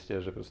si zistia,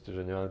 že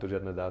nemáme tu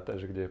žiadne dáta,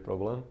 že kde je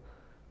problém.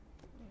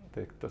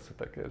 Tak to sú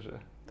také, že...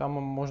 Tam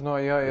možno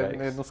aj ja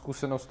jednu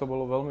skúsenosť, to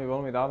bolo veľmi,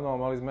 veľmi dávno a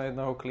mali sme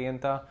jedného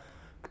klienta,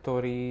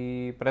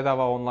 ktorý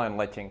predáva online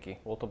letenky.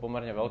 Bol to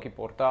pomerne veľký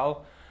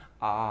portál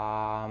a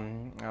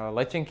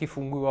letenky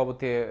fungujú, alebo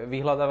tie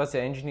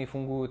vyhľadávacie enginy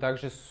fungujú tak,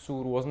 že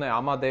sú rôzne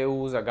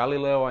Amadeus a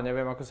Galileo a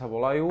neviem ako sa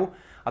volajú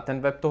a ten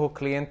web toho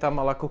klienta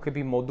mal ako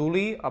keby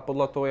moduly a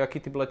podľa toho,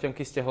 aký typ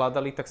letenky ste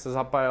hľadali, tak sa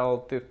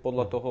zapájal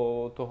podľa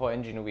toho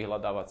engineu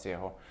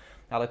vyhľadávacieho.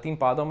 Ale tým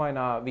pádom aj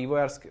na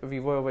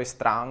vývojovej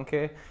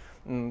stránke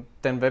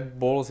ten web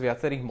bol z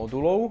viacerých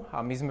modulov a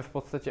my sme v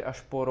podstate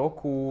až po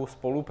roku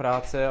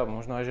spolupráce a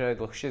možno aj, že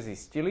aj dlhšie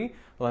zistili,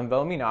 len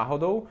veľmi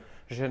náhodou,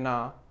 že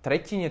na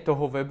tretine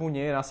toho webu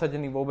nie je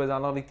nasadený vôbec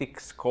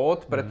Analytics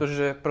kód,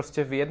 pretože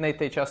proste v jednej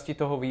tej časti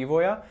toho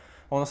vývoja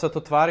ono sa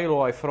to tvárilo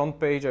aj front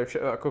page,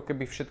 aj ako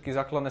keby všetky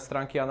základné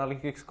stránky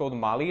Analytics kód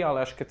mali,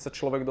 ale až keď sa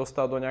človek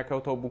dostal do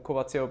nejakého toho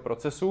bookovacieho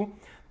procesu,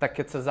 tak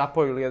keď sa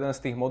zapojil jeden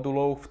z tých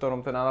modulov, v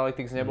ktorom ten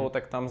Analytics nebol,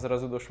 tak tam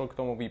zrazu došlo k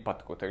tomu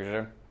výpadku.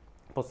 Takže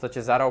v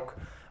podstate za rok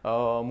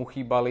mu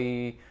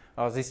chýbali,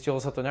 zistilo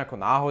sa to nejako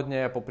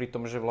náhodne a popri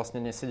tom, že vlastne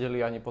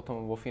nesedeli ani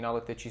potom vo finále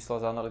tie čísla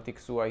z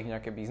Analyticsu a ich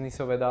nejaké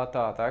biznisové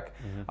dáta a tak,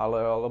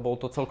 ale bol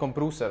to celkom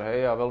prúser,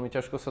 hej, a veľmi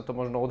ťažko sa to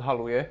možno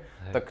odhaluje.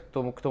 Hej. Tak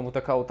k tomu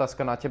taká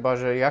otázka na teba,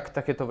 že jak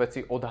takéto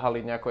veci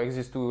odhaliť, nejako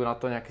existujú na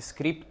to nejaké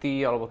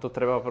skripty, alebo to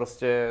treba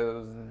proste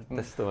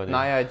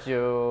najať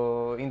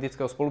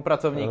indického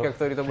spolupracovníka,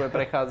 ktorý to bude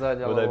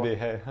prechádzať, alebo...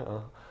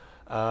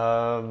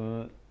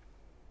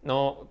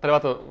 No,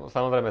 treba to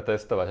samozrejme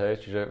testovať, hej,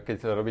 čiže keď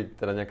sa robí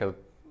teda nejaká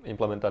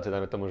implementácia,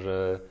 dajme tomu,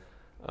 že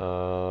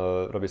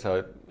robí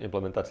sa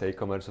implementácia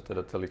e-commerce,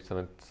 teda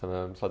chceme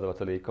sledovať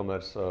celý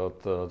e-commerce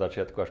od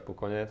začiatku až po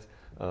koniec,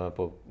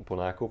 po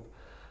nákup,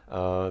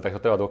 tak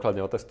to treba dôkladne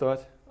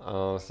otestovať.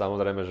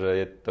 Samozrejme, že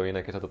je to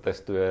iné, keď sa to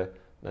testuje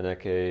na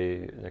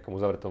nejakom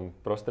uzavretom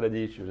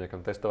prostredí, či v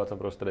nejakom testovacom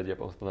prostredí a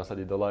potom sa to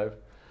nasadí do live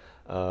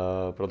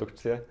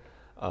produkcie.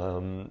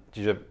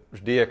 Čiže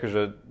vždy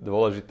akože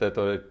dôležité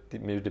to je,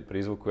 my vždy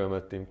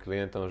prizvukujeme tým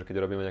klientom, že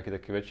keď robíme nejaký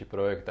taký väčší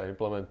projekt a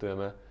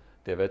implementujeme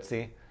tie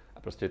veci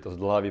a proste je to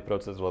zdĺhavý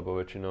proces, lebo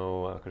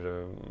väčšinou akože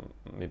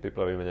my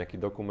pripravíme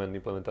nejaký dokument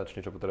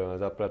implementačný, čo potrebujeme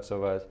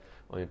zapracovať,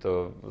 oni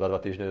to za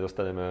 2 týždne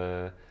dostaneme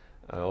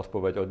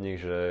odpoveď od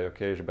nich, že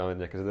OK, že máme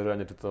nejaké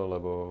zadržanie toto,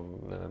 lebo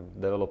neviem,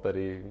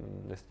 developeri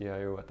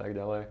nestíhajú a tak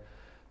ďalej.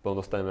 potom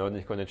dostaneme od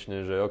nich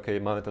konečne, že OK,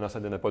 máme to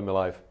nasadené, poďme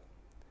live.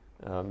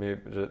 A my,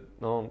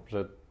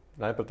 že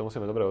najprv to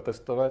musíme dobre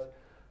otestovať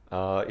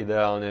a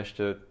ideálne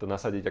ešte to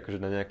nasadiť akože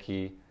na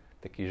nejaký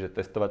taký, že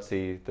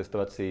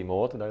testovací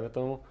mód, dajme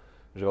tomu,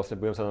 že vlastne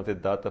budem sa na tie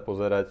dáta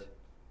pozerať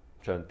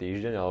čo len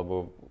týždeň,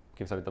 alebo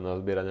kým sa mi tam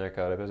nazbiera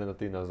nejaká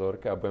reprezentatívna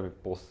vzorka a budem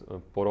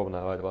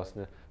porovnávať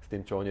vlastne s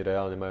tým, čo oni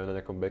reálne majú na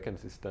nejakom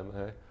backend systéme.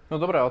 Hej. No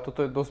dobré, ale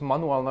toto je dosť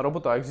manuálna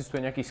robota. Existuje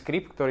nejaký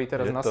skript, ktorý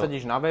teraz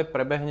nasadíš na web,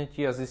 prebehne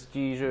ti a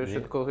zistí, že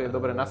všetko je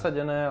dobre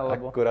nasadené?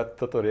 Alebo... Akurát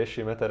toto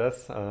riešime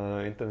teraz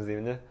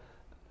intenzívne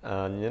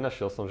a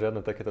nenašiel som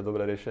žiadne takéto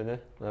dobré riešenie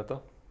na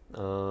to.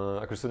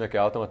 Akože sú nejaké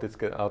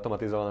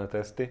automatizované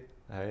testy,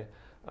 hej.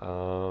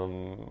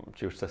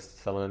 Či už cez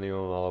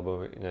Selenium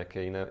alebo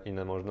nejaké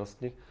iné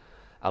možnosti.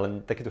 Ale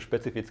takýto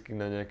špecifický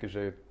na nejaké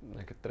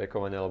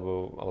trackovanie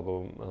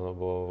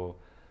alebo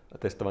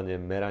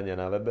testovanie merania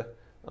na webe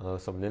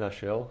som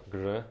nenašiel.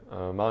 Takže,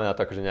 máme na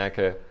to akože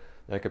nejaké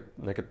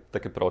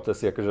také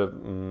procesy, akože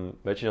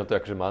väčšinou to je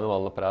akože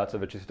manuálna práca,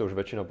 si to už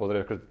väčšinou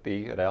pozrieš, akože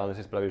ty reálne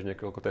si spravíš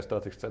niekoľko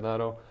testovacích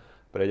scenárov,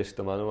 prejdeš si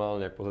to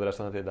manuálne,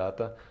 pozeráš sa na tie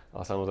dáta,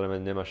 ale samozrejme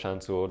nemáš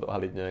šancu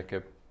odhaliť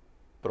nejaké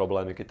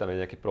problémy, keď tam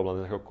je nejaký problém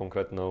s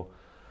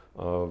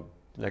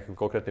nejakým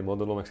konkrétnym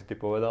modulom, ak si ty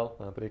povedal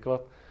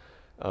napríklad.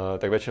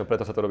 Tak väčšinou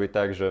preto sa to robí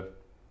tak, že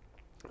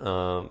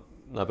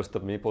najprv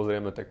to my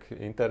pozrieme tak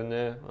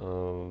interne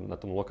na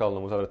tom lokálnom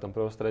uzavretom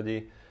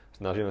prostredí,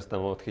 snažíme sa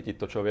tam odchytiť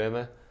to, čo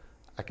vieme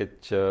a keď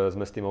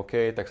sme s tým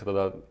OK, tak sa to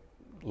dá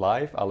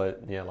live,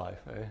 ale nie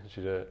live.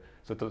 Čiže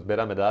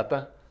zberáme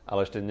dáta,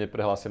 ale ešte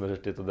neprehlásime,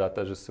 že tieto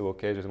dáta že sú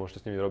OK, že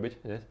môžete s nimi robiť.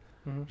 Nie?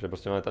 Že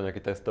proste máme tam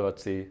nejaký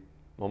testovací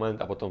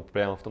moment a potom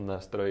priamo v tom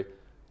nástroji,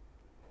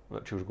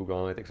 či už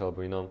Google Analytics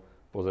alebo inom,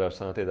 pozeráš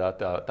sa na tie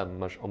dáta a tam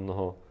máš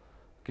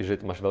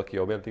keďže máš veľký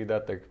objem tých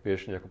dát, tak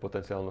vieš nejakú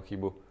potenciálnu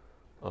chybu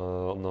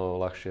mnoho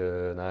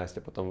ľahšie nájsť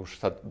a potom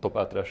už sa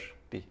dopátraš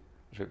ty,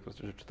 že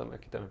čo tam,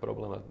 aký tam je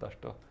problém a dáš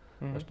to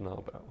na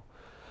opravu.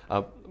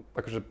 A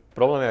akože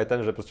problém je aj ten,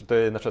 že proste to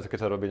je jedna časť, keď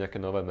sa robí nejaké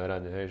nové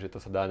meranie, hej, že to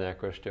sa dá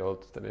nejako ešte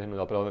odstrihnúť,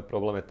 ale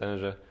problém je ten,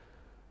 že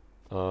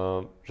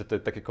to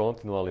je taký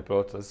kontinuálny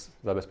proces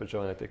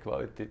zabezpečovania tej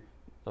kvality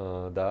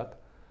dát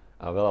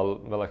a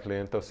veľa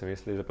klientov si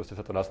myslí, že proste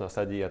sa to raz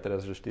nasadí a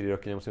teraz, že 4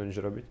 roky nemusíme nič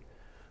robiť,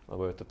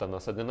 lebo je to tam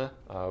nasadené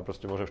a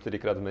proste môžem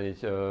 4-krát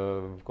zmeniť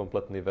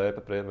kompletný web,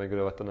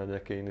 premigrovať to na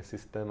nejaký iný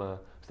systém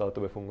a stále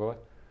to bude fungovať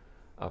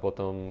a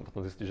potom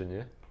zistí, že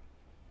nie.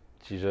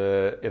 Čiže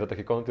je to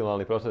taký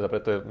kontinuálny proces a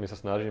preto my sa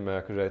snažíme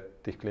akože aj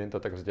tých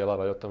klientov tak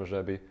vzdelávať o tom, že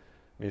aby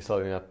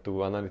mysleli na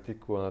tú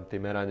analytiku a na tie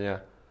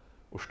merania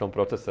už v tom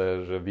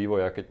procese, že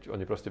vývoja, keď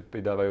oni proste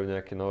pridávajú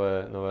nejaké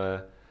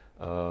nové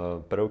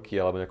prvky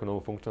alebo nejakú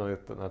novú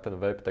funkcionalitu na ten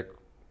web, tak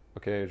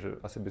OK, že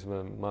asi by sme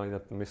mali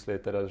na to myslieť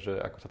teraz, že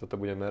ako sa toto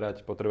bude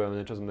merať, potrebujeme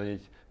niečo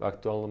zmeniť v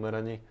aktuálnom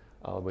meraní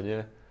alebo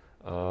nie.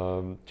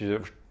 Čiže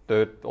už to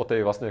je o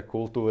tej vlastne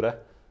kultúre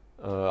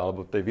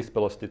alebo tej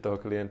vyspelosti toho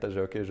klienta,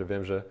 že OK, že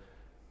viem, že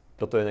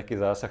toto je nejaký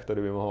zásah,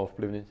 ktorý by mohol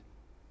ovplyvniť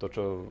to,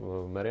 čo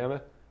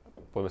meriame.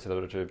 Poďme si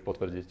to radšej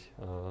potvrdiť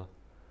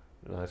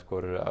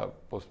najskôr a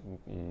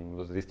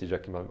zistiť, že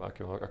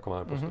ako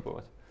máme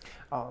postupovať.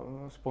 A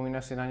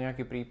spomínaš si na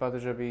nejaký prípad,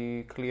 že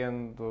by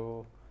klient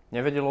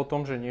nevedel o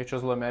tom, že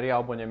niečo zle meria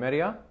alebo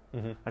nemeria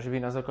a že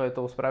by na základe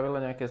toho spravili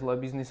nejaké zlé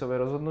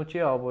biznisové rozhodnutie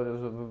alebo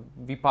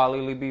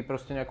vypálili by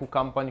proste nejakú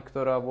kampaň,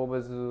 ktorá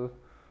vôbec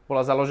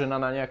bola založená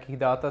na nejakých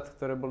dátach,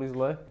 ktoré boli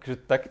zlé? Takže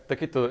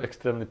takýto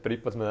extrémny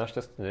prípad sme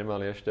našťastie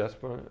nemali ešte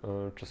aspoň,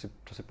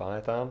 čo si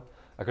pamätám.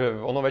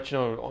 Akože ono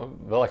väčšinou,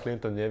 veľa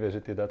klientov nevie,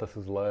 že tie dáta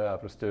sú zlé a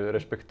proste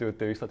rešpektujú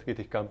tie výsledky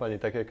tých kampaní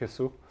také, aké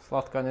sú.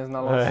 Sladká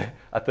neznalosť.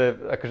 A to je,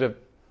 akože,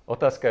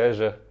 otázka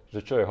je, že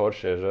čo je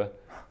horšie,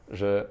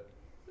 že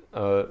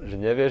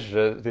nevieš,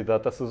 že tie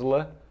dáta sú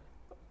zlé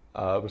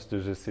a proste,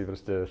 že si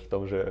proste v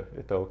tom, že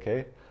je to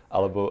OK,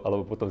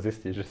 alebo potom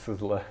zistíš, že sú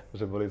zlé,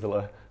 že boli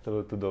zlé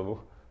celú tú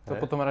dobu. To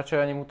potom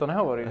radšej ani mu to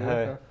nehovorí.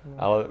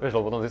 Ale vieš,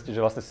 lebo potom zistíš,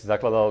 že vlastne si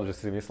zakladal, že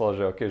si myslel,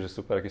 že OK, že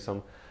super, aký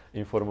som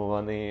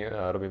informovaný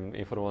a robím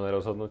informované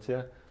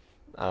rozhodnutia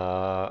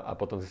a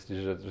potom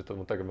zistíš, že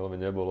tomu tak veľmi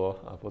nebolo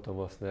a potom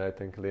vlastne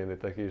aj ten klient je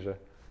taký, že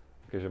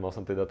okay, že mal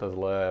som tie dáta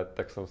zlé,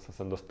 tak som sa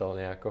sem dostal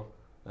nejako.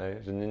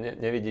 Hej? Že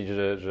nevidíš,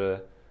 že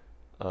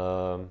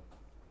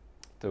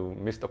tú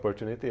missed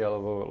opportunity,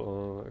 alebo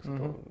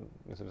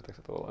myslím, že tak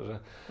sa to volá,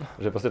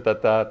 že proste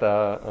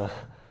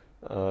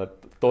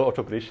to, o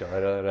čo prišiel,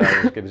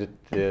 reálne, keďže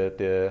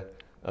tie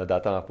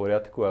dáta má v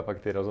poriadku a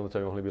pak tie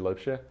rozhodnutia by mohli byť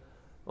lepšie,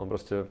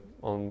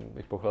 on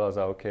ich pokladá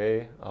za OK,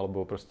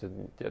 alebo proste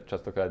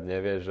častokrát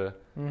nevie, že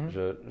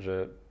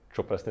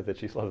čo presne tie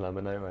čísla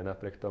znamenajú, aj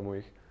napriek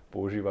tomu ich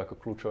používa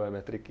ako kľúčové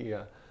metriky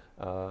a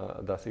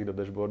dá si ich do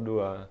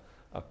dashboardu a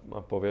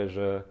povie,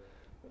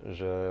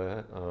 že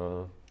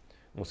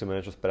musíme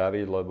niečo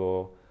spraviť,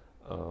 lebo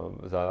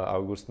za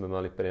august sme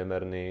mali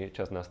priemerný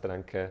čas na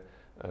stránke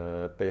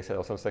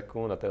 58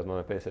 sekúnd a teraz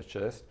máme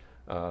 56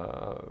 a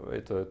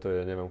to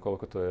je neviem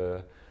koľko to je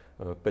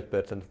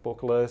 5% v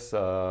pokles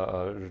a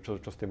čo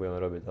s tým budeme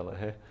robiť, ale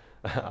hej.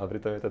 A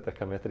pritom je to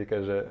taká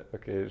metrika, že,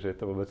 okay, že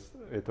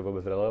je to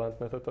vôbec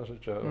relevantné toto, že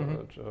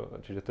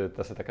čiže to je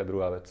zase taká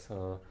druhá vec,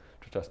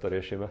 čo často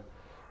riešime,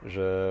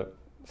 že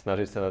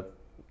snažiť sa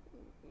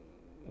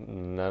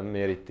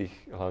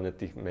namieriť hlavne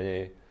tých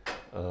menej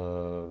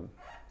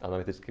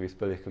analyticky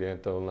vyspelých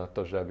klientov na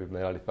to, že aby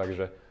merali fakt,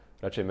 že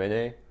radšej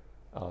menej,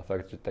 ale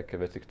fakt, že také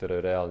veci,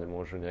 ktoré reálne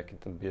môžu nejaký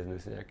ten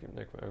biznis nejakým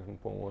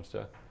pomôcť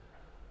a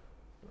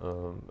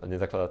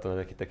nezakladá to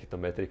na nejakých takýchto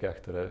metrikách,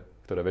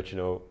 ktoré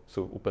väčšinou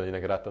sú úplne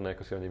inak rátané,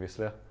 ako si oni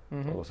myslia.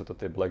 Lebo sú to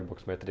tie black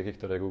box metriky,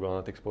 ktoré Google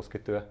Analytics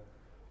poskytuje.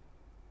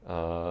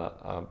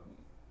 A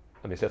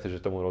myslia si, že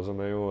tomu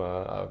rozumejú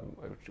a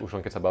už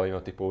len keď sa bavíme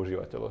o tých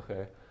používateľoch,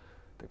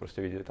 tak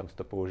proste vidíte tam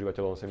 100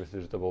 používateľov, on si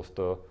myslí, že to bol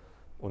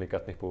 100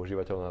 unikátnych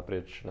používateľov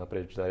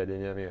naprieč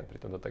zariadeniami a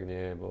pritom to tak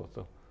nie je.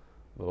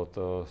 Bolo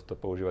to 100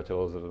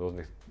 používateľov z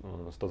rôznych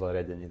 100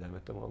 zariadení,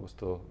 dajme tomu, alebo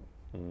 100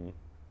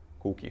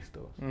 cookies z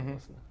toho.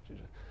 Vlastne.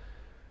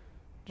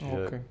 Čiže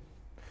okay.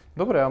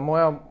 Dobre, a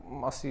moja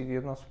asi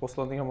jedna z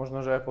posledných, a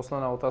možno, že aj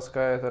posledná otázka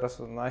je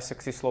teraz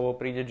najsexy slovo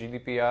príde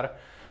GDPR,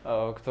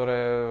 ktoré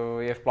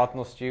je v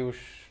platnosti už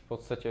v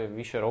podstate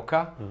vyše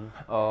roka.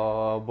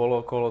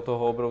 Bolo okolo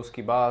toho obrovský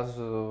báz,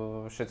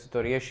 všetci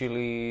to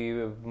riešili,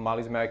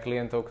 mali sme aj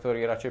klientov,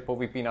 ktorí radšej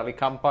povypínali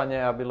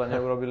kampane, aby len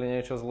neurobili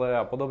niečo zlé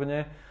a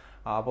podobne.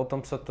 A potom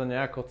sa to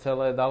nejako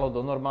celé dalo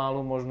do normálu,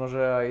 možno, že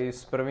aj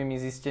s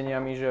prvými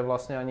zisteniami, že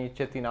vlastne ani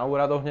tety na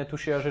úradoch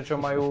netušia, že čo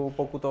majú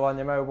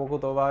pokutovať, nemajú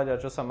pokutovať a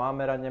čo sa má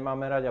merať, nemá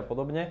merať a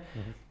podobne.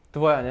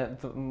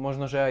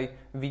 Možno, že aj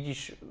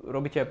vidíš,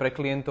 robíte aj pre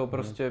klientov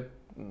proste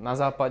na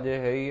západe,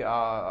 hej,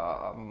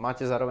 a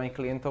máte zároveň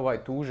klientov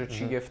aj tu, že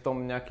či je v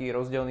tom nejaký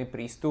rozdielny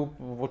prístup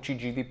voči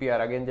GDPR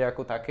agende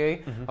ako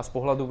takej a z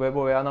pohľadu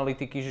webovej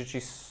analytiky, že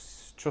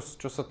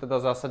čo sa teda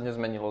zásadne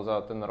zmenilo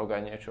za ten rok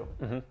aj niečo.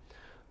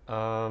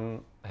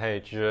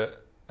 Čiže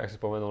ak si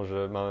spomenul,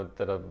 že máme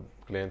teda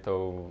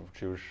klientov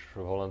či už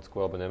v Holandsku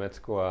alebo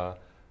Nemecku a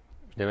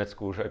v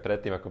Nemecku už aj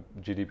predtým, ako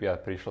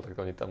GDPR prišlo, tak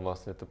oni tam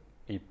vlastne to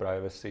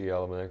e-privacy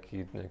alebo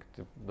nejaké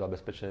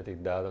zabezpečenie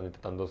tých dát, oni to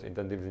tam dosť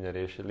intenzívne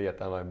riešili a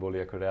tam aj boli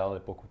ako reálne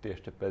pokuty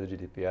ešte pred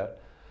GDPR.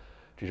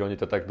 Čiže oni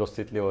to tak dosť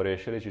citlivo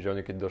riešili, čiže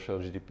oni keď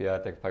došiel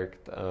GDPR, tak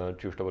fakt,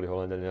 či už to boli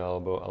Holanďania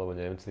alebo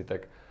Nemci,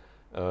 tak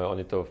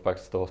oni to fakt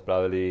z toho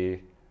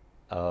spravili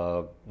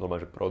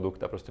normálne, že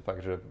produkt a proste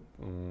fakt, že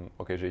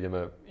že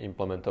ideme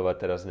implementovať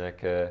teraz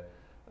nejaké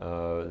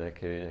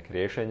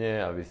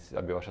riešenie,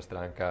 aby vaša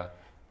stránka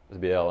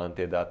zbierala len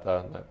tie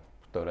dáta,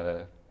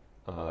 ktoré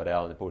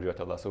reálne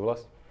používateľ dá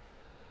súhlas.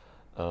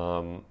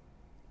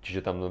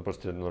 Čiže tam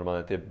proste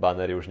normálne tie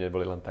bannery už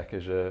neboli len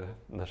také, že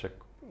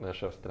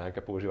naša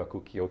stránka používa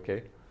cookie,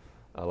 OK,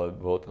 ale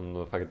bol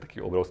tam fakt taký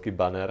obrovský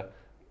banner,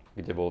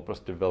 kde bol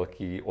proste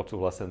veľký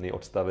odsúhlasený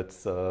odstavec,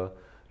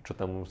 čo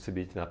tam musí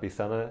byť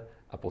napísané.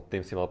 A pod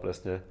tým si mal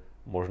presne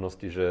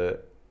možnosti,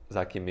 že s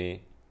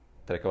akými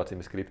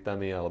trackovacími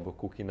skriptami alebo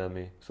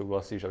cookinami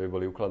súhlasíš, aby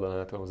boli ukladané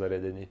na tvojom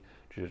zariadení.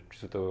 Čiže či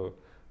sú to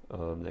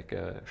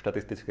nejaké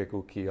štatistické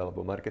cookie,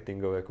 alebo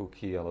marketingové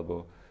cookie,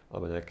 alebo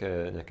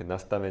nejaké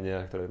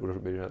nastavenia, ktoré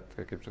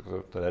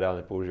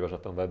reálne používaš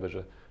na tom webe,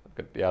 že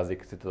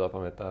jazyk si to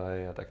zapamätá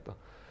a takto.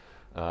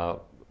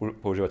 A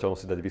používateľ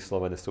musí dať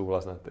vyslovene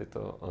súhlas na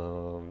tejto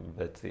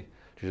veci.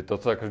 Čiže to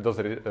sa akože dosť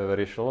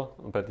riešilo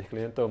pre tých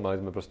klientov.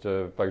 Mali sme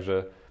proste fakt,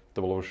 že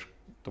to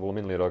bolo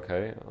minulý rok,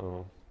 hej,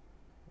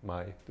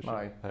 maj.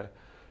 Hej.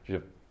 Čiže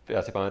ja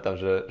si pamätám,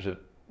 že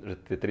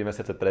tie 3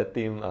 mesiace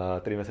predtým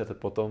a 3 mesiace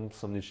potom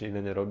som nič iné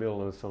nerobil,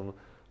 len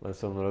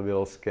som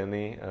robil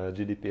skeny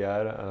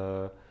GDPR,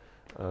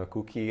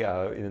 cookie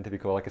a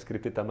identifikoval, aké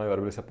skripty tam majú a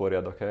robili sa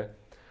poriadok, hej.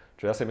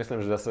 Čo ja si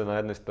myslím, že zase na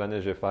jednej strane,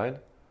 že je fajn,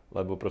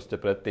 lebo proste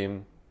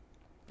predtým,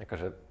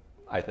 akože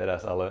aj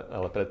teraz, ale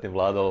predtým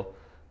vládol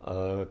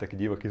taký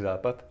divoký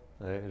západ,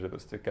 že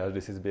proste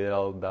každý si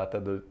zbieral dáta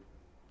do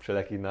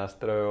všelijakých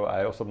nástrojov,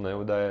 aj osobné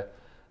údaje,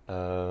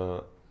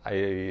 aj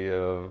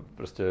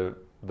proste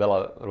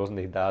veľa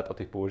rôznych dát o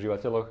tých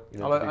používateľoch.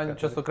 Ale ani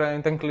častokrát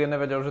ten klient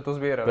nevedel, že to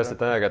zbiera. Presne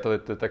tak, a to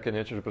je také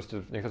niečo, že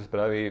proste niekto si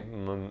spraví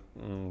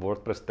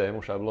WordPress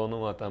tému,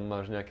 šablónu a tam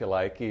máš nejaké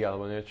lajky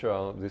alebo niečo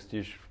a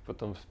zistíš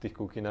potom v tých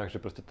cookinách,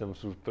 že proste tam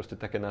sú proste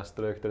také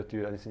nástroje, ktoré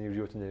ty ani si nikdy v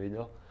živote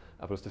nevidel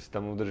a proste si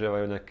tam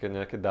udržiavajú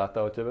nejaké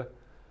dáta o tebe.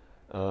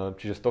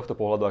 Čiže z tohto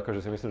pohľadu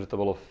akože si myslím, že to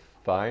bolo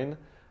fajn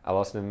a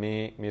vlastne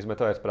my sme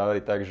to aj spravili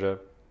tak, že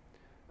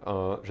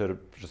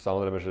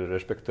samozrejme, že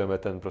rešpektujeme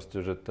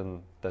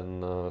ten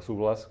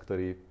súhlas,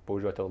 ktorý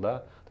používateľ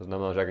dá. To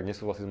znamená, že ak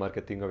nesúhlasí s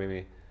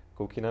marketingovými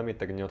cookinami,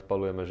 tak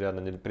neodpalujeme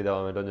žiadne,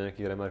 nepridávame do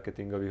nejakých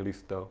remarketingových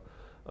listov,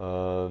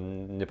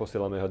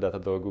 neposielame jeho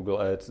dáta do Google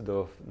Ads,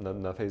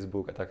 na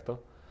Facebook a takto.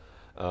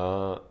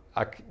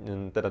 Ak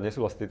teda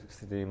nesúhlasí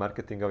s tými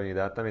marketingovými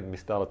dátami, my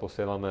stále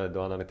posielame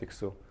do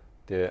Analyticsu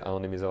tie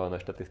anonymizované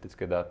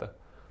štatistické dáta.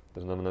 To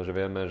znamená, že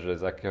vieme, že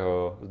z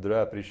akého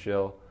zdroja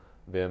prišiel,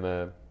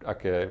 vieme,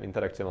 aké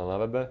interakcie mal na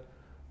webe,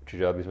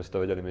 čiže aby sme si to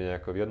vedeli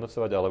nejako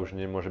vyhodnocovať, ale už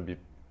nemôže byť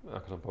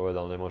ako som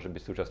povedal, nemôže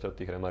byť súčasťou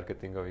tých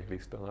remarketingových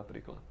listov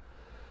napríklad.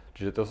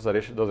 Čiže to sa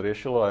dosť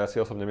riešilo a ja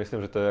si osobne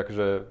myslím, že to je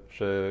akože,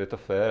 že je to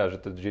fér a že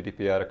to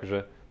GDPR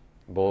akože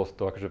bolo z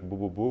toho akože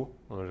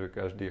že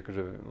každý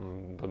akože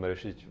poďme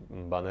riešiť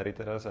banery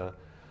teraz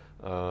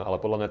ale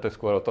podľa mňa to je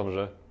skôr o tom,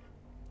 že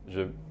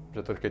to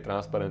je takej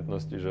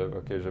transparentnosti, že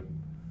okay, že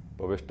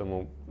povieš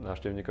tomu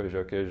návštevníkovi, že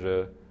okay, že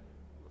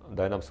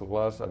daj nám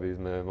súhlas, aby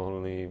sme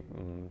mohli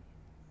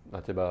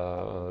na teba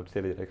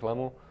cieliť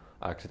reklamu.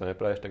 A ak si to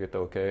nepraješ, tak je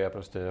to OK a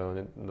proste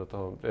do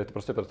toho, je to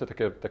proste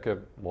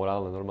také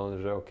morálne, normálne,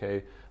 že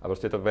OK. A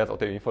proste je to viac o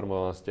tej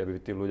informovanosti,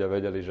 aby tí ľudia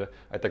vedeli, že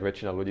aj tak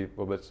väčšina ľudí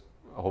vôbec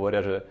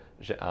hovoria,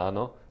 že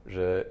áno,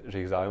 že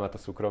ich zaujíma to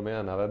súkromie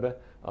na webe,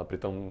 ale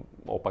pritom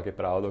opak je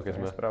pravdou, keď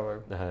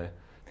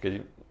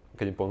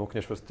im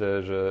ponúkneš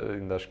proste,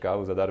 že im dáš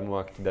kávu zadarmo,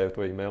 ak ti dajú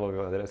tvoju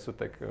e-mailovú adresu,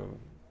 tak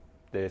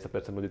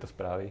 90% ľudí to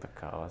spraví. Tak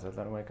káva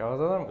zadarmo je káva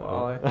zadarmo,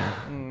 ale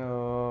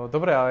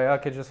dobre, ale ja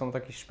keďže som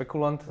taký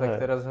špekulant,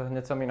 tak teraz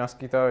hneď sa mi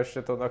naskýta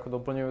ešte to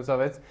ako doplňujúca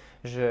vec,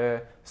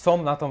 že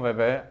som na tom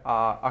webe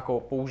a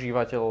ako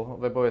používateľ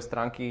webovej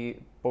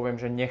stránky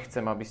poviem, že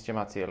nechcem, aby ste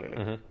ma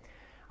cielili.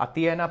 A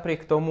ty aj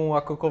napriek tomu,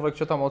 akokoľvek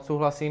čo tam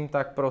odsúhlasím,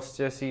 tak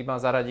proste si ma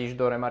zaradíš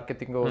do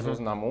remarketingového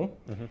zoznamu.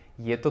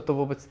 Je toto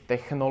vôbec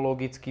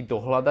technologicky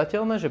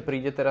dohľadateľné, že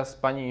príde teraz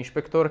pani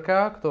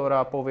inšpektorka,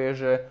 ktorá povie,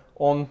 že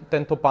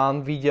tento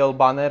pán videl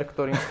banner,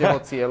 ktorým ste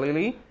ho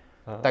cielili,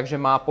 takže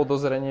má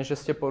podozrenie, že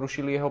ste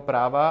porušili jeho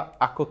práva.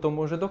 Ako to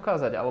môže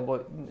dokázať?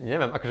 Alebo...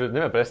 Neviem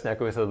presne,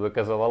 ako by sa to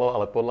dokazovalo,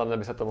 ale podľa mňa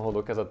by sa to mohlo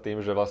dokázať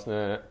tým, že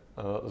vlastne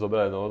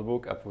zoberie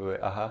notebook a povie,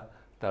 aha,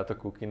 táto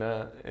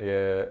kukina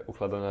je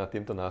ukladaná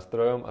týmto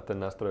nástrojom a ten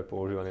nástroj je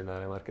používaný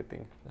na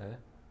remarketing. Ne?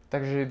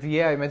 Takže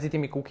vie aj medzi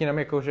tými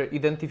kukinami akože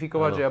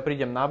identifikovať, že ja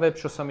prídem na web,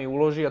 čo sa mi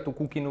uloží a tú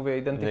kukinu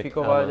vie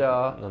identifikovať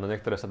Áno,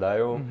 niektoré sa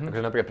dajú. Takže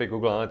napríklad pri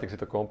Google Analytics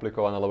je to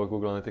komplikované, lebo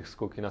Google Analytics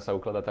kukina sa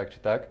ukladá tak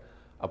či tak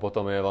a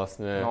potom je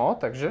vlastne... No,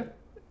 takže?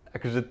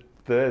 Akože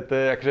to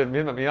je akože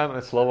my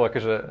máme slovo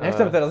akože...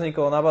 Nechcem teraz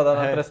nikoho nabádať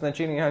na trestné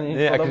činy ani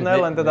podobné,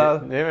 len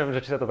teda... Neviem,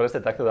 že či sa to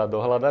presne takto dá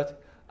dohľadať,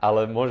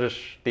 ale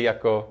môžeš ty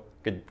ako...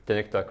 Keď ťa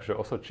niekto akože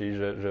osočí,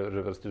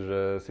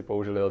 že si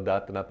použili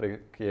dáta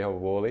napriek jeho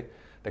vôli,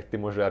 tak ty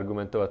môže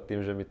argumentovať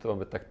tým, že my to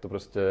máme takto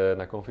proste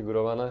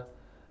nakonfigurované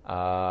a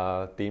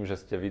tým, že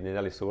ste vy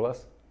nedali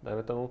súhlas,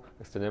 dajme tomu,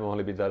 tak ste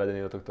nemohli byť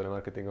zaradení do tohto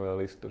remarketingového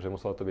listu, že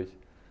muselo to byť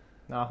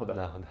náhoda.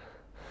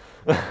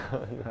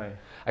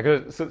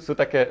 Akože sú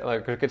také,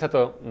 akože keď sa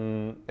to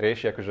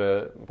rieši, akože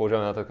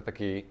používame na to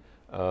taký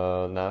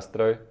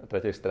nástroj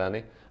tretej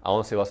strany a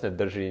on si vlastne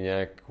drží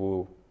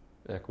nejakú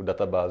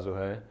databázu,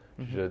 hej,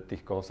 čiže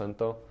tých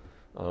consentov,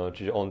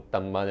 čiže on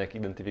tam má nejaký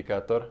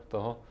identifikátor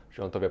toho, že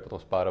on to vie potom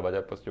spárovať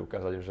a proste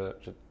ukázať im,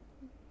 že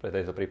pre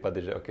tejto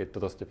prípady, že OK,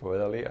 toto ste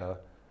povedali a...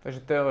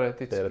 Takže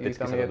teoreticky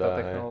tam je tá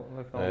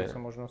technologická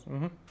možnosť.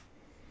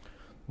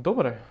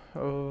 Dobre,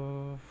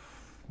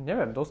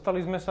 neviem,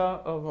 dostali sme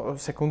sa,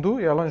 sekundu,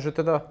 ja len, že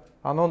teda,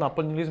 áno,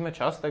 naplnili sme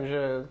čas,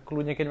 takže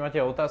kľudne, keď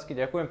máte otázky,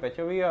 ďakujem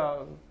Peťovi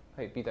a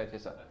hej, pýtajte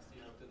sa.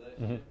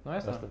 No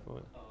jasné.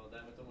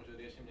 Dajme tomu, že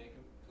riešim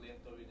nejakým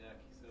klientovi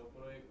nejaký SEO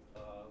projekt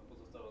a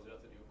pozostáva z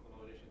viacerých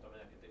úkonov, riešim tam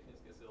nejaké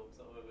technické SEO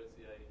obsahové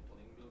veci, aj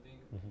link building.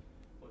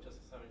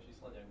 Počasie sa mi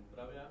čísla nejak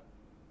upravia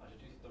a že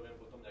či si to viem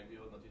potom nejak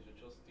vyhodnotiť, že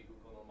čo z tých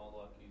úkonov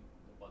malo aký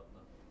dopad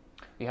na to.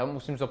 Ja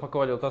musím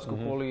zopakovať otázku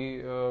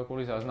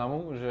kvôli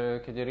záznamu,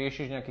 že keď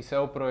riešiš nejaký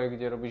SEO projekt,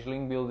 kde robíš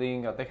link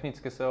building a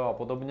technické SEO a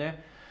podobne,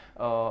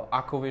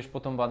 ako vieš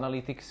potom v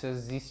Analytics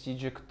zistiť,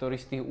 že ktorý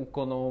z tých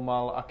úkonov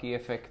mal aký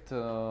efekt?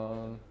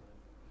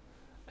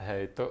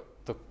 Hej,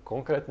 to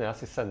konkrétne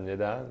asi sa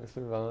nedá,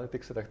 myslím, v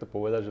Analytics takto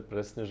povedať, že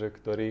presne, že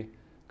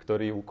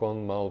ktorý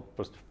úkon mal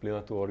proste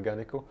vplyv na tú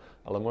organiku,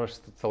 ale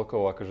môžeš to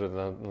celkovo akože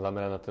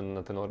zamerať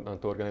na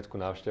tú organickú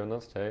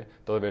návštevnosť, hej.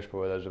 To vieš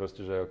povedať, že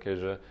proste, že OK,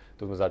 že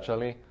tu sme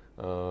začali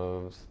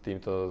s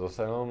týmto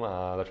SEOom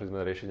a začali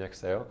sme riešiť nejak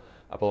SEO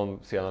a potom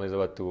si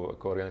analyzovať tú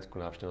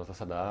organickú návštevnosť, to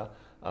sa dá,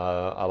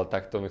 ale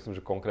takto myslím,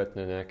 že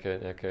konkrétne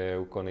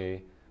nejaké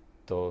úkony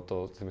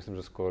to si myslím,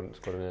 že skôr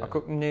nie.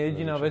 Ako mne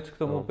jediná vec k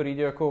tomu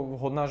príde ako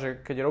vhodná, že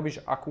keď robíš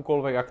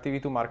akúkoľvek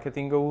aktivitu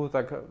marketingovú,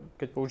 tak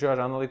keď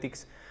používaš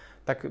Analytics,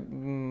 tak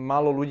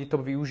málo ľudí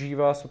to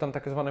využíva, sú tam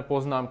takzvané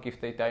poznámky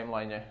v tej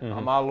timeline a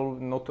málo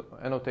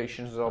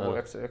annotations, alebo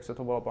jak sa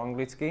to volá po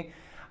anglicky.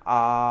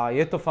 A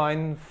je to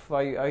fajn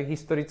aj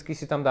historicky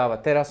si tam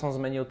dávať. Teraz som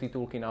zmenil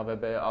titulky na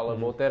webe,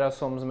 alebo teraz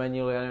som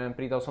zmenil, ja neviem,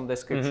 pridal som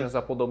descriptions a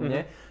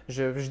podobne,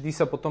 že vždy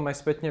sa potom aj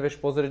spätne vieš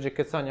pozrieť, že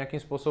keď sa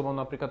nejakým spôsobom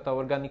napríklad tá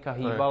organika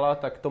hýbala,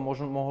 tak to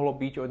mohlo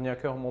byť od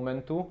nejakého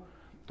momentu.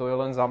 To je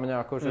len za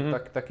mňa akože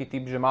taký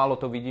typ, že málo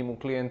to vidím u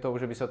klientov,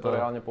 že by sa to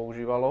reálne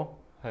používalo.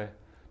 Hej.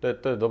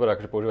 To je dobré,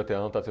 akože používať tie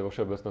anotácie vo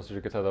všeobecnosti, že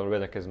keď sa tam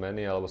robia nejaké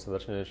zmeny alebo sa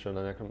začne niečo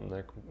na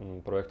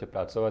nejakom projekte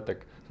pracovať,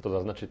 tak sa to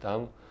zaznačí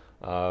tam.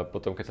 A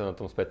potom, keď sa na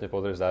tom spätne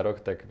pozrieš za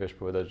rok, tak vieš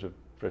povedať, že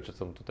prečo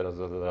som tu teraz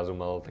zrazu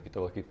mal takýto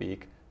veľký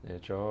pík,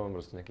 niečo,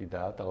 proste nejakých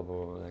dát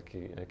alebo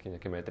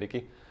nejaké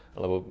metriky,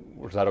 lebo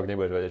už za rok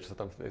nebudeš vedieť, čo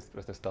sa tam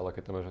presne stalo,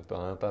 keď to máš tú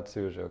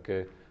anotáciu, že OK,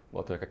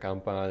 bola to nejaká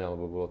kampaň,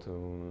 alebo bolo to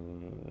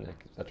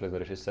začali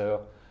sme riešiť SEO,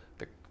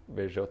 tak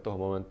vieš, že od toho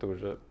momentu,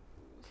 že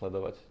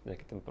sledovať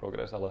nejaký ten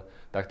progres, ale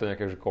takto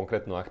nejakú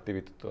konkrétnu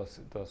aktivitu,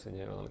 to asi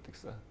nie je v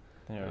Analyticse.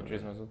 Neviem, či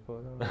sme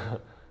zodpovedali.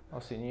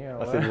 Asi nie,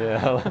 ale... Asi nie,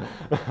 ale...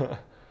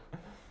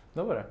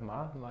 Dobre,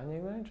 má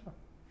niekto niečo?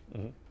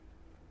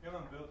 Ja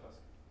mám dve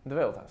otázky.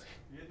 Dve otázky.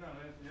 Jedna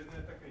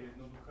je taká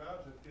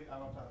jednoduchá, že tie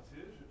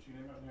anotácie, že či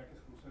nemáš nejaké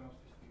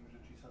skúsenosti s tým, že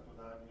či sa to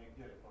dá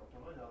niekde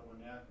reportovať, alebo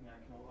nejakým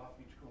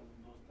APIčkom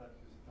dostať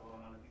z toho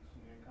Analyticsu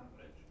niekam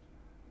preč.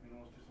 V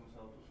minulosti som sa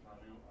o to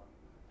snažil a...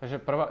 Takže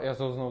ja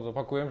znovu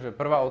zopakujem, že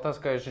prvá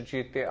otázka je, že či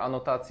tie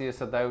anotácie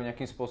sa dajú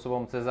nejakým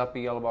spôsobom cez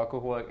API alebo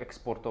akokoľvek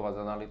exportovať z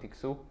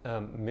Analyticsu.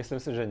 Myslím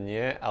si, že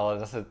nie,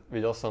 ale zase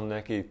videl som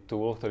nejaký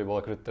tool, ktorý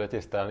bol akože tretej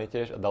strany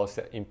tiež a dal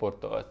si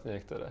importovať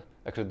niektoré.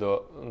 Akože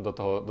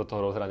do toho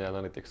rozhrania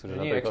Analyticsu.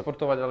 Že nie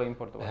exportovať, ale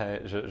importovať. Hej,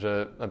 že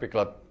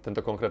napríklad tento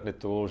konkrétny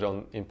tool, že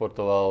on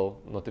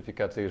importoval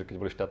notifikácie, že keď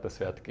boli štátne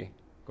sviatky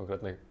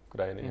konkrétnej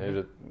krajiny, hej,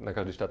 že na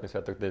každý štátny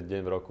sviatok,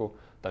 deň v roku,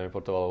 tam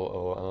importoval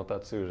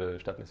anotáciu, že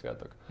štátny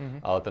sviatok.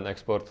 Ale ten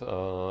export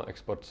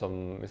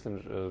som, myslím,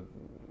 že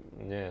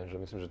nie, že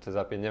myslím, že cez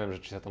API, neviem, že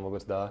či sa tam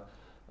vôbec dá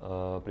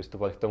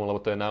pristúpať k tomu,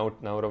 lebo to je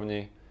na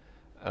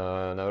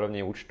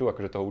úrovni účtu,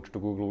 akože toho účtu,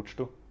 Google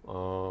účtu,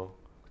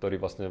 ktorý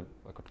vlastne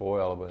ako tvoj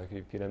alebo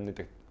nejaký firemný,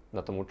 tak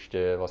na tom účte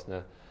je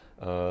vlastne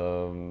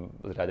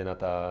zriadená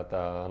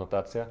tá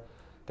anotácia.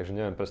 Takže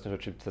neviem presne,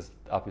 že či cez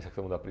API sa k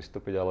tomu dá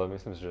pristúpiť, ale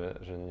myslím si,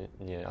 že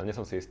nie. Ale nie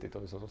som si istý,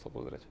 to by som musel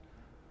pozrieť.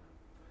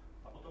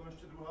 A potom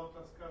ešte druhá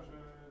otázka, že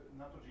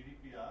na to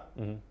GDPR,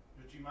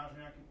 že či máš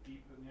nejaký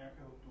typ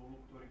nejakého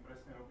toolu, ktorý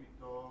presne robí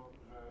to,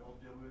 že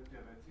oddeluje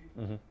tie veci.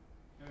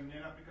 Neviem, mne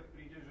napríklad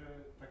príde,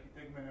 že taký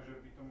tag manager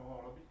by to mohol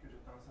robiť, keďže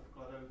tam sa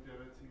vkladajú tie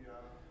veci a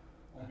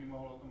on by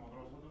mohol o tom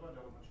rozhodovať,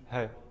 alebo či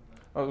nie.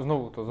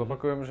 Znovu to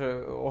zopakujem,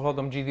 že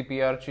ohľadom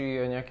GDPR, či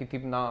je nejaký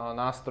typ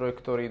nástroj,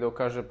 ktorý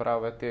dokáže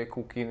práve tie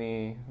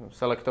cookiny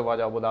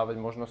selektovať alebo dávať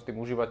možnosť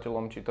tým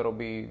užívateľom, či to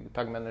robí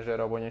tag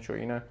manažer alebo niečo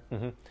iné.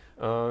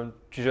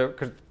 Čiže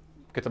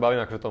keď sa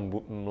bavíme akože tom,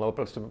 lebo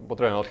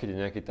potrebujeme odchytiť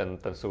nejaký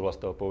ten súhlas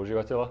toho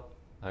používateľa,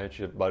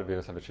 čiže bavíme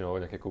sa väčšinou o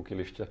nejaké cookie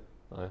lište,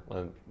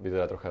 len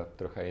vyzerá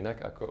trocha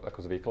inak ako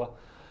zvykla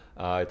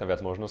a je tam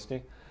viac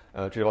možností.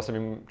 Čiže vlastne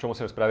my, čo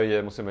musíme spraviť, je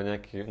musíme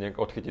nejak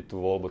odchytiť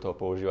tú voľbu toho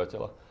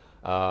používateľa.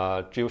 A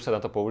či už sa na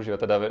to používa,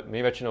 teda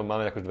my väčšinou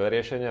máme akože dve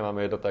riešenia,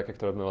 máme jedno také,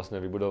 ktoré sme vlastne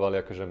vybudovali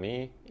akože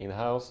my,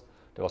 in-house,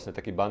 to je vlastne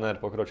taký banner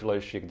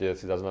pokročilejší, kde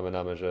si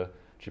zaznamenáme, že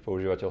či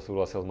používateľ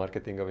súhlasil s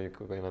marketingovými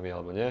cookinami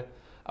alebo nie.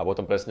 A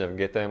potom presne v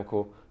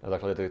GTM-ku na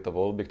základe tejto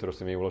voľby, ktorú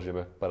si my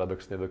uložíme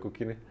paradoxne do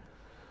cookiny,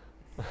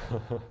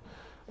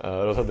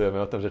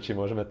 rozhodujeme o tom, že či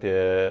môžeme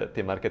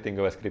tie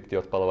marketingové skripty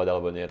odpaľovať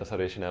alebo nie. To sa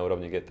rieši na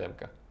úrovni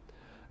GTM-ka.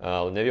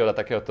 Ale nevýhoda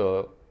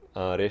takéhoto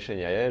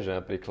riešenia je, že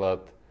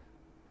napríklad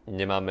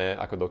nemáme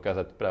ako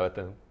dokázať práve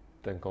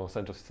ten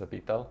consent, čo si sa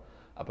pýtal.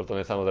 A potom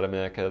je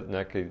samozrejme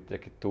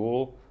nejaký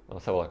tool,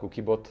 on sa volá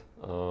Cookiebot,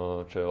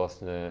 čo je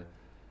vlastne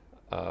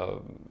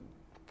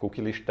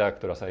cookie lišta,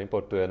 ktorá sa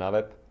importuje na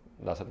web,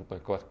 dá sa to úplne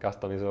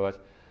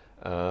customizovať.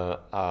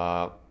 A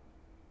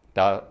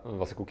tá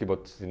vlastne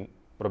Cookiebot si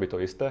robí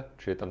to isté,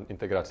 čiže je tam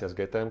integrácia s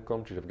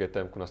GTM-kom, čiže v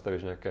GTM-ku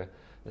nastavíš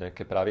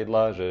nejaké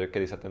pravidlá, že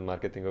kedy sa ten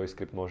marketingový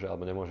skript môže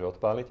alebo nemôže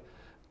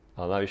odpáliť.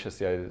 Ale navyše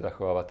si aj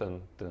zachováva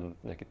ten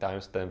nejaký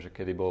timestamp, že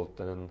kedy bol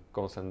ten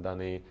consent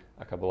daný,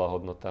 aká bola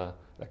hodnota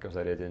takého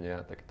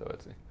zariadenia a takéto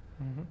veci.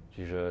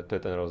 Čiže to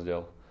je ten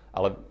rozdiel.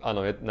 Ale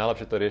áno, je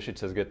najlepšie to riešiť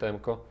cez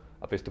GTM-ko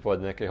a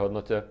pristupovať k nejakej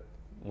hodnote.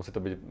 Musí to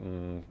byť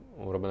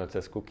urobené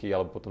cez cookie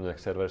alebo potom nejak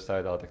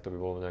server-side, ale tak to by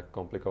bolo nejak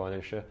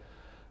komplikovanejšie.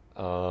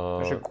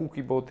 Takže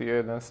Cookiebot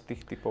je jeden z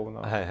tých typov.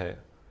 Hej.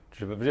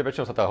 Čiže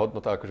väčšinou sa tá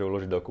hodnota akože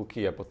uloží do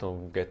cookie a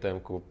potom v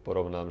GTM-ku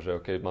porovnám, že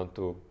OK, mám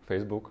tu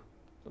Facebook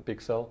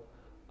pixel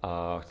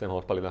a chcem ho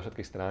odpaliť na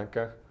všetkých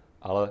stránkach,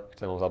 ale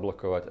chcem ho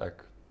zablokovať, ak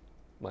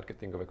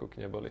marketingové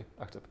cookie neboli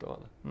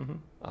akceptované.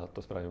 A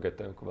to spravím v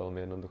GTM-ku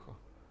veľmi jednoducho.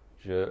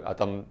 Čiže, a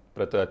tam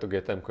preto aj to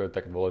GTM-ko je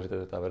tak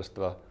dôležité, tá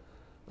vrstva,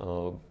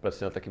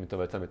 presne nad takýmito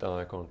vecami tam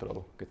máme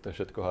kontrolu. Keď to je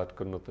všetko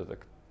hardcorenuté,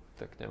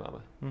 tak nemáme.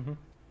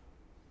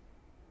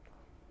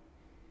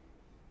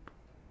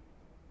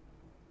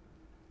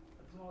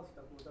 Mal si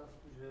takú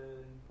otázku,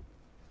 že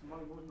sme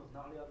mali možnosť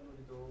nahliadnúť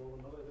do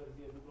novej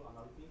verzie Google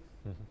Analytics,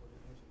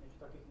 niečo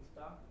také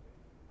chystá.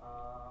 A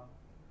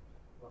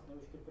vlastne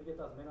už keď príde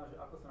tá zmena, že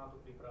ako sa na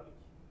to pripraviť,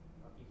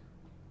 na tých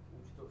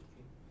účtoch, či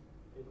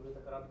je to bude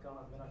taká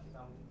radikálna zmena, či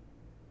tam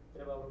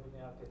treba urobiť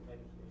nejaké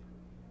zmeny.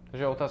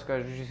 Takže otázka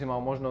je, či si mal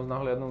možnosť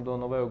nahliadnúť do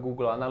nového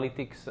Google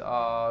Analytics a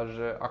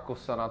že ako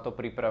sa na to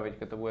pripraviť,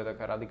 keď to bude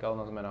taká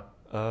radikálna zmena.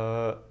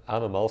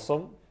 Áno, mal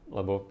som.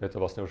 Lebo je to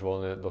vlastne už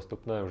voľne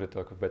dostupné, už je to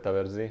ako v beta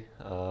verzii,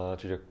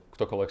 čiže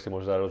ktokoľvek si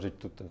môže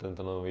založiť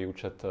tento nový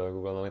účet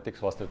Google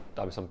Analytics. Vlastne,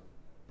 aby som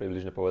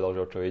približne povedal,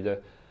 že o čo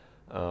ide.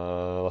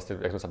 Vlastne,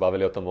 jak sme sa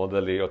bavili o tom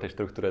modeli, o tej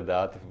štruktúre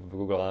dát v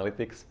Google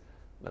Analytics,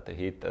 na tie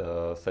hit,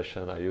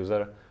 session a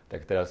user,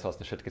 tak teraz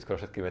vlastne skoro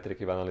všetky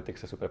metriky v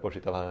Analytics sú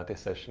prepočítavané na tie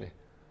sessiony.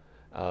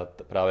 A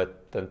práve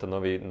tento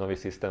nový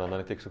systém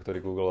Analyticsu, ktorý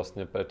Google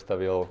vlastne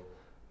predstavil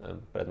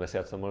pred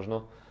mesiacom možno,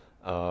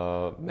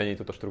 mení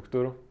túto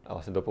štruktúru a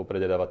vlastne do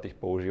popredia dáva tých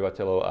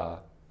používateľov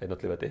a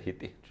jednotlivé tie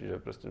hity. Čiže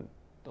proste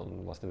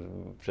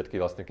všetky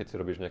vlastne, keď si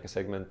robíš nejaké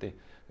segmenty,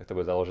 tak to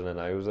bude založené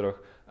na useroch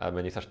a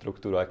mení sa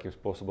štruktúra, akým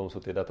spôsobom sú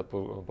tie dáta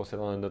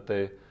posielané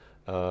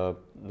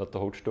do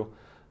toho účtu.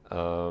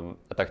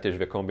 A taktiež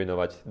vie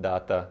kombinovať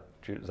dáta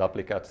z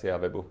aplikácie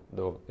a webu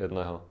do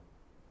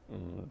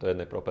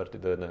jednej property,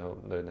 do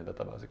jednej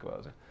databázy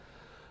kvázi.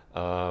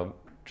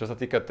 Čo sa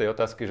týka tej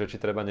otázky, že či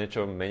treba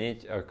niečo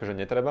meniť, akože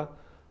netreba,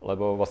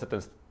 lebo vlastne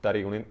ten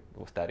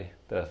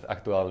teraz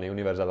aktuálny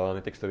Universal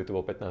Analytics, ktorý tu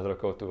bol 15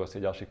 rokov, tu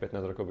vlastne ďalších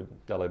 15 rokov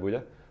ďalej bude,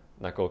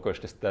 nakoľko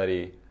ešte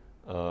starý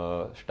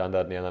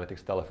štandardný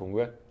Analytics stále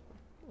funguje,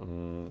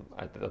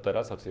 aj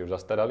teraz, hoci už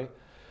zastarali.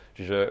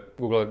 Čiže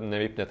Google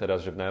nevypne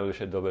teraz, že v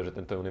najbližšej dobe, že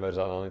tento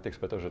Universal Analytics,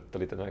 pretože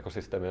celý ten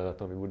ekosystém je na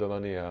tom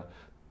vybudovaný a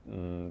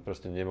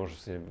proste nemôžu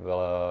si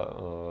veľa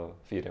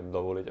firiem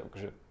dovoliť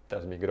akože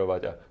teraz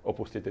migrovať a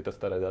opustiť tieto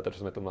staré dáta,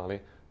 čo sme tu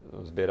mali.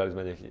 Zbierali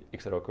sme ich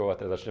x rokov a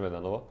teraz začneme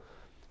na novo.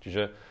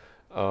 Čiže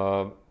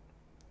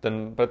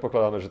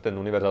predpokladáme, že ten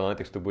Universal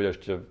Analytics tu bude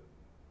ešte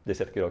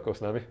desiatky rokov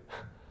s nami.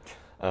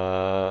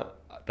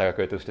 Tak ako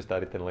je tu ešte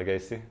starý ten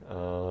Legacy,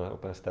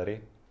 úplne starý.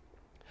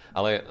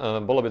 Ale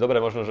bolo by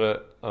dobre možno,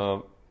 že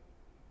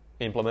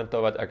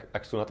implementovať,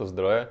 ak sú na to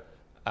zdroje,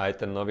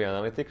 aj ten nový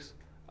Analytics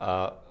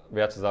a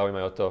viac sa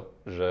zaujímajú o to,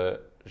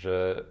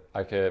 že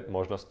aké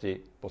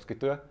možnosti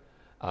poskytuje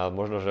a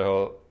možno, že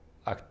ho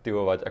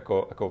aktivovať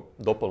ako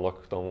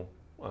doplnok k tomu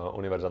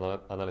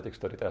Universal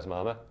Analytics, ktorý teraz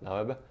máme na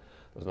webe.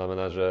 To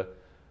znamená, že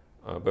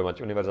budem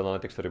mať Universal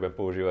Analytics, ktorý budem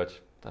používať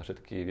na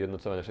všetky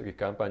vyhodnocovania všetkých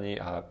kampaní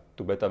a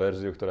tú beta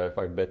verziu, ktorá je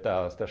fakt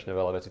beta a strašne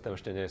veľa vecí tam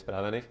ešte nie je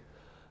spravených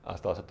a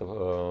stále sa to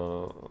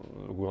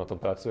Google na tom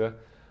pracuje.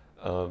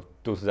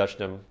 Tu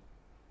začnem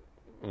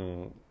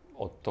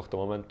od tohto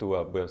momentu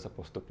a budem sa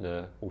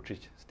postupne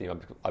učiť s tým,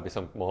 aby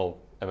som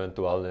mohol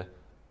eventuálne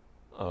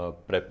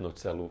prepnúť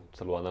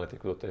celú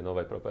analytiku do tej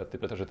novej property,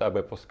 pretože tá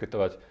bude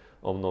poskytovať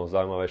o mnoho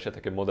zaujímavejšie,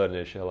 také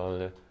modernejšie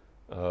hlavne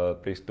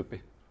prístupy.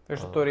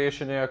 Takže to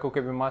riešenie ako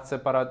keby mať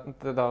separát,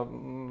 teda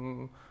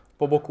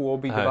po boku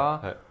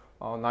obidva.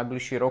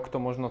 Najbližší rok to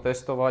možno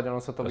testovať,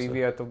 ono sa to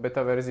vyvíja to v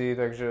beta verzii,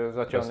 takže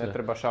zatiaľ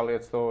netreba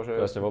šalieť z toho, že...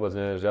 Presne, vôbec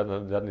nie,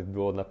 žiadny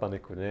dôvod na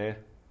paniku nie je.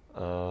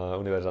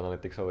 Universal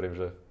Analytics hovorím,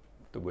 že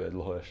tu bude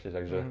dlho ešte,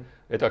 takže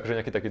je to akože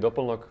nejaký taký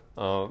doplnok.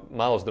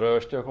 Málo zdrojov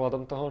ešte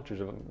ohľadom toho,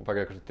 čiže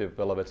fakt akože tie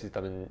veľa vecí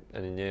tam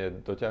ani nie je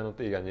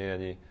dotiahnutých a nie je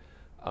ani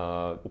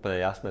úplne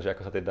jasné, že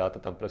ako sa tie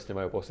dáta tam presne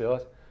majú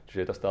posielať. Čiže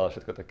je to stále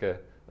všetko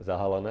také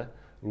zahalené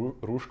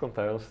rúškom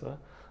tajomstva,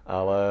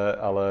 ale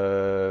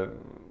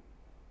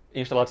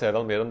inštalácia je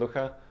veľmi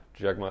jednoduchá,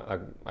 čiže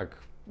ak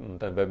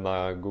ten web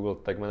má Google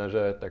Tag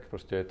Manager, tak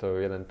proste je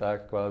to jeden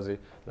tag kvázi.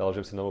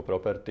 Založím si novú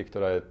property,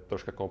 ktorá je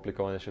troška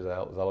komplikovanejšie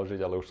založiť,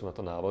 ale už sú na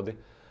to návody.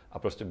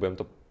 A proste budem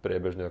to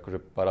priebežne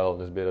akože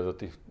paralelne zbierať do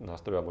tých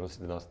nástrojov a možno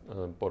si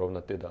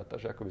porovnať tie dáta,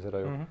 že ako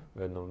vyzerajú v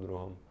jednom,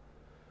 druhom.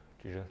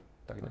 Čiže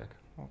tak nejak.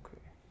 OK.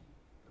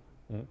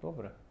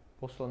 Dobre.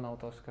 Posledná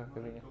otázka,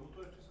 keby nie. Tomuto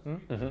ešte sa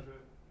spýtam, že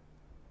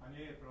a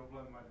nie je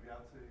problém mať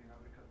viacej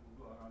napríklad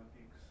Google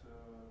Analytics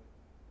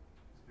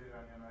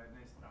zbierania na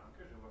jednej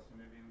stránke, že vlastne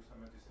nebijú sa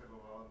medzi sebou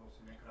alebo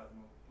si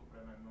nekradnú tú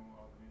premennú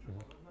alebo niečo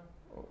podobné?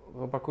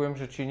 Opakujem,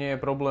 že či nie je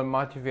problém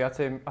mať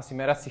viacej asi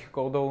meracích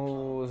kódov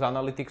z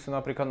Analyticsu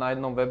napríklad na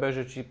jednom webe,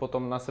 že či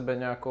potom na sebe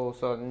nejako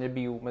sa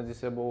nebijú medzi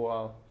sebou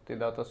a tie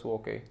dáta sú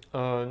OK?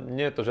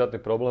 Nie je to žiadny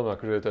problém,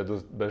 akože to je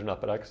dosť bežná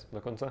prax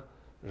dokonca.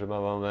 Že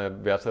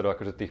máme viacero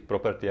akože tých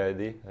property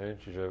ID,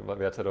 čiže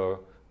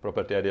viacero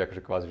property ID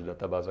akože kvázi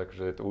databáz,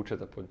 akože je to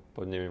účet a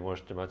pod nimi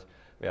môžete mať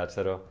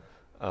viacero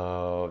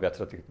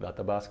tých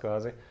databáz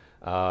kvázi.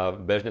 A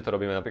bežne to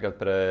robíme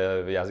napríklad pre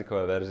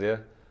jazykové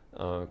verzie.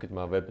 Keď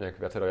má web nejak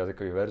viacero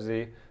jazykových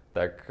verzií,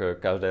 tak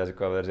každá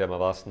jazyková verzia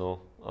má vlastnú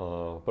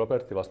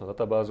property, vlastnú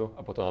databázu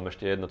a potom máme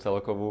ešte jednu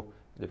celkovú,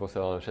 kde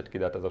posielame všetky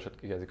dáta zo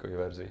všetkých jazykových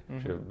verzií.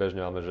 Čiže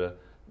bežne máme, že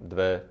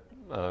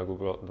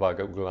dva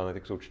Google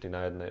Analytics účty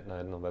na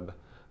jednom webe.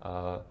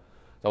 A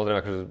samozrejme,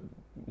 akože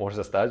môže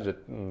sa stať, že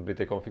pri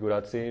tej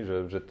konfigurácii,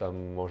 že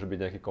tam môže byť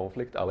nejaký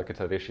konflikt, ale keď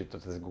sa rieši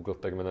to cez Google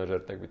Tag Manager,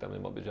 tak by tam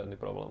nemal byť žiadny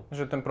problém.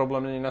 Že ten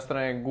problém nie je na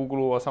strane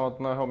Google a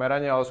samotného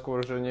merania, ale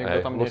skôr, že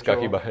niekto tam ľudská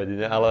niečo... chyba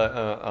jedine, ale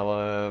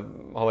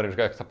hovorím,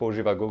 že ak sa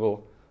používa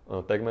Google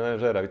Tag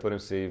Manager a vytvorím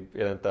si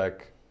jeden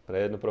tag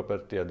pre jednu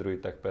property a druhý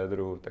tag pre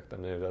druhú, tak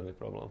tam nie je žiadny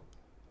problém.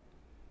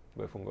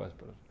 Bude fungovať.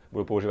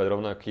 Budú používať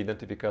rovnaký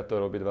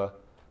identifikátor obidva,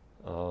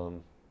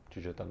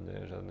 čiže tam nie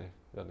je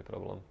žiadny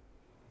problém.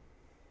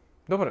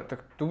 Dobre,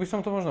 tak tu by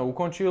som to možno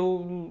ukončil.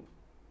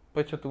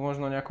 Peťo tu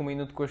možno nejakú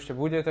minútku ešte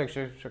bude,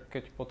 takže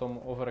keď potom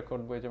off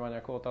record budete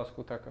mať nejakú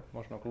otázku, tak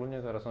možno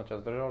kľudne, teraz som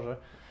ťa zdržal, že?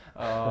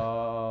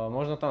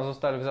 Možno tam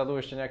zostali vzadu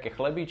ešte nejaké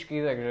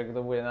chlebíčky, takže kto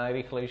bude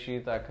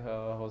najrýchlejší, tak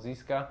ho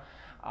získa.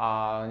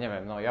 A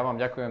neviem, no ja vám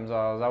ďakujem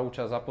za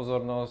účasť, za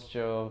pozornosť.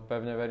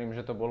 Pevne verím,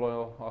 že to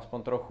bolo aspoň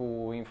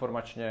trochu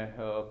informačne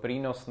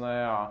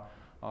prínosné a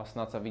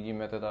snad sa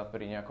vidíme teda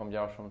pri nejakom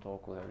ďalšom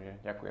talku, takže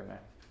ďakujeme.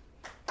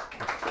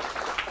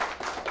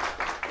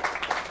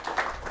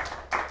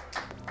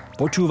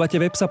 Počúvate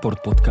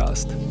Websupport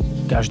podcast.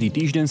 Každý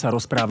týždeň sa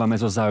rozprávame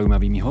so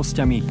zaujímavými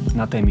hostiami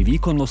na témy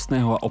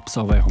výkonnostného a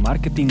obsahového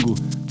marketingu,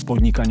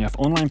 podnikania v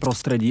online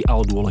prostredí a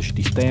o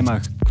dôležitých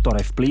témach,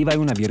 ktoré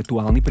vplývajú na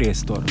virtuálny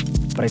priestor.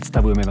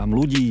 Predstavujeme vám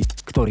ľudí,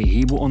 ktorí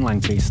hýbu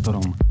online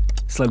priestorom.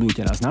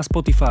 Sledujte nás na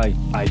Spotify,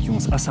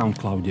 iTunes a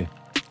Soundcloude.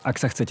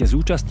 Ak sa chcete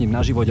zúčastniť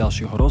naživo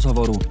ďalšieho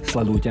rozhovoru,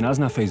 sledujte nás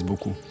na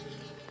Facebooku.